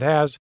 and it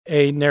has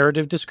a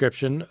narrative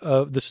description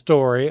of the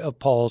story of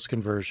Paul's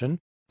conversion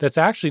that's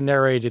actually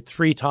narrated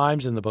 3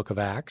 times in the book of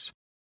Acts.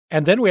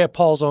 And then we have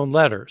Paul's own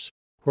letters,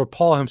 where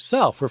Paul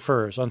himself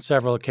refers on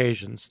several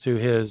occasions to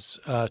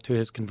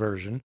his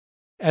conversion.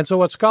 And so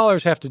what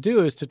scholars have to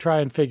do is to try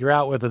and figure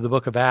out whether the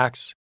book of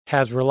Acts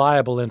has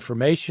reliable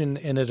information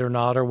in it or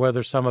not, or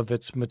whether some of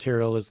its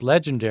material is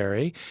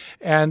legendary.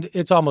 And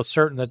it's almost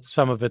certain that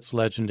some of it's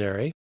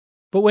legendary.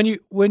 But when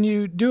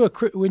you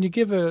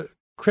give a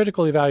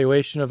critical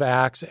evaluation of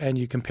Acts and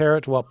you compare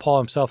it to what Paul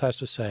himself has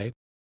to say,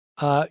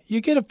 you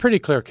get a pretty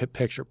clear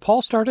picture.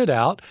 Paul started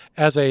out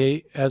as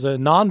a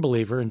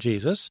non-believer in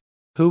Jesus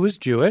who was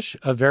Jewish,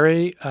 a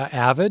very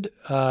avid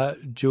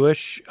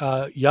Jewish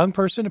young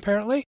person,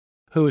 apparently,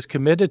 who was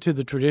committed to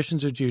the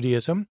traditions of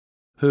Judaism,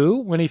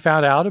 who, when he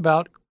found out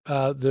about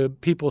the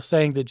people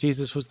saying that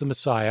Jesus was the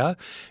Messiah,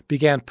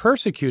 began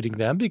persecuting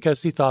them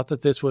because he thought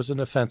that this was an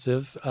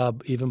offensive,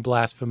 even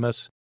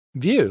blasphemous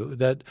view,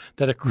 that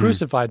a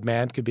crucified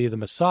man could be the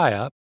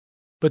Messiah.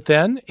 But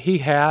then he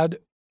had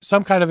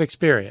some kind of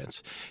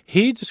experience.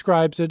 He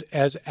describes it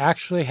as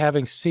actually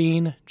having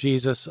seen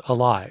Jesus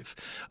alive.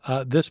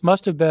 This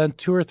must have been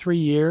 2 or 3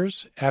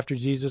 years after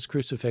Jesus'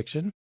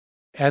 crucifixion.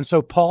 And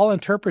so Paul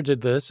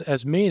interpreted this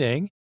as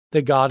meaning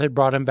that God had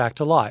brought him back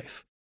to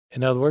life.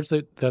 In other words,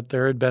 that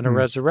there had been a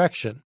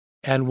resurrection.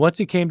 And once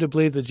he came to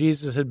believe that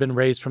Jesus had been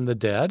raised from the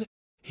dead,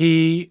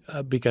 he,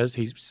 because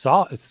he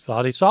thought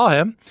he saw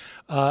him,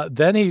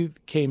 then he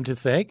came to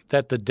think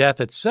that the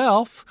death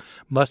itself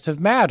must have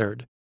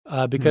mattered.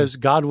 Because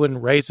God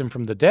wouldn't raise him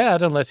from the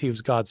dead unless he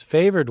was God's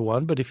favored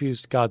one. But if he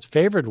was God's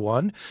favored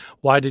one,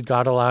 why did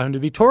God allow him to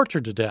be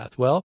tortured to death?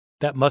 Well,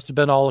 that must have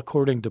been all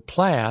according to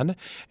plan.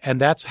 And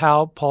that's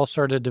how Paul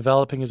started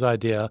developing his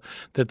idea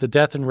that the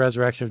death and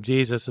resurrection of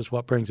Jesus is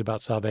what brings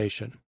about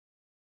salvation.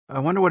 I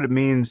wonder what it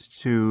means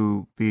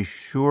to be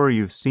sure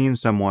you've seen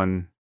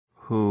someone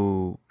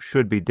who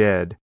should be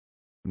dead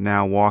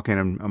now walking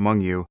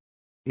among you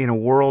in a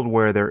world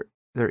where there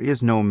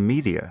is no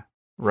media.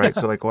 Right.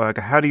 So,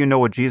 how do you know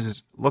what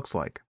Jesus looks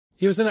like?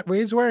 He was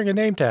wearing a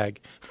name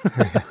tag.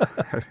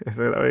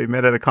 He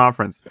met at a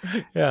conference.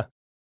 Yeah.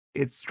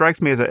 It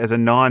strikes me as a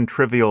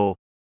non-trivial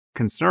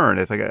concern.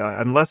 It's like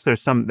unless there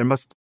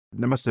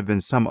must have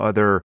been some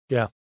other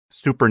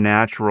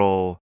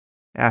supernatural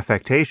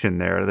affectation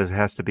there. There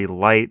has to be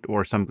light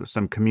or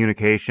some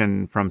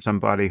communication from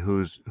somebody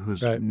who's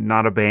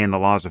not obeying the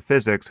laws of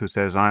physics, who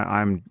says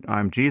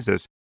I'm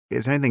Jesus.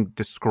 Is there anything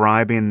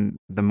describing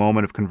the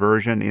moment of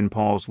conversion in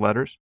Paul's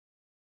letters?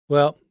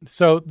 Well,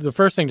 so the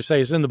first thing to say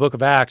is in the book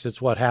of Acts,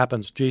 it's what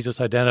happens. Jesus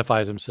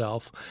identifies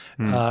himself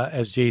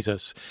as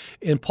Jesus.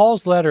 In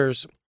Paul's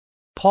letters,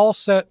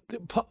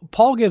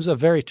 Paul gives a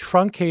very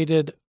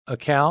truncated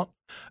account,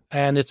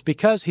 and it's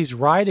because he's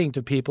writing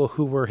to people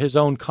who were his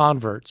own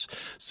converts.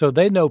 So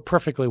they know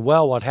perfectly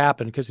well what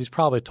happened because he's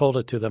probably told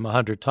it to them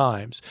 100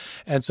 times.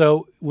 And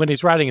so when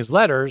he's writing his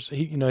letters,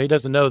 he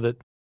doesn't know that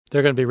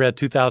they're going to be read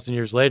 2,000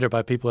 years later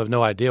by people who have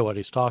no idea what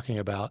he's talking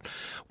about.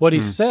 What he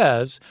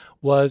says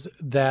was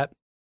that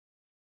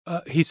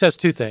he says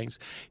 2 things.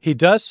 He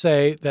does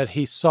say that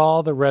he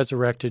saw the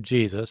resurrected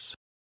Jesus,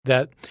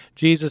 that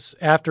Jesus,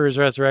 after his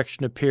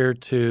resurrection, appeared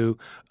to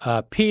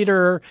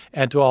Peter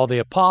and to all the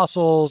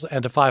apostles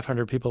and to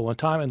 500 people at one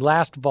time. And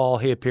last of all,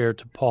 he appeared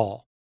to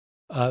Paul.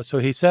 So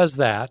he says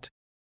that.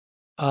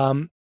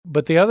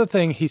 But the other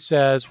thing he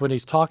says when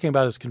he's talking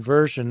about his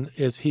conversion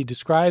is he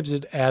describes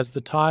it as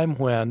the time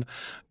when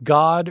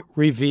God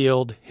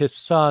revealed his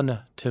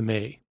Son to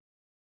me.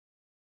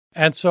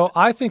 And so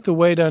I think the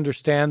way to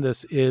understand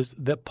this is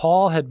that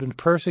Paul had been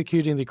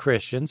persecuting the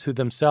Christians who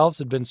themselves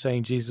had been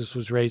saying Jesus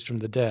was raised from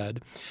the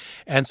dead.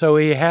 And so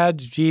he had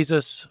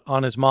Jesus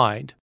on his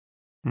mind.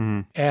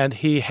 And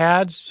he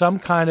had some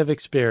kind of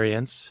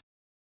experience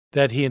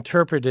that he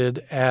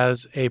interpreted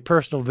as a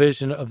personal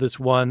vision of this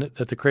one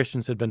that the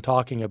Christians had been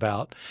talking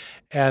about.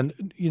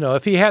 And,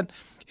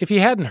 if he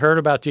hadn't heard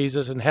about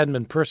Jesus and hadn't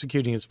been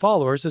persecuting his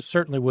followers, this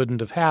certainly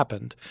wouldn't have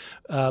happened.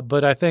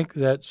 But I think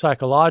that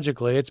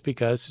psychologically it's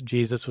because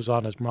Jesus was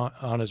on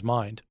his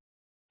mind.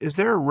 Is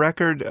there a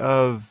record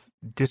of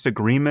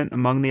disagreement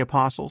among the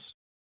apostles?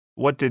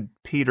 What did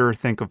Peter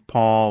think of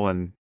Paul,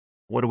 and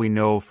what do we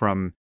know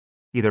from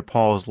either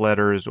Paul's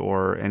letters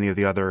or any of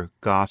the other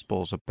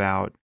Gospels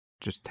about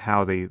just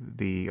how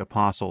the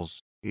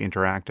apostles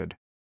interacted?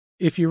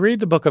 If you read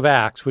the book of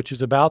Acts, which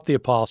is about the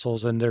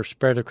apostles and their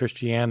spread of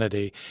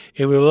Christianity,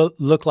 it will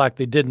look like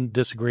they didn't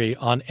disagree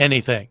on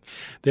anything.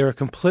 They were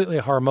completely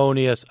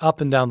harmonious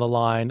up and down the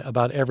line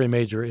about every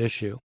major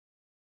issue.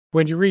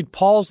 When you read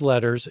Paul's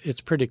letters,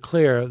 it's pretty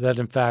clear that,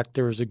 in fact,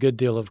 there was a good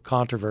deal of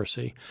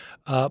controversy.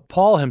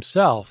 Paul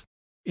himself,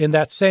 in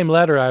that same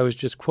letter I was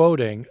just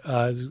quoting,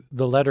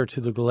 the letter to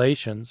the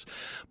Galatians,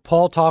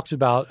 Paul talks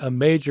about a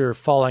major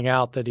falling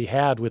out that he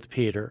had with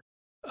Peter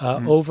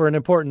over an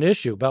important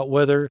issue about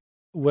whether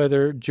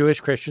Jewish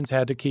Christians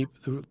had to keep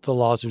the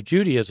laws of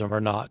Judaism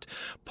or not.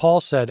 Paul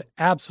said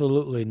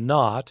absolutely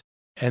not,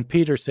 and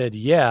Peter said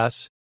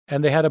yes,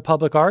 and they had a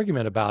public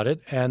argument about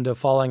it and a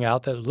falling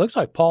out that it looks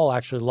like Paul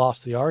actually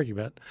lost the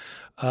argument.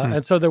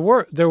 And so there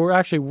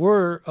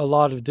were a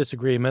lot of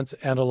disagreements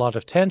and a lot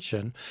of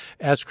tension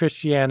as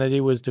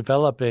Christianity was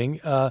developing,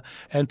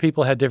 and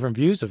people had different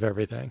views of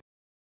everything.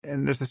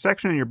 And there's a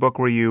section in your book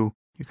where you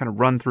kind of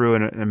run through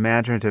an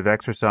imaginative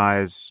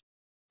exercise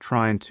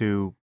trying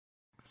to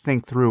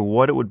think through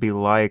what it would be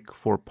like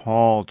for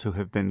Paul to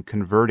have been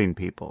converting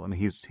people. I mean,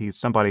 he's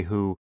somebody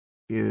who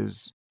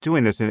is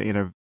doing this in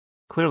a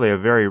clearly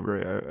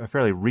a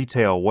fairly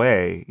retail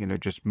way,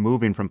 just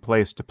moving from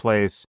place to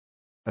place,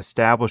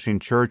 establishing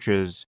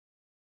churches,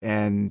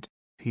 and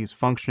he's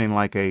functioning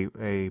like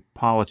a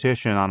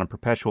politician on a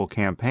perpetual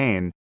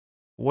campaign.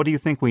 What do you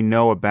think we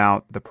know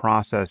about the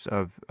process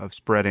of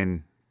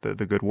spreading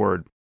the good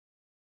word?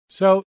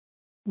 So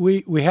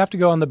we have to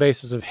go on the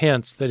basis of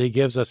hints that he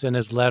gives us in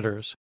his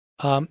letters.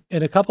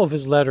 In a couple of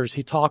his letters,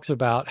 he talks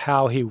about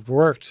how he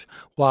worked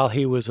while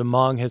he was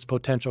among his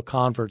potential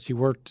converts. He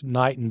worked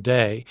night and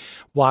day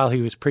while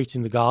he was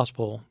preaching the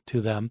gospel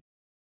to them.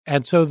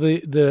 And so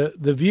the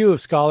view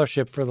of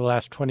scholarship for the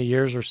last 20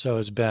 years or so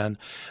has been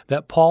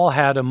that Paul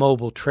had a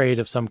mobile trade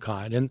of some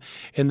kind. And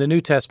in the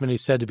New Testament,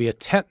 he's said to be a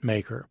tent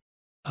maker.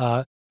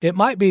 It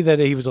might be that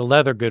he was a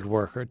leather good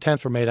worker.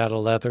 Tents were made out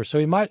of leather, so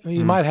he might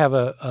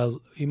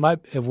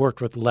have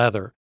worked with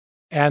leather.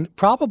 And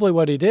probably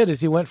what he did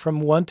is he went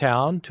from one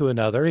town to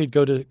another. He'd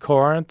go to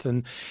Corinth,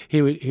 and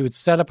he would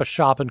set up a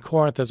shop in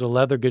Corinth as a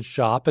leather goods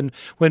shop. And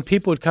when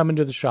people would come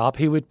into the shop,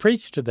 he would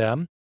preach to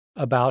them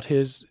about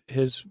his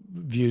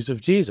views of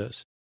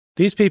Jesus.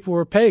 These people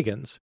were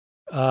pagans,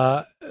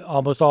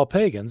 almost all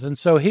pagans. And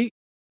so he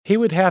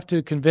would have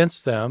to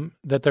convince them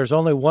that there's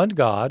only one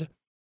God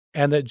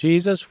and that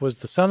Jesus was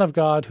the Son of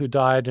God who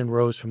died and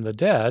rose from the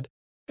dead.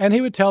 And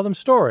he would tell them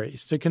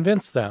stories to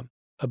convince them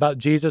about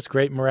Jesus'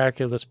 great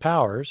miraculous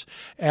powers.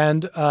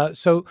 And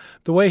so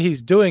the way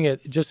he's doing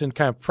it, just in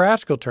kind of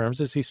practical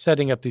terms, is he's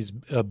setting up these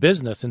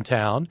business in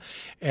town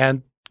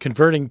and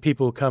converting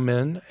people who come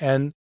in.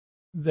 And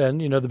then,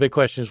 the big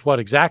question is what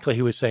exactly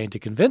he was saying to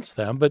convince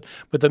them. But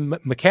the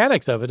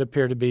mechanics of it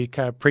appear to be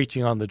kind of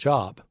preaching on the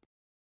job.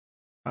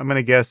 I'm going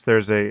to guess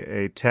there's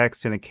a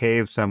text in a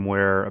cave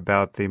somewhere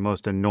about the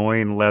most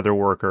annoying leather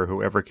worker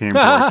who ever came to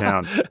our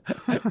town.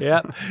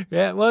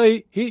 Yeah. Well,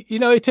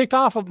 he ticked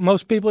off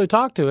most people he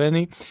talked to,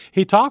 and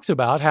he talks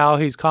about how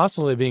he's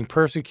constantly being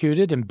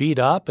persecuted and beat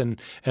up and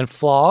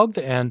flogged,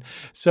 and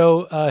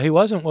so he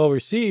wasn't well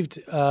received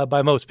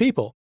by most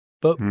people.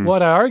 But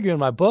what I argue in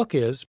my book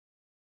is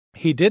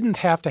he didn't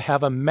have to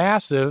have a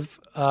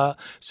massive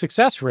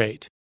success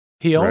rate.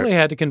 He only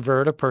had to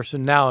convert a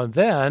person now and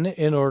then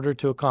in order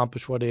to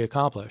accomplish what he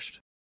accomplished.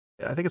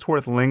 I think it's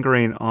worth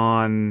lingering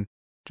on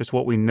just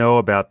what we know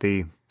about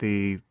the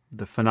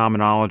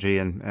phenomenology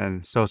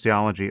and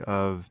sociology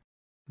of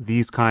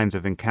these kinds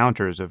of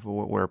encounters, of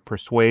where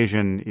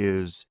persuasion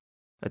is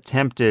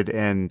attempted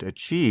and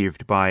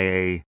achieved by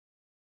a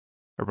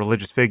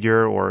religious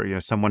figure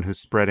or someone who's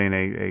spreading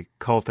a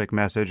cultic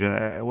message. And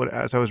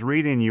as I was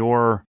reading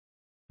your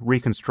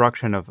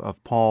reconstruction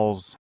of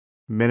Paul's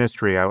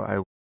ministry,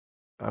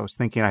 I was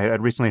thinking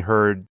I'd recently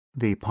heard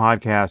the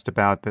podcast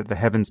about the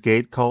Heaven's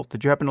Gate cult.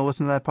 Did you happen to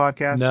listen to that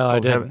podcast? No, I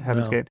didn't.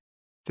 Heaven's Gate.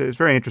 It's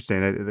very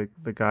interesting.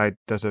 The guy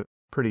does a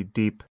pretty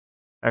deep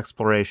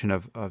exploration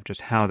of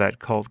just how that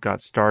cult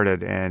got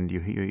started, and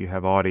you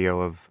have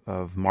audio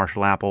of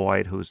Marshall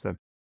Applewhite, who's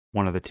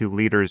one of the two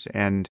leaders,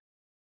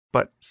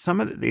 but some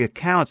of the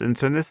accounts, and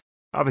so this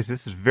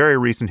is very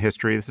recent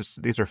history.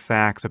 These are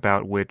facts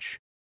about which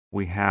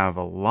we have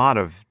a lot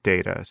of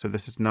data. So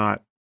this is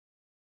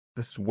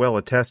well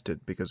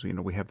attested because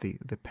we have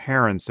the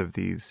parents of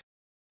these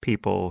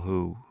people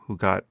who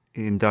got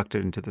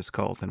inducted into this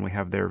cult, and we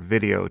have their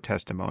video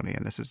testimony,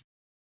 and this is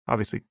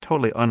obviously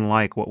totally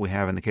unlike what we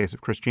have in the case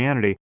of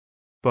Christianity.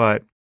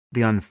 But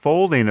the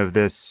unfolding of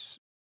this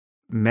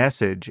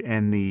message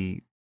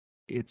and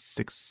its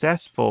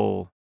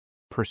successful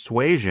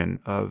persuasion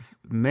of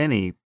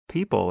many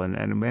people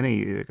and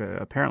many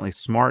apparently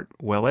smart,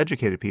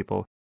 well-educated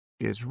people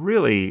it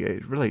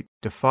really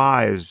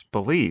defies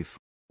belief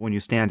when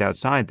you stand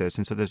outside this.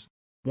 And so there's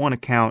one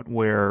account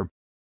where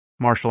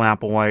Marshall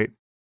Applewhite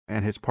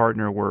and his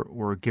partner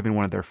were giving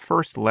one of their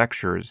first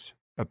lectures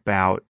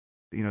about,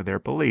 their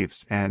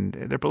beliefs. And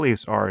their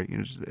beliefs are,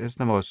 it's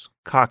the most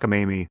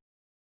cockamamie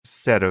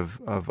set of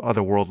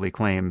otherworldly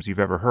claims you've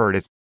ever heard.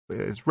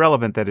 It's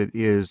relevant that it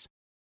is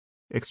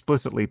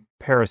explicitly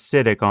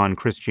parasitic on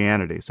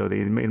Christianity. So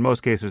in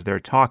most cases, they're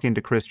talking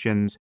to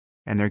Christians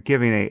and they're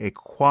giving a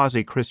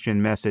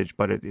quasi-Christian message,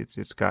 but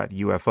it's got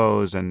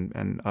UFOs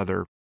and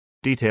other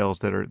details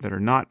that are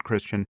not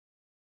Christian.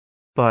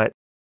 But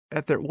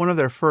at one of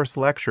their first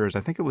lectures,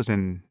 I think it was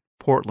in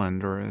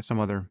Portland or some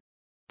other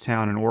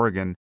town in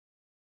Oregon,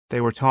 they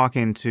were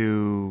talking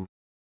to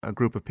a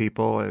group of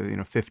people,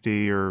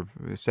 50 or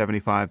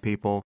 75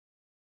 people,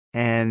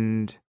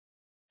 and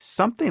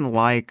something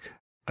like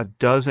a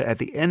dozen, at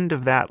the end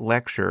of that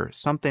lecture,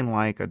 something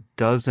like a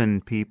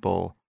dozen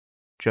people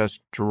just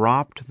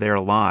dropped their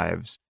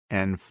lives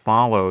and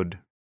followed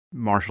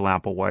Marshall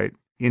Applewhite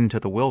into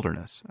the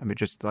wilderness. I mean,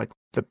 just like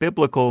the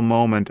biblical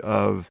moment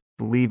of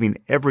leaving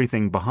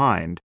everything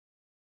behind.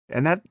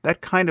 And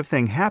that kind of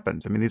thing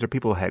happens. I mean, these are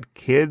people who had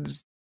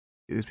kids,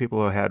 these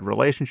people who had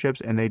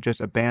relationships, and they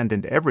just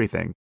abandoned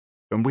everything.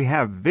 And we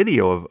have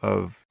video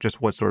of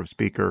just what sort of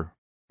speaker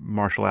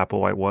Marshall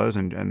Applewhite was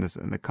and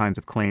the kinds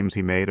of claims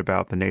he made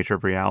about the nature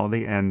of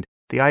reality. And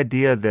the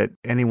idea that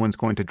anyone's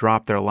going to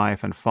drop their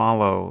life and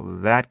follow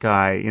that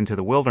guy into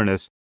the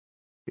wilderness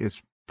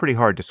is pretty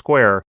hard to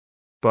square,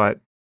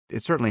 but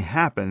it certainly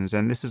happens.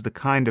 And this is the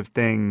kind of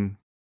thing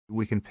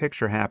we can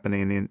picture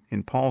happening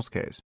in Paul's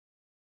case.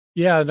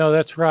 Yeah, no,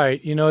 that's right.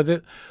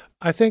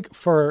 I think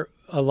for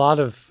a lot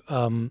of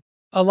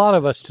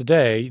us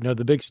today,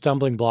 the big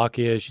stumbling block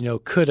is,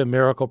 could a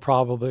miracle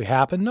probably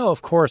happen? No,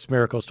 of course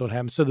miracles don't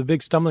happen. So the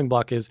big stumbling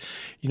block is,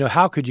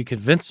 how could you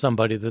convince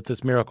somebody that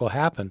this miracle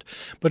happened?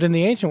 But in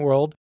the ancient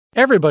world,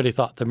 everybody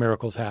thought the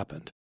miracles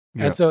happened.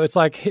 Yeah. And so it's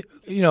like,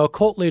 a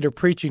cult leader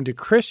preaching to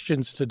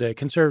Christians today,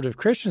 conservative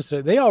Christians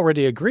today, they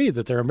already agree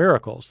that there are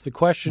miracles. The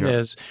question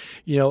is,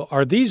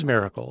 are these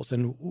miracles?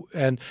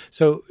 And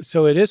so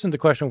it isn't the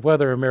question of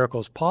whether a miracle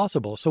is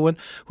possible. So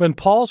when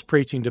Paul's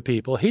preaching to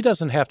people, he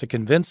doesn't have to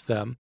convince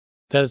them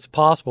that it's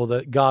possible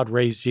that God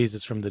raised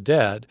Jesus from the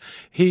dead.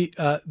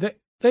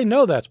 They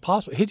know that's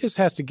possible. He just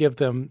has to give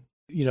them,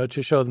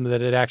 to show them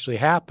that it actually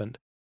happened,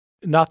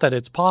 not that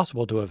it's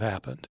possible to have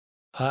happened.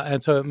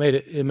 And so it made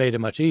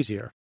it much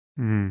easier.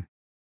 Mm.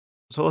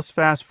 So let's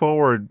fast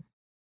forward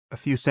a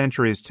few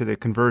centuries to the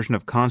conversion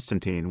of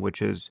Constantine,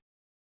 which is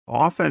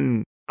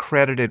often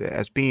credited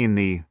as being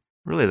the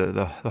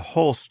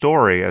whole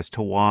story as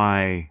to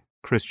why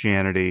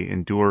Christianity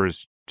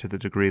endures to the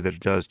degree that it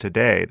does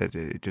today, that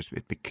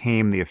it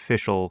became the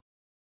official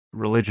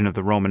religion of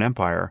the Roman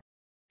Empire.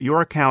 Your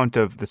account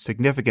of the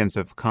significance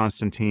of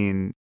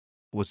Constantine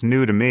was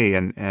new to me,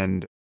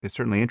 and it's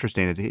certainly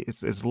interesting.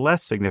 It's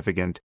less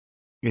significant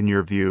in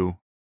your view.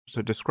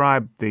 So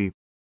describe the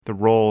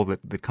role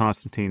that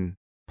Constantine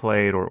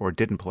played or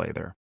didn't play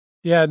there.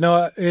 Yeah,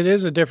 no, it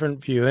is a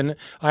different view. And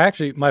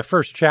my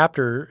first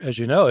chapter, as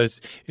you know, is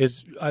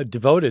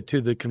devoted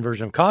to the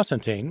conversion of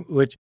Constantine,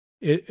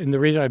 and the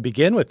reason I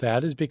begin with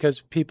that is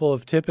because people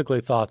have typically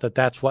thought that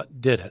that's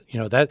what did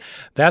it.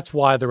 That's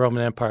why the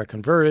Roman Empire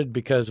converted,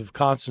 because of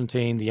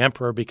Constantine, the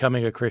emperor,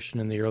 becoming a Christian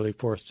in the early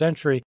 4th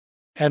century.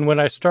 And when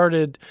I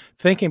started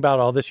thinking about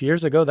all this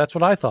years ago, that's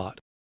what I thought.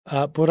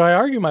 But what I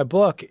argue in my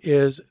book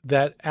is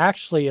that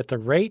actually at the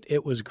rate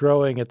it was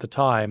growing at the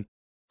time,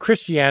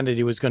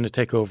 Christianity was going to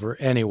take over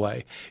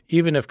anyway,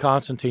 even if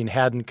Constantine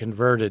hadn't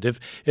converted.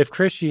 If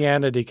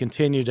Christianity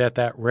continued at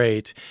that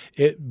rate,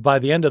 by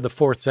the end of the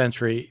 4th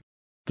century,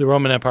 the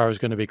Roman Empire was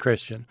going to be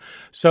Christian.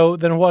 So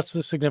then what's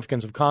the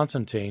significance of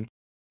Constantine?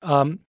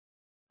 So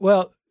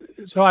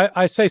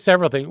I say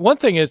several things. One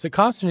thing is that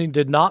Constantine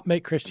did not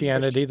make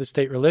Christianity the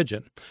state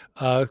religion.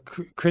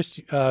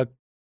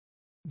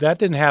 That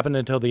didn't happen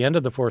until the end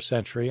of the 4th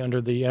century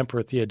under the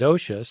Emperor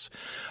Theodosius.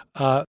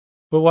 But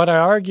what I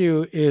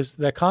argue is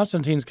that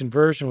Constantine's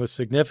conversion was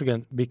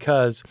significant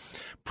because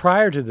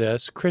prior to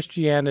this,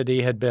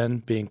 Christianity had been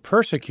being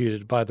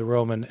persecuted by the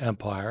Roman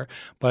Empire,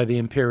 by the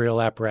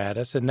imperial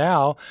apparatus, and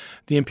now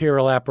the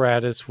imperial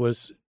apparatus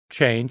was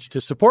changed to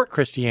support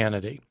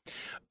Christianity.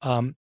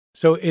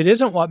 So it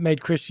isn't what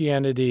made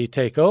Christianity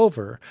take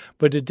over,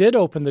 but it did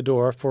open the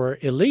door for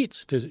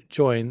elites to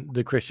join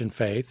the Christian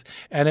faith,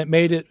 and it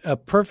made it a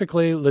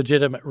perfectly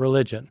legitimate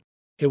religion.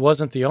 It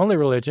wasn't the only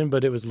religion,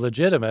 but it was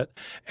legitimate.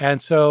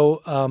 And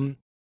so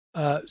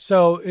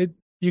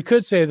you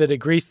could say that it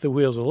greased the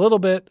wheels a little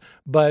bit,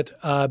 but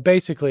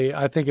basically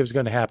I think it was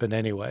going to happen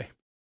anyway.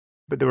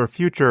 But there were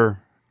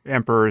future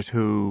emperors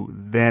who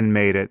then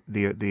made it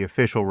the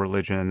official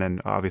religion, and then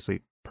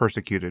obviously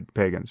persecuted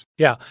pagans.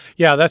 Yeah,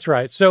 that's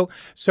right. So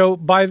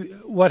by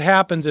what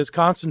happens is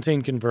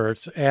Constantine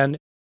converts, and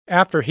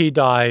after he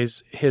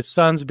dies, his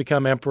sons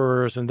become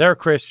emperors, and they're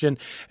Christian.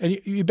 And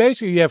you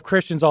basically have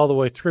Christians all the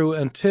way through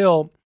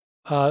until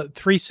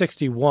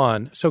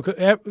 361. So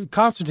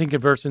Constantine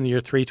converts in the year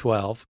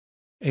 312,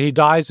 and he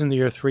dies in the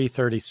year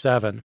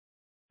 337.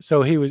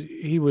 So he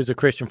was a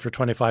Christian for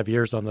 25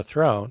 years on the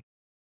throne.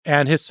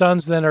 And his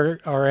sons then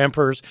are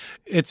emperors.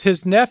 It's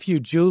his nephew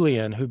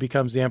Julian who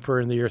becomes the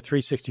emperor in the year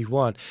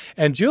 361.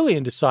 And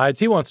Julian decides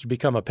he wants to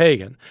become a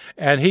pagan.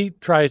 And he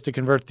tries to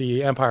convert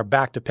the empire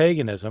back to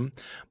paganism.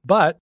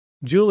 But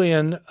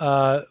Julian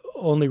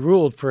only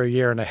ruled for a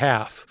year and a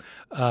half.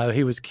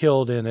 He was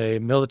killed in a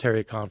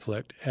military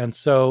conflict. And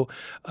so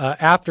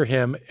after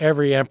him,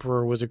 every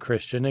emperor was a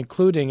Christian,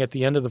 including at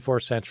the end of the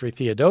 4th century,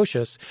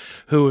 Theodosius,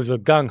 who was a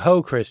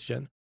gung-ho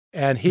Christian.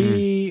 And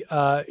he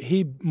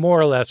more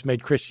or less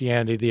made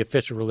Christianity the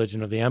official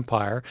religion of the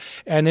empire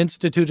and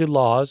instituted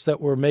laws that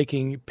were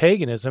making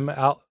paganism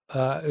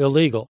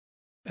illegal.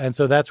 And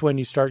so that's when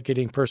you start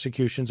getting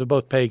persecutions of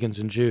both pagans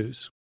and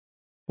Jews.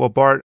 Well,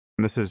 Bart,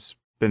 this has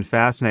been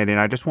fascinating.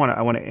 I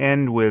want to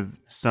end with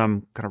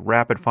some kind of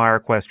rapid fire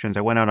questions.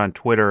 I went out on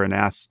Twitter and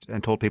asked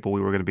and told people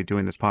we were going to be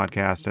doing this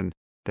podcast, and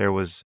there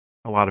was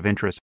a lot of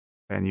interest.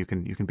 And you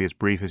can be as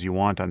brief as you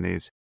want on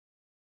these.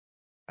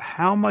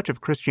 How much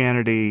of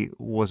Christianity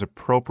was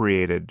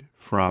appropriated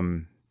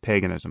from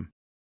paganism?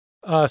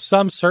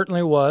 Some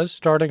certainly was,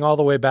 starting all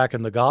the way back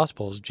in the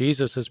Gospels.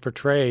 Jesus is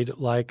portrayed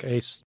like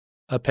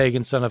a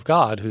pagan son of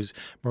God who's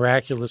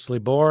miraculously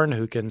born,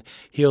 who can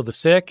heal the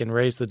sick and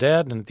raise the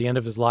dead, and at the end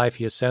of his life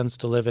he ascends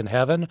to live in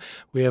heaven.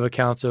 We have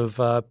accounts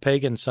of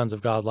pagan sons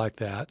of God like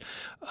that.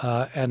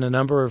 And a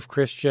number of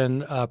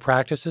Christian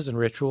practices and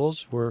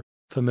rituals were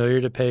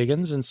familiar to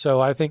pagans. And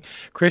so I think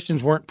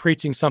Christians weren't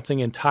preaching something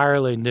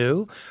entirely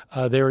new.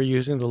 They were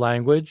using the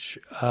language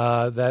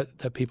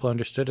that people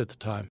understood at the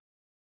time.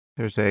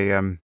 There's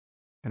an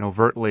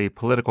overtly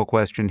political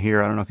question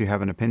here. I don't know if you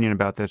have an opinion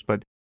about this,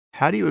 but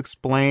how do you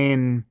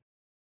explain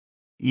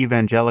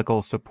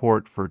evangelical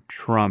support for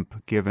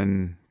Trump,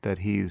 given that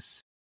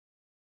he's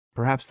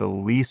perhaps the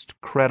least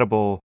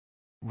credible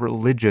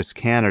religious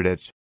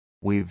candidate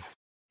we've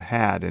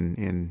had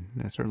in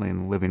certainly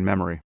in living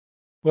memory?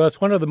 Well,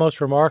 it's one of the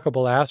most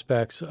remarkable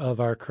aspects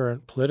of our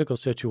current political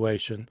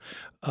situation,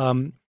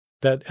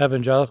 that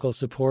evangelicals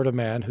support a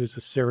man who's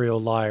a serial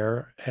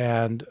liar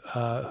and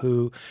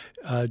who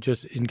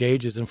just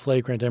engages in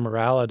flagrant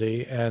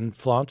immorality and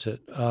flaunts it.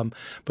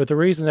 But the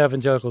reason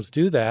evangelicals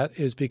do that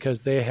is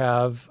because they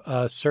have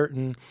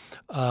certain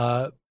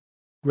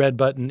red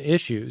button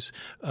issues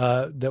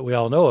that we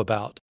all know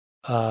about.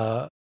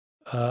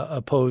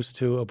 Opposed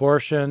to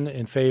abortion,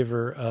 in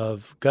favor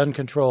of gun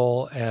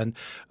control, and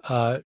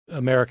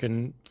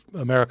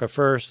America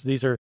First.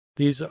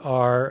 These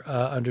are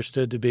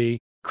understood to be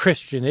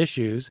Christian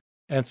issues,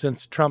 and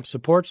since Trump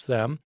supports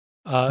them,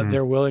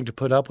 they're willing to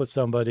put up with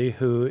somebody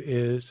who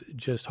is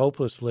just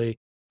hopelessly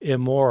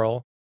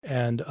immoral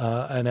and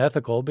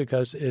unethical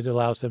because it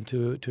allows them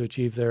to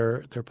achieve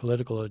their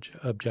political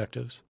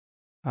objectives.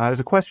 There's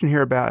a question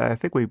here about, I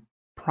think we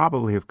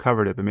probably have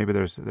covered it, but maybe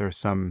there's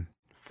some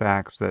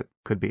facts that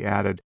could be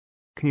added.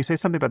 Can you say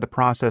something about the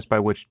process by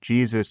which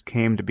Jesus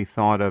came to be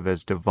thought of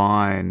as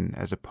divine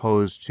as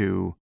opposed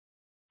to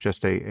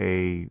just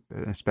a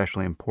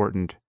especially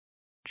important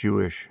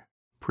Jewish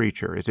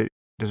preacher?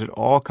 Does it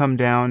all come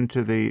down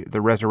to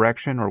the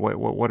resurrection, or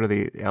what are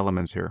the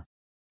elements here?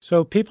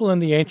 So people in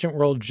the ancient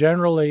world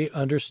generally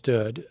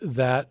understood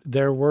that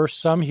there were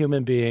some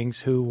human beings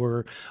who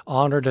were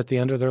honored at the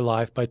end of their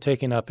life by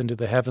taken up into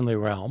the heavenly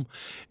realm.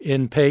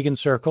 In pagan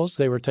circles,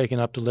 they were taken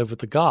up to live with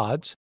the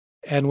gods.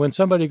 And when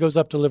somebody goes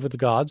up to live with the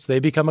gods, they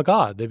become a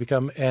god. They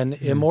become an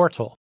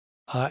immortal.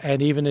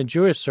 And even in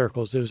Jewish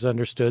circles, it was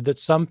understood that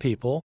some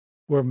people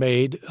were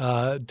made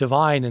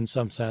divine in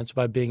some sense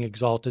by being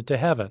exalted to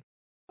heaven.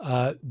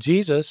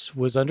 Jesus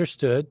was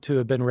understood to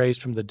have been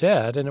raised from the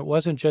dead, and it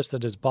wasn't just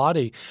that his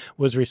body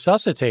was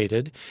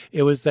resuscitated,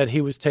 it was that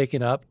he was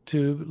taken up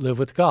to live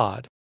with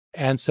God.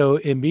 And so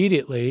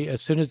immediately,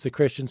 as soon as the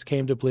Christians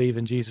came to believe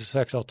in Jesus'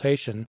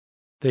 exaltation,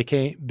 they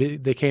came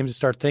to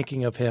start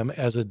thinking of him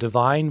as a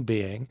divine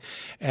being.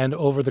 And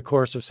over the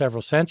course of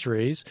several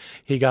centuries,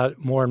 he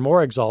got more and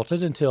more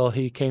exalted until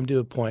he came to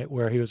a point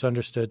where he was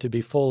understood to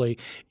be fully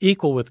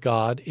equal with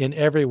God in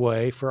every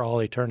way for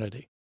all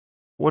eternity.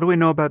 What do we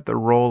know about the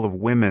role of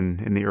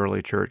women in the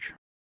early church?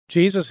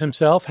 Jesus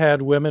himself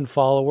had women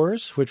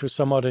followers, which was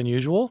somewhat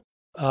unusual.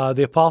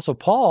 The Apostle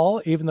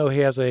Paul, even though he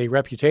has a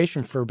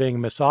reputation for being a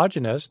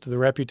misogynist, the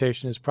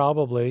reputation is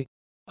probably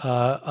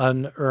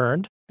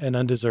unearned and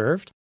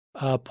undeserved.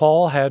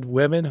 Paul had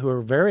women who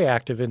were very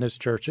active in his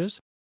churches.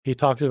 He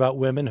talks about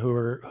women who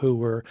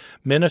were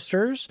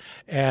ministers,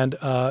 and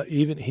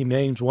even he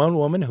names one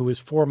woman who was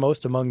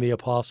foremost among the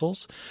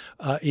apostles.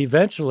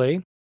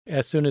 Eventually,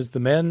 as soon as the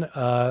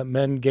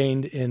men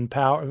gained in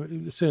power,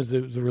 as soon as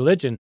the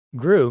religion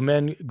grew,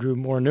 men grew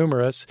more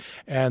numerous,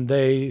 and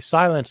they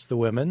silenced the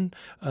women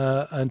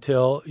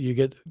until you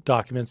get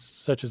documents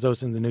such as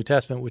those in the New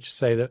Testament, which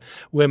say that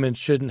women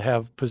shouldn't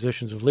have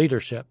positions of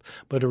leadership.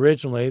 But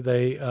originally,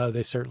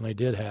 they certainly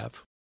did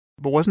have.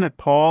 But wasn't it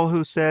Paul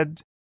who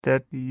said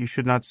that you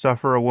should not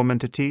suffer a woman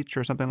to teach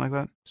or something like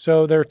that?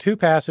 So there are two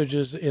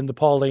passages in the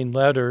Pauline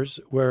letters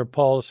where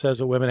Paul says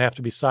that women have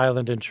to be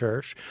silent in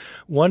church.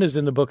 One is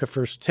in the book of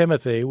 1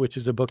 Timothy, which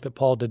is a book that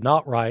Paul did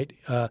not write.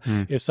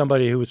 If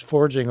somebody who was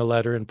forging a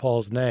letter in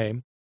Paul's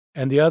name.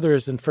 And the other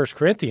is in 1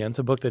 Corinthians,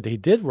 a book that he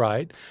did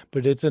write,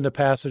 but it's in a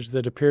passage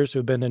that appears to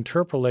have been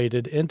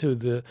interpolated into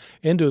the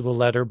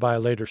letter by a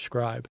later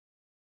scribe.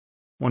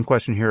 One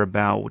question here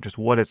about just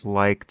what it's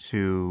like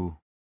to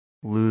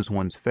lose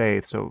one's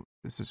faith. So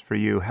this is for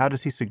you. How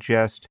does he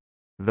suggest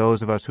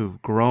those of us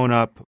who've grown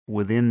up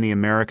within the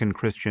American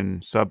Christian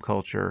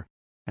subculture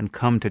and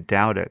come to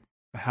doubt it,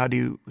 how do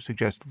you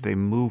suggest that they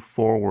move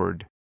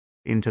forward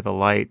into the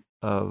light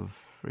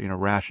of,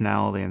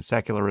 rationality and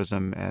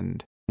secularism,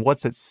 and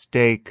what's at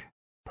stake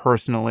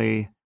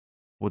personally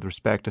with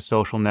respect to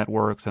social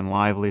networks and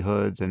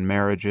livelihoods and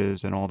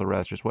marriages and all the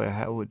rest? Just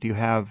how do you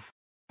have,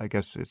 I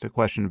guess it's a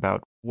question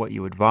about what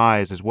you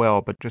advise as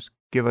well, but just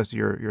give us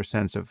your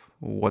sense of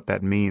what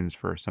that means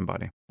for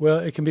somebody. Well,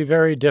 it can be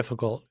very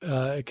difficult.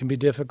 It can be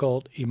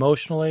difficult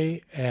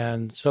emotionally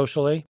and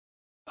socially,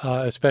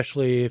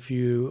 especially if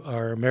you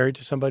are married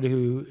to somebody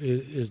who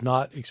is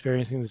not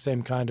experiencing the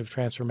same kind of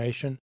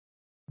transformation.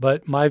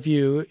 But my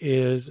view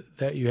is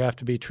that you have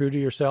to be true to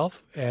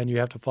yourself and you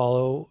have to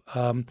follow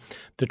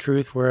the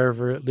truth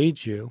wherever it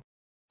leads you.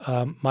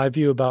 My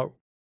view about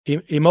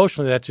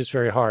emotionally, that's just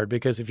very hard,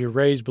 because if you're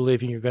raised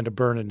believing you're going to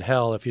burn in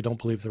hell if you don't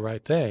believe the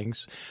right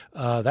things,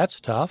 that's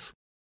tough.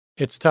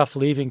 It's tough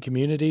leaving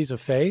communities of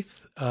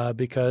faith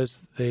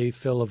because they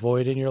fill a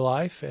void in your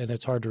life, and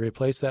it's hard to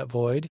replace that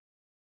void.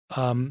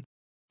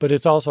 But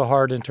it's also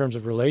hard in terms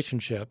of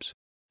relationships.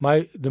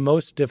 The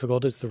most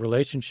difficult is the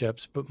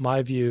relationships, but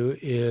my view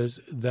is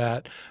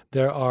that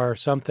there are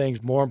some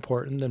things more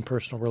important than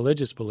personal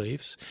religious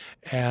beliefs,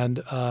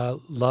 and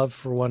love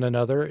for one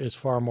another is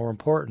far more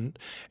important,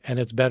 and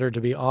it's better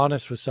to be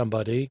honest with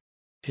somebody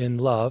in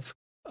love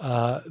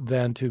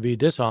than to be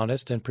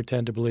dishonest and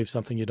pretend to believe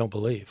something you don't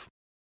believe.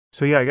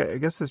 So yeah, I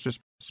guess this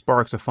just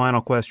sparks a final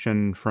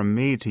question from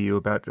me to you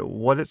about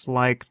what it's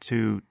like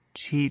to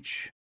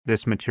teach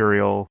this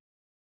material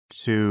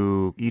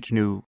to each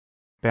new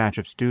batch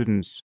of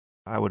students,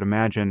 I would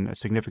imagine a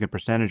significant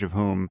percentage of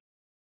whom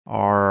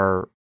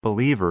are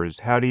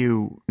believers. How do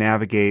you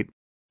navigate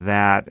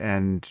that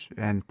and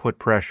put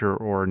pressure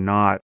or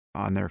not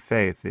on their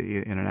faith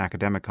in an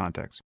academic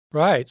context?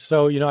 Right.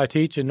 So, I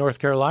teach in North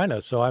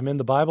Carolina, so I'm in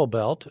the Bible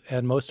Belt,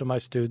 and most of my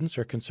students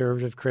are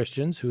conservative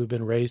Christians who have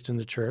been raised in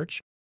the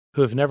church,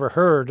 who have never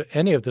heard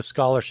any of the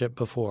scholarship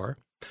before.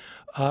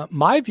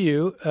 My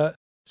view,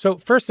 so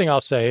first thing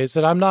I'll say is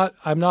that I'm not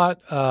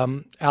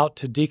out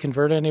to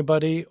deconvert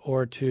anybody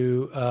or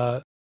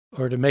to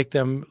make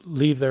them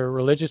leave their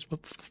religious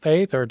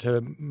faith or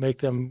to make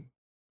them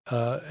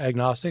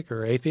agnostic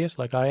or atheist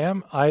like I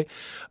am.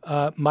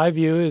 My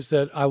view is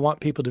that I want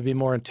people to be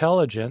more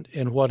intelligent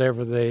in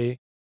whatever they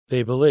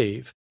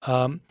believe.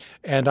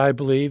 And I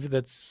believe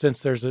that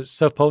since there's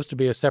supposed to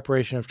be a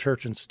separation of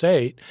church and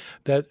state,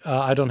 that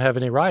I don't have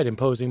any right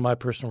imposing my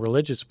personal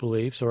religious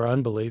beliefs or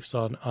unbeliefs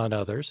on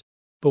others.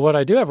 But what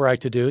I do have a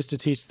right to do is to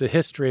teach the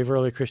history of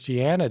early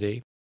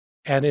Christianity.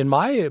 And in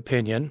my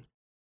opinion,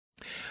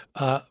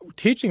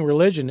 teaching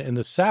religion in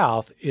the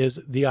South is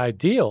the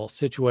ideal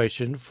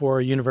situation for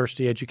a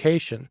university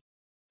education.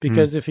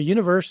 Because if a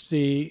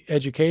university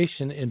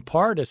education in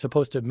part is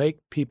supposed to make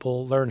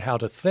people learn how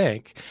to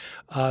think,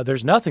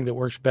 there's nothing that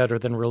works better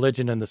than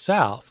religion in the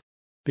South.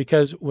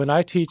 Because when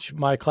I teach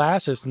my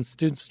classes and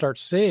students start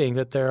seeing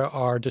that there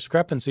are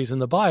discrepancies in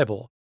the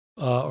Bible,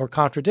 or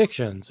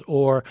contradictions,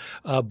 or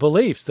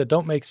beliefs that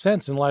don't make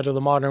sense in light of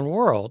the modern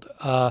world,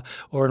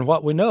 or in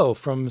what we know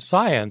from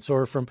science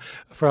or from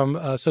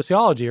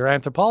sociology or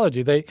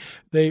anthropology,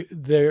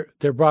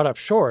 they're brought up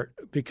short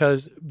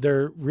because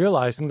they're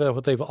realizing that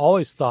what they've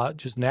always thought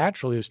just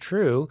naturally is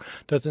true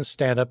doesn't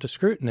stand up to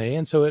scrutiny,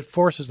 and so it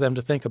forces them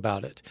to think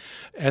about it.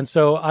 And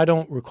so I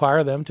don't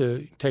require them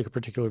to take a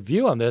particular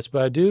view on this,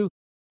 but I do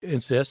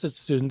insist that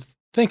students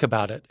think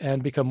about it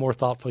and become more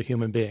thoughtful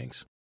human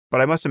beings. But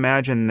I must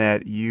imagine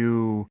that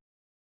you,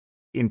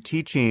 in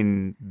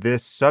teaching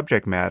this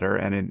subject matter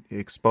and in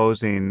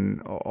exposing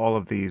all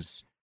of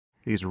these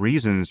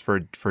reasons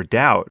for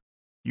doubt,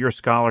 your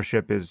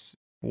scholarship is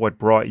what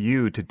brought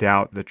you to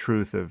doubt the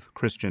truth of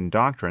Christian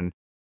doctrine.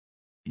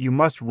 You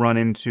must run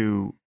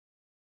into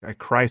a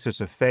crisis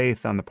of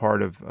faith on the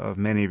part of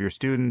many of your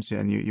students,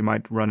 and you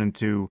might run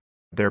into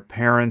their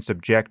parents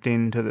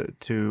objecting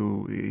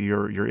to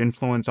your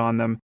influence on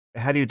them.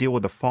 How do you deal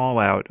with the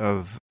fallout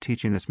of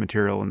teaching this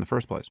material in the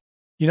first place?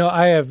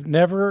 I have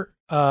never,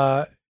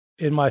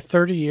 in my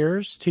 30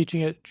 years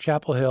teaching at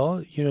Chapel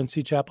Hill,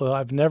 UNC Chapel Hill,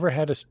 I've never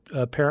had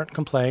a parent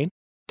complain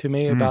to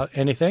me about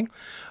anything.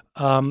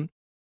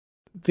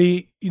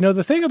 The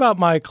thing about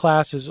my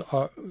classes is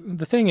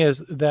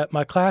that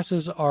my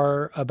classes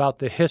are about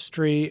the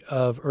history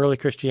of early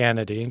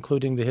Christianity,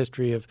 including the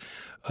history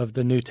of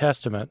the New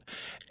Testament.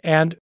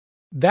 And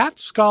that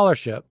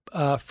scholarship,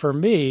 for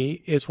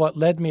me, is what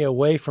led me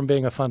away from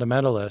being a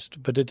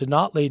fundamentalist, but it did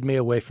not lead me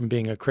away from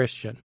being a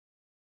Christian.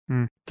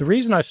 The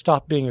reason I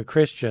stopped being a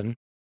Christian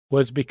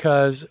was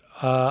because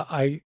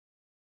I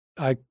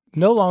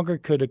no longer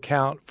could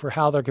account for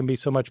how there can be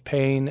so much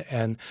pain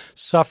and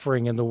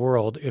suffering in the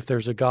world if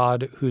there's a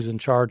God who's in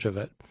charge of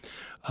it.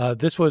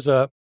 This was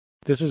a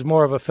This is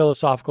more of a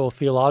philosophical,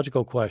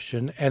 theological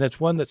question, and it's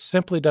one that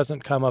simply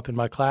doesn't come up in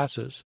my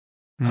classes.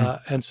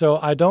 And so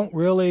I don't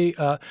really,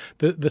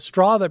 the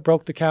straw that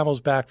broke the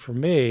camel's back for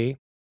me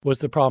was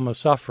the problem of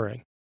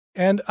suffering.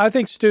 And I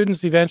think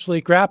students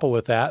eventually grapple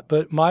with that,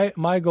 but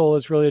my goal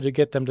is really to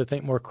get them to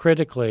think more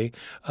critically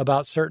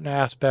about certain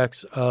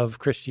aspects of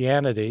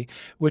Christianity,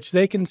 which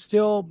they can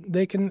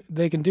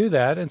do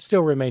that and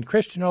still remain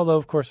Christian, although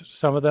of course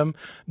some of them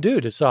do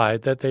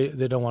decide that they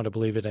don't want to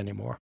believe it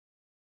anymore.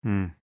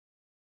 Well,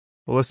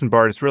 listen,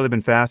 Bart, it's really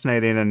been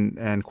fascinating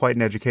and quite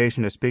an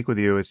education to speak with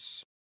you.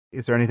 Is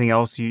there anything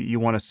else you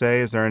want to say?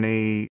 Is there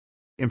any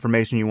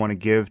information you want to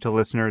give to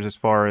listeners as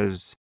far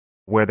as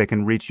where they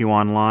can reach you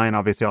online?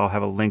 Obviously, I'll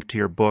have a link to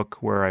your book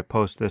where I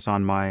post this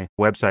on my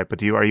website,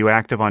 but are you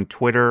active on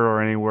Twitter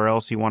or anywhere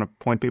else you want to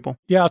point people?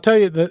 Yeah, I'll tell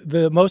you,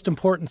 the most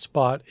important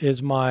spot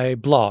is my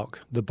blog,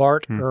 the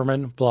Bart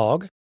Ehrman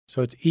blog.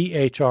 So it's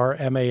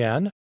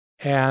EHRMAN.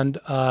 And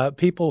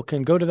people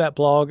can go to that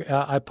blog.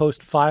 I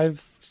post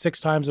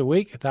 5-6 times a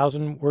week,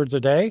 1,000 words a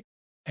day.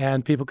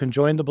 And people can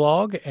join the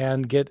blog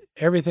and get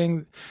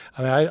everything.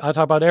 I mean, I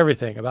talk about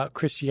everything about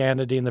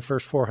Christianity in the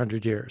first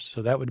 400 years.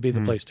 So that would be the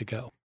place to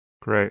go.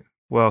 Great.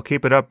 Well,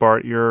 keep it up,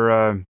 Bart. You're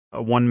a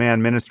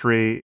one-man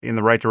ministry in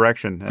the right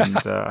direction, and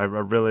I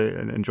really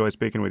enjoy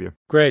speaking with you.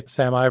 Great,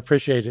 Sam. I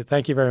appreciate it.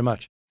 Thank you very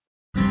much.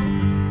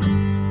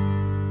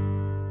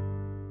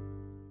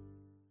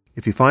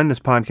 If you find this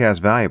podcast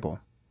valuable,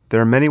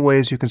 there are many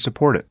ways you can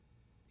support it.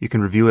 You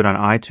can review it on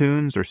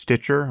iTunes or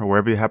Stitcher or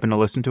wherever you happen to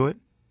listen to it.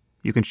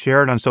 You can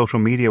share it on social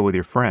media with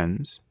your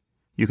friends.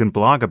 You can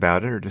blog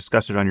about it or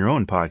discuss it on your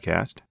own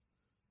podcast.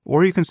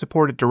 Or you can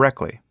support it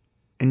directly.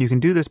 And you can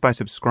do this by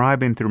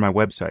subscribing through my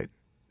website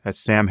at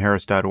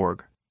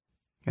samharris.org.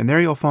 And there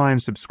you'll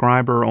find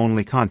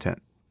subscriber-only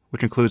content,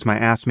 which includes my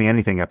Ask Me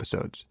Anything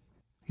episodes.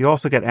 You'll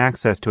also get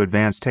access to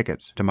advance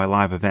tickets to my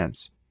live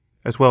events,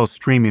 as well as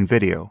streaming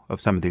video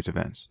of some of these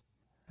events.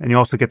 And you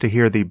also get to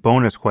hear the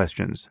bonus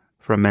questions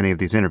from many of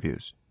these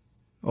interviews.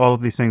 All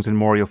of these things and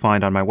more you'll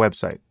find on my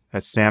website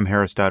at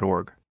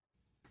samharris.org.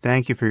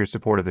 Thank you for your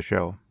support of the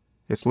show.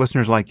 It's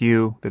listeners like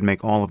you that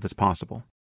make all of this possible.